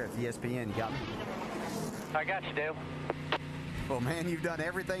 Dale Jarrett, ESPN. You got me? I got you, Dale. Well, man, you've done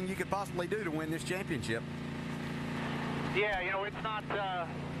everything you could possibly do to win this championship. Yeah, you know, it's not,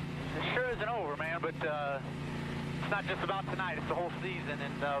 it sure isn't over, man, but it's not just about tonight. It's the whole season,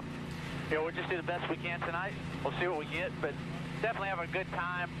 and, you know, we'll just do the best we can tonight. We'll see what we get, but definitely having a good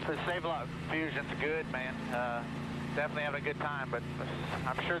time. To save a lot of confusion, it's good, man. Definitely having a good time, but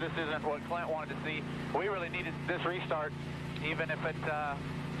I'm sure this isn't what Clint wanted to see. We really needed this restart, even if it,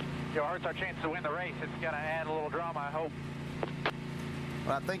 you know, hurts our chance to win the race. It's going to add a little drama, I hope.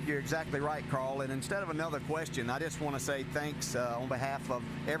 Well, I think you're exactly right, Carl. And instead of another question, I just want to say thanks on behalf of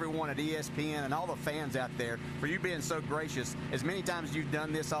everyone at ESPN and all the fans out there for you being so gracious. As many times as you've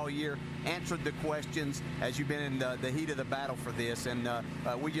done this all year, answered the questions as you've been in the heat of the battle for this. And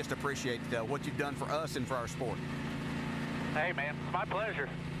we just appreciate what you've done for us and for our sport. Hey, man, it's my pleasure.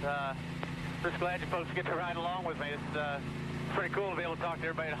 Just glad you folks get to ride along with me. It's pretty cool to be able to talk to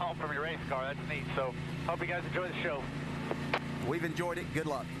everybody at home from your race car. That's neat. So hope you guys enjoy the show. We've enjoyed it. Good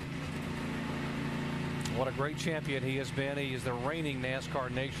luck. What a great champion he has been. He is the reigning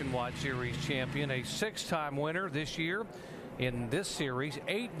NASCAR Nationwide Series champion, a 6-time winner this year in this series,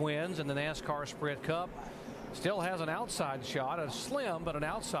 8 wins in the NASCAR Sprint Cup. Still has an outside shot, a slim but an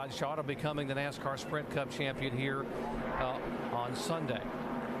outside shot of becoming the NASCAR Sprint Cup champion here on Sunday.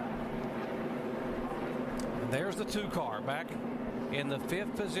 And there's the 2 car back in the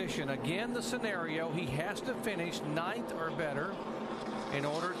 5th position. Again, the scenario, he has to finish 9th or better in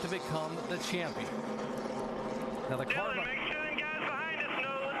order to become the champion. Now the car. Make sure them guys behind us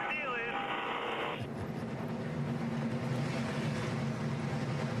know what the deal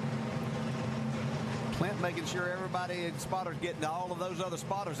is. Clint making sure everybody and spotters getting all of those other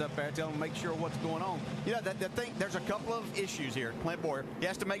spotters up there, telling them to make sure what's going on. You know, there's a couple of issues here. Clint Boyer, he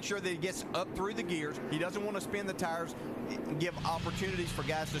has to make sure that he gets up through the gears. He doesn't want to spin the tires, give opportunities for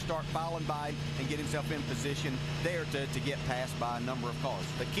guys to start filing by and get himself in position there to get passed by a number of cars.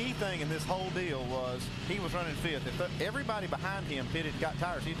 The key thing in this whole deal was he was running 5th. If everybody behind him pitted got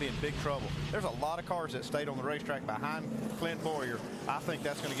tires, he'd be in big trouble. There's a lot of cars that stayed on the racetrack behind Clint Boyer. I think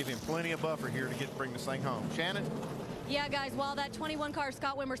that's going to give him plenty of buffer here to bring this thing home. Shannon? Yeah, guys, while that 21 car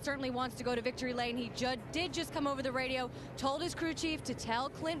Scott Wimmer certainly wants to go to victory lane, he did just come over the radio, told his crew chief to tell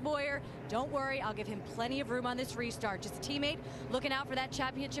Clint Boyer, don't worry, I'll give him plenty of room on this restart. Just a teammate looking out for that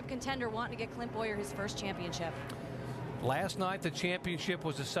championship contender, wanting to get Clint Boyer his first championship. Last night, the championship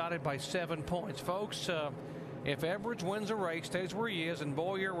was decided by 7 points. Folks, if Edwards wins a race, stays where he is, and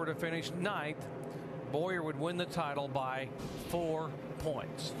Boyer were to finish 9th, Boyer would win the title by 4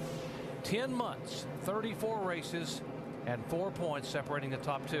 points. 10 months, 34 races, and 4 points separating the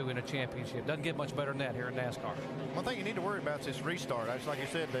top 2 in a championship. Doesn't get much better than that here in NASCAR. One thing you need to worry about is this restart. Just like you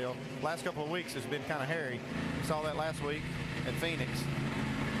said, Dale, last couple of weeks has been kind of hairy. We saw that last week at Phoenix,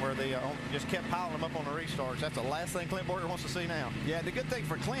 where they just kept piling them up on the restarts. That's the last thing Clint Boyer wants to see now. Yeah, the good thing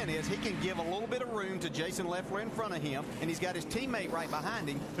for Clint is he can give a little bit of room to Jason Leffler in front of him, and he's got his teammate right behind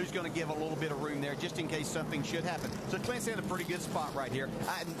him who's going to give a little bit of room there just in case something should happen. So Clint's in a pretty good spot right here.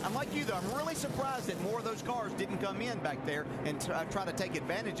 I'm like you, though. I'm really surprised that more of those cars didn't come in back there and try to take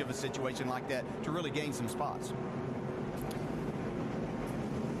advantage of a situation like that to really gain some spots.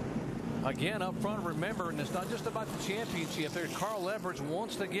 Again, up front, remember, and it's not just about the championship. There, Carl Edwards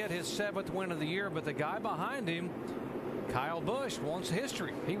wants to get his 7th win of the year, but the guy behind him, Kyle Busch, wants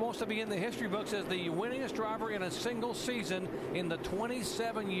history. He wants to be in the history books as the winningest driver in a single season in the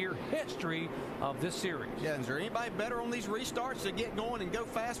 27-year history of this series. Yeah, is there anybody better on these restarts to get going and go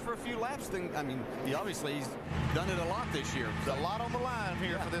fast for a few laps than, I mean, obviously he's done it a lot this year. There's a lot on the line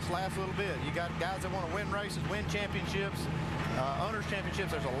here for this last little bit. You got guys that want to win races, win championships, owners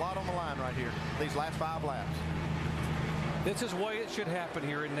championships. There's a lot on the line right here, these last 5 laps. This is the way it should happen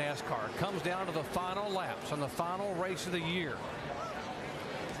here in NASCAR. It comes down to the final laps on the final race of the year.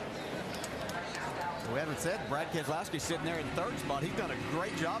 We haven't said Brad Keselowski's sitting there in 3rd spot. He's done a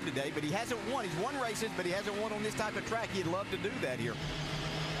great job today, but he hasn't won. He's won races, but he hasn't won on this type of track. He'd love to do that here.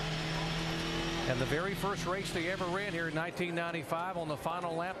 And the very first race they ever ran here in 1995, on the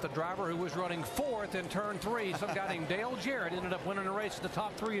final lap, the driver who was running fourth in turn 3, some guy named Dale Jarrett, ended up winning the race at the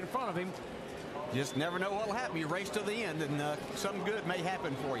top 3 in front of him. Just never know what will happen. You race to the end, and something good may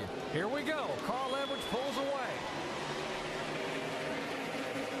happen for you. Here we go. Carl Edwards pulls away.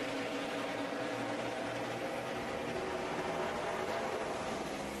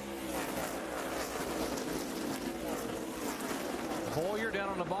 Boyer down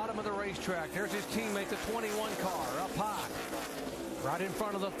on the bottom of the racetrack. There's his teammate, the 21 car, up high. Right in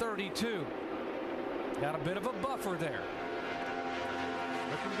front of the 32. Got a bit of a buffer there.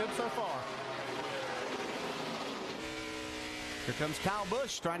 Looking good so far. Here comes Kyle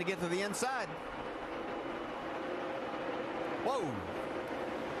Busch trying to get to the inside. Whoa.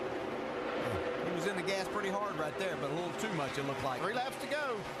 He was in the gas pretty hard right there, but a little too much it looked like. 3 laps to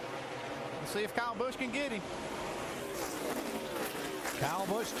go. Let's see if Kyle Busch can get him. Kyle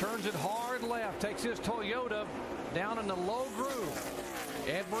Busch turns it hard left, takes his Toyota down in the low groove.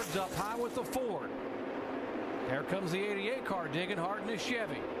 Edwards up high with the Ford. There comes the 88 car digging hard in his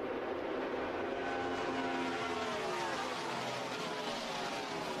Chevy.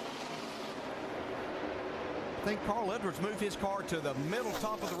 I think Carl Edwards moved his car to the middle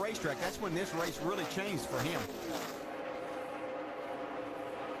top of the racetrack. That's when this race really changed for him.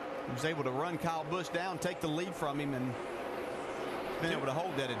 He was able to run Kyle Busch down, take the lead from him, and been able to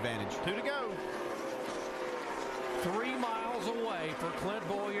hold that advantage. 2 to go. 3 miles away for Clint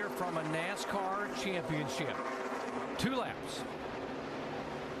Boyer from a NASCAR championship. 2 laps.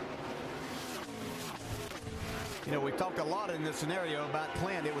 You know, we've talked a lot in this scenario about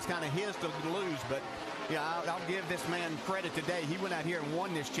Clint. It was kind of his to lose, but yeah, I'll give this man credit today. He went out here and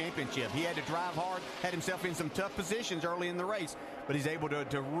won this championship. He had to drive hard, had himself in some tough positions early in the race, but he's able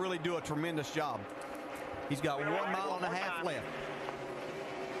to really do a tremendous job. He's got 1.5 miles left.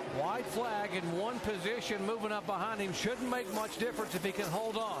 White flag in one position, moving up behind him. Shouldn't make much difference if he can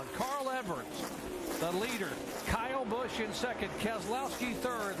hold on. Carl Edwards, the leader. Kyle Busch in second. Keselowski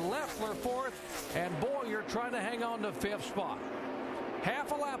third. Leffler fourth. And Boyer trying to hang on to 5th spot.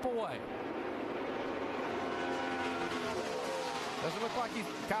 Half a lap away. Doesn't look like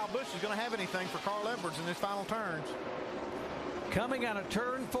Kyle Busch is going to have anything for Carl Edwards in his final turns. Coming out of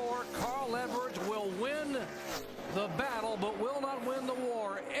turn 4, Carl Edwards will win the battle, but will not win the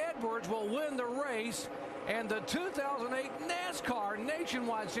war. Edwards will win the race, and the 2008 NASCAR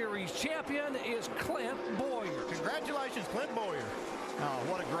Nationwide Series champion is Clint Boyer. Congratulations, Clint Boyer. Oh,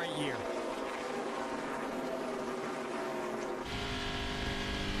 what a great year.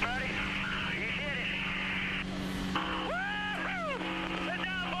 Buddy, you did it. Woo! Sit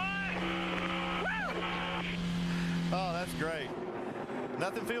down, boy. Woo! Oh, that's great.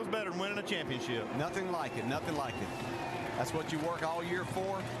 Nothing feels better than winning a championship. Nothing like it. Nothing like it. That's what you work all year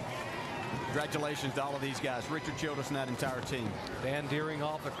for. Congratulations to all of these guys. Richard Childress and that entire team. Dan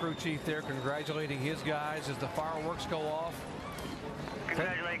Deerinhoff, the crew chief there, congratulating his guys as the fireworks go off.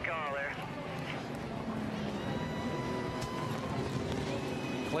 Congratulate Carl there.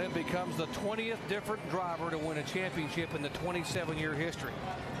 Clint becomes the 20th different driver to win a championship in the 27-year history.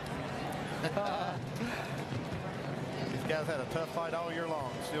 These guys had a tough fight all year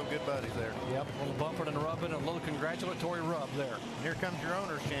long. Still good buddies there. Yep, a little bumping and rubbing, a little congratulatory rub there. And here comes your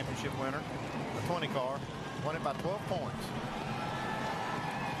owner's championship winner, the 20 car. Won it by 12 points.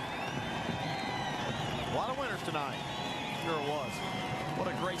 A lot of winners tonight. Sure was. What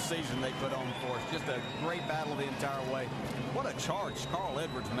a great season they put on for us. Just a great battle the entire way. What a charge Carl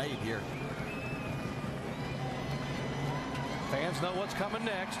Edwards made here. Fans know what's coming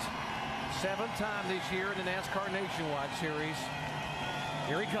next. 7th time this year in the NASCAR Nationwide Series.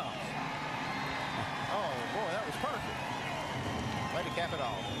 Here he comes. Oh, boy, that was perfect. Way to cap it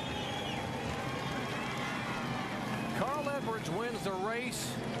off. Carl Edwards wins the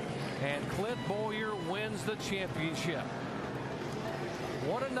race, and Clint Boyer wins the championship.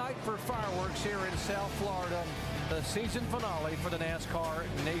 What a night for fireworks here in South Florida. The season finale for the NASCAR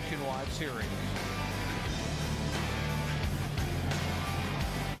Nationwide Series.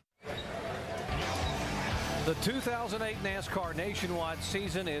 The 2008 NASCAR Nationwide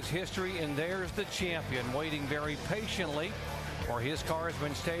season is history, and there's the champion waiting very patiently, for his car has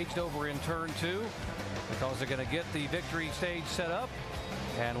been staged over in turn 2 because they're going to get the victory stage set up.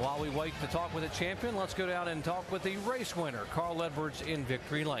 And while we wait to talk with the champion, let's go down and talk with the race winner, Carl Edwards, in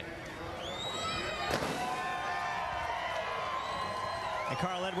victory lane. And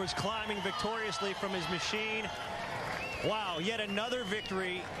Carl Edwards climbing victoriously from his machine. Wow, yet another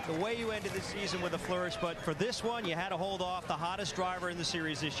victory. The way you ended the season with a flourish, but for this one, you had to hold off the hottest driver in the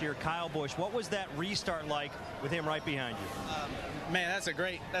series this year, Kyle Busch. What was that restart like with him right behind you? Man, that's a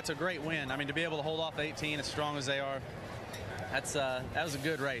great win. I mean, to be able to hold off 18 as strong as they are, that was a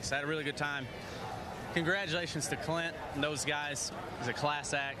good race. I had a really good time. Congratulations to Clint and those guys. It's a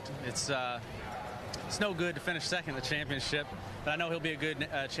class act. It's no good to finish second in the championship, but I know he'll be a good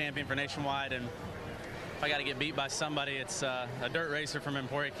champion for Nationwide. And if I got to get beat by somebody, it's a dirt racer from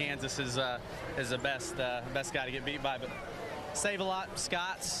Emporia, Kansas is the best guy to get beat by. But Save-A-Lot,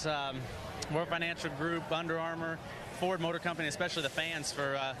 Scott's, World Financial Group, Under Armour, Ford Motor Company, especially the fans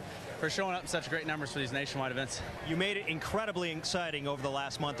for showing up in such great numbers for these nationwide events. You made it incredibly exciting over the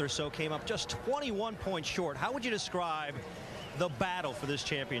last month or so, came up just 21 points short. How would you describe the battle for this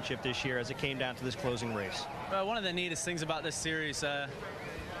championship this year as it came down to this closing race? Well, one of the neatest things about this series,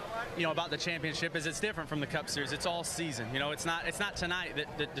 about the championship is it's different from the Cup Series. It's all season. It's not tonight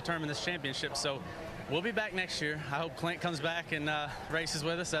that determines this championship. So we'll be back next year. I hope Clint comes back and races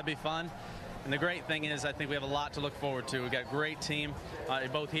with us. That'd be fun. And the great thing is I think we have a lot to look forward to. We've got a great team,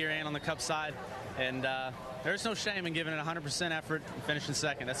 both here and on the Cup side. And there's no shame in giving it 100% effort and finishing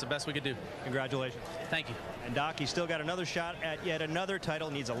second. That's the best we could do. Congratulations. Thank you. And Doc, he's still got another shot at yet another title.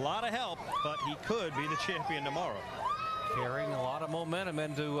 Needs a lot of help, but he could be the champion tomorrow. Carrying a lot of momentum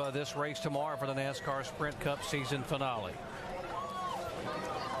into this race tomorrow for the NASCAR Sprint Cup season finale.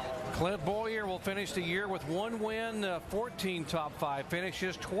 Clint Bowyer will finish the year with 1 win, 14 top 5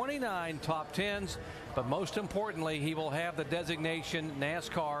 finishes, 29 top 10s, but most importantly, he will have the designation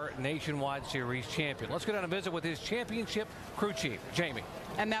NASCAR Nationwide Series champion. Let's go down and visit with his championship crew chief, Jamie.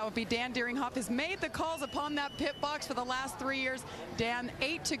 And that would be Dan Deeringhoff, has made the calls upon that pit box for the last 3 years. Dan,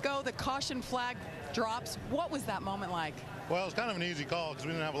 8 to go, the caution flag drops. What was that moment like? Well, it's kind of an easy call because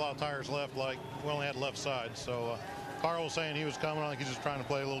we didn't have a lot of tires left. We only had left side. So Carl was saying he was coming. I think he's just trying to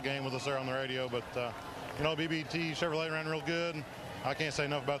play a little game with us there on the radio. But, BBT, Chevrolet ran real good. I can't say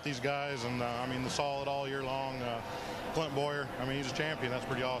enough about these guys. And, the solid all year long. Clint Bowyer, he's a champion. That's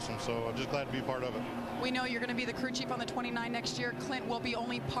pretty awesome. So I'm just glad to be a part of it. We know you're going to be the crew chief on the 29 next year. Clint will be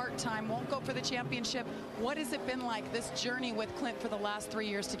only part-time, won't go for the championship. What has it been like, this journey with Clint for the last 3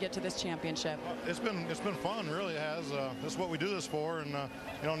 years to get to this championship? It's been fun, really. It has. This is what we do this for. And,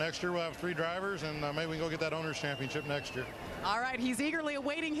 next year we'll have 3 drivers, and maybe we can go get that owner's championship next year. All right, he's eagerly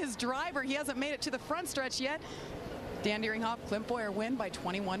awaiting his driver. He hasn't made it to the front stretch yet. Dan Deeringhoff, Clint Bowyer win by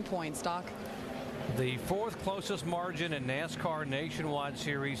 21 points. Doc? The 4th closest margin in NASCAR Nationwide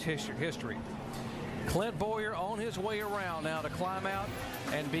Series history. Clint Bowyer on his way around now to climb out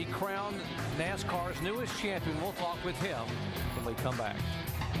and be crowned NASCAR's newest champion. We'll talk with him when we come back.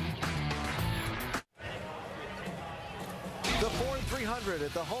 The Ford 300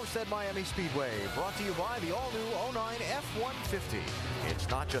 at the Homestead Miami Speedway, brought to you by the all-new 09 F-150. It's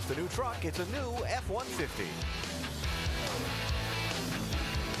not just a new truck, it's a new F-150.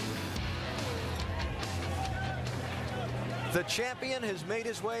 The champion has made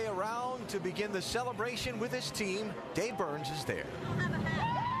his way around to begin the celebration with his team. Dave Burns is there.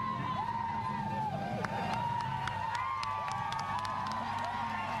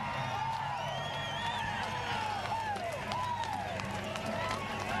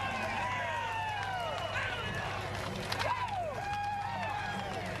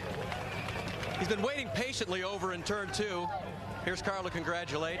 He's been waiting patiently over in turn 2. Here's Carl to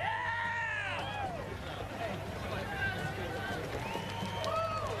congratulate.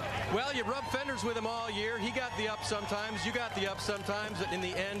 Well, you rub fenders with him all year. He got the up sometimes. You got the up sometimes. But in the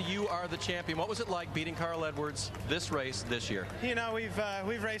end, you are the champion. What was it like beating Carl Edwards this race this year?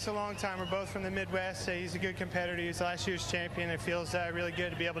 We've raced a long time. We're both from the Midwest. He's a good competitor. He was last year's champion. It feels really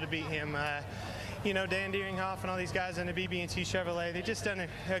good to be able to beat him. Dan Deeringhoff and all these guys in the BB&T Chevrolet, they've just done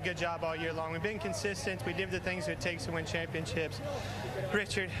a good job all year long. We've been consistent. We did the things it takes to win championships.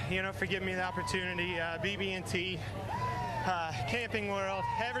 Richard, for giving me the opportunity. BB&T, Camping World,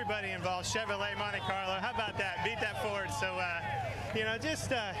 everybody involved, Chevrolet, Monte Carlo. How about that? Beat that Ford. So,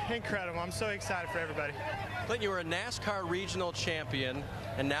 just incredible. I'm so excited for everybody. Clint, you were a NASCAR regional champion,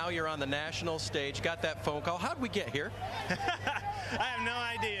 and now you're on the national stage. Got that phone call. How'd we get here? I have no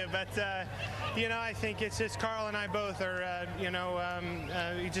idea, but, I think it's just Carl and I both are,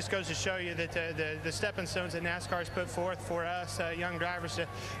 it just goes to show you that the stepping stones that NASCAR's put forth for us, young drivers, to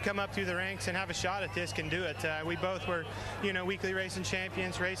come up through the ranks and have a shot at this can do it. We both were, weekly racing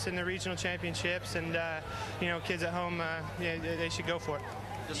champions, racing the regional championships, and, kids at home, they should go for it.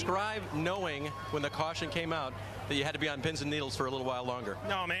 Describe knowing when the caution came out that you had to be on pins and needles for a little while longer.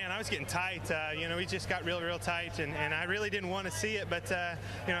 No, man, I was getting tight. We just got real tight, and I really didn't want to see it, but,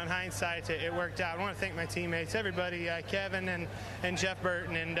 in hindsight, it worked out. I want to thank my teammates, everybody, Kevin and Jeff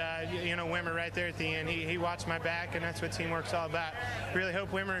Burton and, Wimmer right there at the end. He watched my back, and that's what teamwork's all about. Really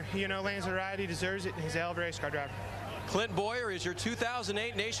hope Wimmer, lands the ride. He deserves it. He's a hell of a race car driver. Clint Boyer is your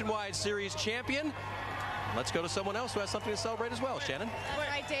 2008 Nationwide Series champion. Let's go to someone else who has something to celebrate as well. Shannon? That's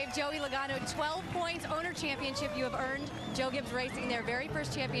right, Dave. Joey Logano, 12 points, owner championship you have earned. Joe Gibbs Racing, their very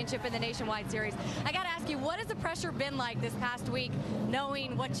first championship in the Nationwide Series. I got to ask you, what has the pressure been like this past week,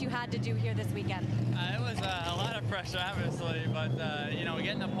 knowing what you had to do here this weekend? It was a lot of pressure, obviously, but,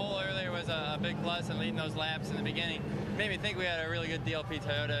 getting the pole earlier was a big plus, and leading those laps in the beginning made me think we had a really good DLP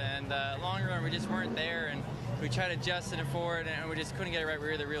Toyota, and long run, we just weren't there, and we tried adjusting it forward, and we just couldn't get it right. We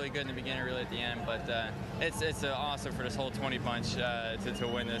were really good in the beginning, really at the end. But it's awesome for this whole 20 bunch to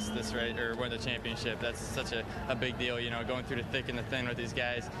win this race or win the championship. That's such a big deal, going through the thick and the thin with these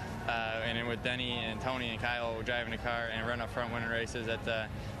guys, and then with Denny and Tony and Kyle driving the car and running up front winning races. That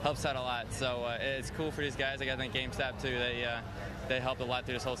helps out a lot. So it's cool for these guys. I got to thank GameStop too. They helped a lot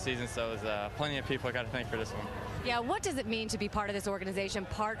through this whole season. So there's plenty of people I got to thank for this one. Yeah, what does it mean to be part of this organization,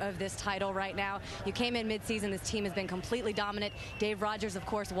 part of this title right now? You came in mid-season. This team has been completely dominant. Dave Rogers, of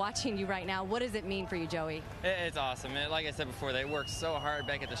course, watching you right now. What does it mean for you, Joey? It's awesome. Like I said before, they work so hard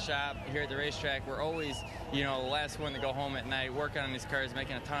back at the shop, here at the racetrack. We're always, the last one to go home at night, working on these cars,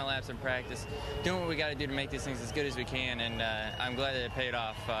 making a ton of laps in practice, doing what we got to do to make these things as good as we can, and I'm glad that it paid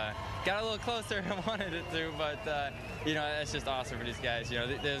off. Got a little closer than I wanted it to, but, it's just awesome for these guys.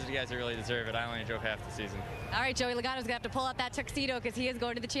 Those are the guys that really deserve it. I only drove half the season. All right, Joey Logano's going to have to pull out that tuxedo because he is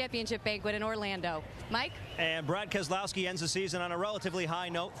going to the championship banquet in Orlando. Mike? And Brad Keselowski ends the season on a relatively high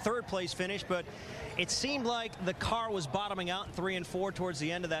note, third-place finish, but it seemed like the car was bottoming out in 3 and 4 towards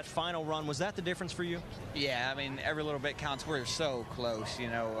the end of that final run. Was that the difference for you? Yeah, every little bit counts. We're so close,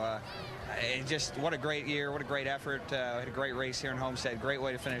 just what a great year, what a great effort. Had a great race here in Homestead, great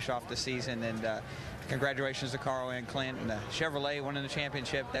way to finish off the season, and congratulations to Carl and Clint and Chevrolet winning the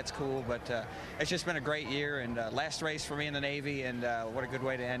championship. That's cool, but it's just been a great year, and last race for me in the Navy, and what a good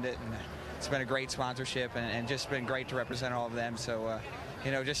way to end it. And it's been a great sponsorship, and just been great to represent all of them. So,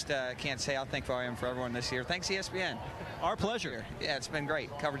 can't say how thankful I am for everyone this year. Thanks, ESPN. Our pleasure. Yeah, it's been great.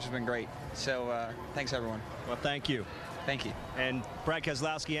 Coverage has been great. So, thanks, everyone. Well, thank you. Thank you. And Brad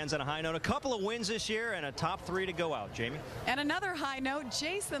Keselowski ends on a high note. A couple of wins this year and a top 3 to go out. Jamie? And another high note,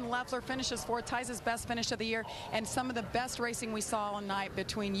 Jason Leffler finishes 4th, ties his best finish of the year, and some of the best racing we saw all night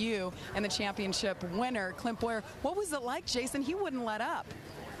between you and the championship winner, Clint Boyer. What was it like, Jason? He wouldn't let up.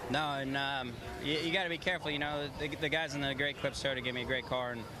 No, and you got to be careful. The guys in the Great Clips Toyota gave me a great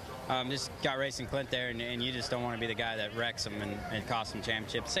car, and just got racing Clint there, and you just don't want to be the guy that wrecks him and costs him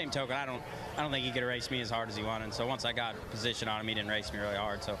championship. Same token, I don't think he could race me as hard as he wanted. So once I got position on him, he didn't race me really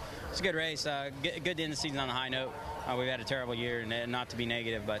hard. So it's a good race. Good to end the season on a high note. We've had a terrible year, and not to be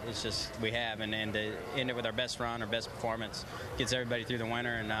negative, but it's just we have. And to end it with our best run, our best performance, gets everybody through the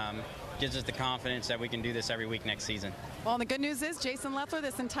winter, and gives us the confidence that we can do this every week next season. Well, and the good news is Jason Leffler,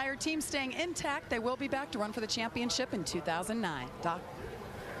 this entire team staying intact. They will be back to run for the championship in 2009. Doc?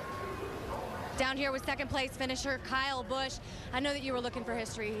 Down here with second place finisher Kyle Busch. I know that you were looking for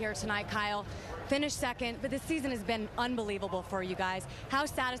history here tonight, Kyle. Finished second, but this season has been unbelievable for you guys. How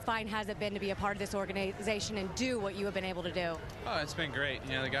satisfying has it been to be a part of this organization and do what you have been able to do? Oh, it's been great.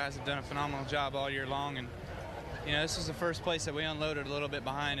 The guys have done a phenomenal job all year long, and this was the first place that we unloaded a little bit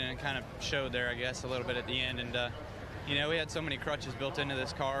behind, and it kind of showed there, I guess, a little bit at the end. And we had so many crutches built into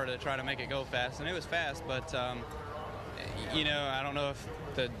this car to try to make it go fast, and it was fast, but I don't know if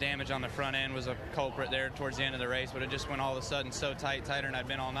the damage on the front end was a culprit there towards the end of the race, but it just went all of a sudden so tight, tighter than I'd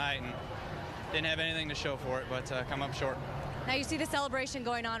been all night, and didn't have anything to show for it, but come up short. Now you see the celebration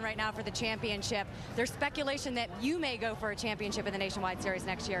going on right now for the championship. There's speculation that you may go for a championship in the Nationwide Series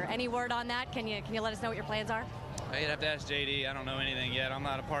next year. Any word on that? Can you let us know what your plans are? You'd have to ask JD. I don't know anything yet. I'm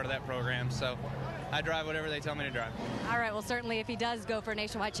not a part of that program, so I drive whatever they tell me to drive. All right, well, certainly if he does go for a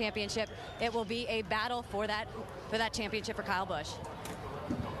nationwide championship, it will be a battle for that championship for Kyle Busch.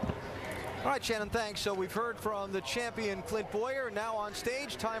 All right, Shannon, thanks. So we've heard from the champion Clint Boyer. Now on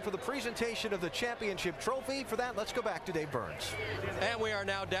stage, time for the presentation of the championship trophy. For that, let's go back to Dave Burns. And we are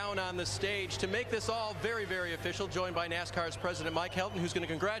now down on the stage to make this all very, very official, joined by NASCAR's president Mike Helton, who's going to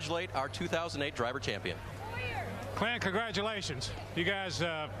congratulate our 2008 driver champion. Clint, congratulations. You guys,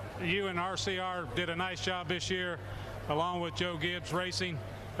 you and RCR did a nice job this year, along with Joe Gibbs Racing,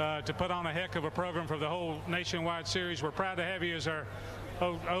 to put on a heck of a program for the whole Nationwide Series. We're proud to have you as our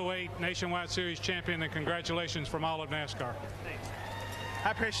 08 Nationwide Series champion, and congratulations from all of NASCAR.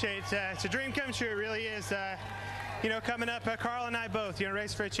 I appreciate it. It's a dream come true. It really is. You know, coming up, Carl and I both, you know,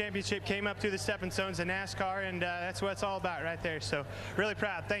 race for a championship, came up through the stepping stones of NASCAR, and that's what it's all about right there. So really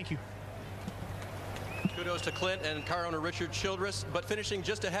proud. Thank you. Kudos to Clint and car owner Richard Childress, but finishing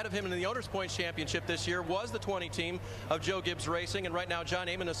just ahead of him in the Owners Points Championship this year was the 20 team of Joe Gibbs Racing. And right now, John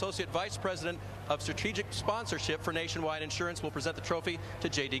Amon, Associate Vice President of Strategic Sponsorship for Nationwide Insurance, will present the trophy to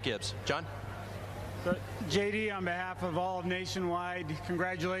J.D. Gibbs. John? So, JD, on behalf of all of Nationwide,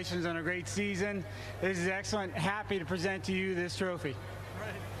 congratulations on a great season. This is excellent. Happy to present to you this trophy.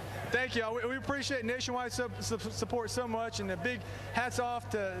 Thank you. We appreciate Nationwide support so much, and a big hats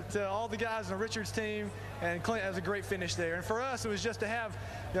off to all the guys on Richard's team, and Clint has a great finish there. And for us, it was just to have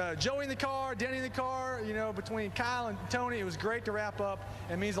Joey in the car, Danny in the car, you know, between Kyle and Tony, it was great to wrap up.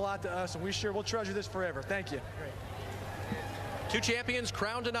 It means a lot to us, and we'll treasure this forever. Thank you. Great. Two champions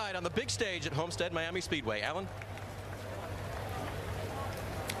crowned tonight on the big stage at Homestead Miami Speedway. Alan?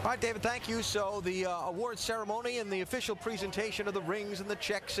 All right, David, thank you. So the award ceremony and the official presentation of the rings and the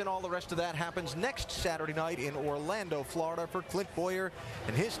checks and all the rest of that happens next Saturday night in Orlando, Florida, for Clint Boyer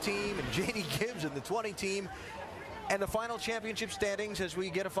and his team, and J.D. Gibbs and the 20 team. And the final championship standings as we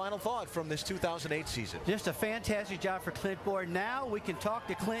get a final thought from this 2008 season. Just a fantastic job for Clint Boyer. Now we can talk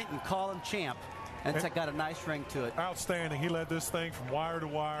to Clint and call him champ. And it's got a nice ring to it. Outstanding. He led this thing from wire to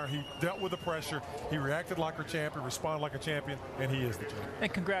wire. He dealt with the pressure. He reacted like a champion, responded like a champion, and he is the champion.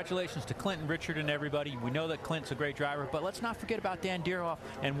 And congratulations to Clint and Richard and everybody. We know that Clint's a great driver, but let's not forget about Dan Deerhoff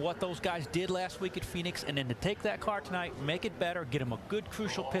and what those guys did last week at Phoenix, and then to take that car tonight, make it better, get him a good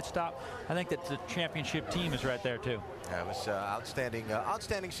crucial pit stop. I think that the championship team is right there too. That was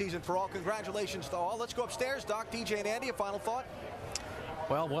outstanding season for all. Congratulations to all. Let's go upstairs. Doc, DJ, and Andy, a final thought?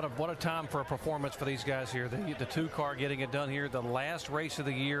 Well, what a time for a performance for these guys here. The two-car getting it done here, the last race of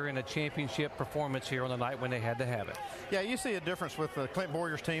the year, and a championship performance here on the night when they had to have it. Yeah, you see a difference with the Clint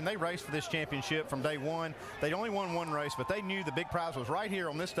Boyer's team. They raced for this championship from day one. They only won one race, but they knew the big prize was right here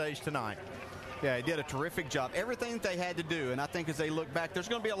on this stage tonight. Yeah, he did a terrific job. Everything that they had to do, and I think as they look back, there's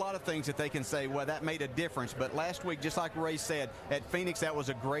going to be a lot of things that they can say, well, that made a difference. But last week, just like Ray said, at Phoenix, that was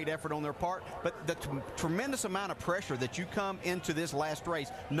a great effort on their part. But the tremendous amount of pressure that you come into this last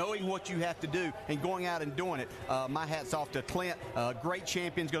race, knowing what you have to do and going out and doing it, my hat's off to Clint. Great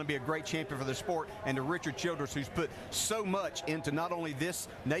champion's going to be a great champion for the sport, and to Richard Childress, who's put so much into not only this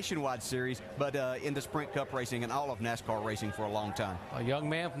Nationwide series, but into Sprint Cup racing and all of NASCAR racing for a long time. A young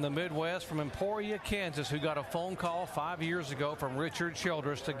man from the Midwest, from Emporia, Kansas, who got a phone call 5 years ago from Richard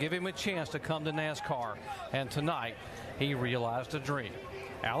Childress to give him a chance to come to NASCAR. And tonight, he realized a dream.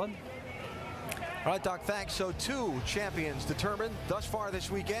 Alan? All right, Doc, thanks. So 2 champions determined thus far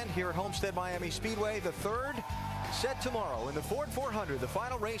this weekend here at Homestead Miami Speedway. The third set tomorrow in the Ford 400, the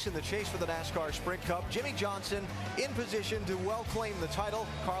final race in the chase for the NASCAR Sprint Cup. Jimmy Johnson in position to well claim the title.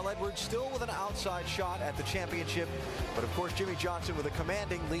 Carl Edwards still with an outside shot at the championship. But of course, Jimmy Johnson with a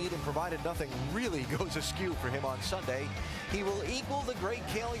commanding lead, and provided nothing really goes askew for him on Sunday, he will equal the great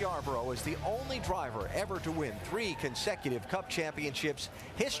Cale Yarborough as the only driver ever to win 3 consecutive Cup championships.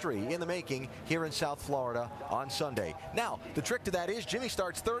 History in the making here in South Florida on Sunday. Now, the trick to that is Jimmy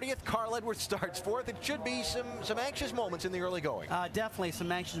starts 30th, Carl Edwards starts 4th. It should be some anxious moments in the early going. Definitely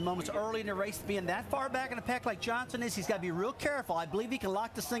some anxious moments early in the race. Being that far back in the pack like Johnson is, he's got to be real careful. I believe he can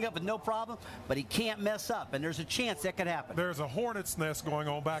lock this thing up with no problem, but he can't mess up, and there's a chance that could happen. There's a hornet's nest going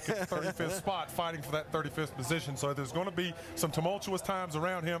on back at the 35th spot, fighting for that 35th position, so there's going to be some tumultuous times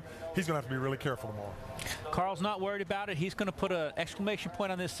around him. He's going to have to be really careful tomorrow. Carl's not worried about it. He's going to put an exclamation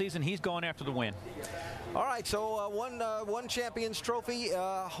point on this season. He's going after the win. All right, so one champion's trophy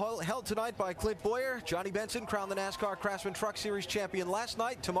held tonight by Clint Boyer. Johnny Benson crowned the NASCAR Craftsman Truck Series champion last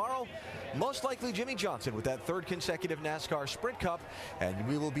night. Tomorrow, most likely Jimmy Johnson with that 3rd consecutive NASCAR Sprint Cup. And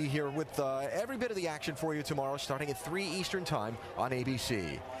we will be here with every bit of the action for you tomorrow, starting at 3 Eastern Time on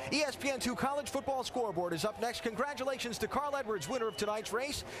ABC. ESPN2 College Football Scoreboard is up next. Congratulations to Carl Edwards, winner of tonight's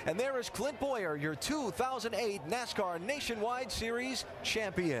race. And there is Clint Boyer, your 2008 NASCAR Nationwide Series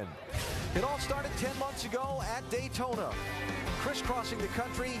champion. It all started 10 months ago at Daytona, crisscrossing the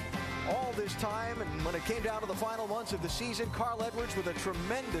country all this time, and when it came down to the final months of the season, Carl Edwards with a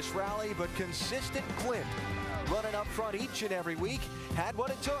tremendous rally, but consistent Clint running up front each and every week, had what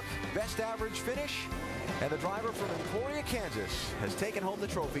it took, best average finish, and the driver from Emporia, Kansas has taken home the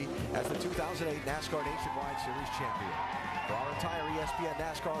trophy as the 2008 NASCAR Nationwide Series champion. For our entire ESPN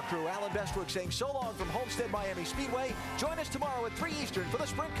NASCAR crew, Alan Bestwick saying so long from Homestead Miami Speedway. Join us tomorrow at 3 Eastern for the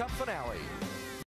Sprint Cup finale.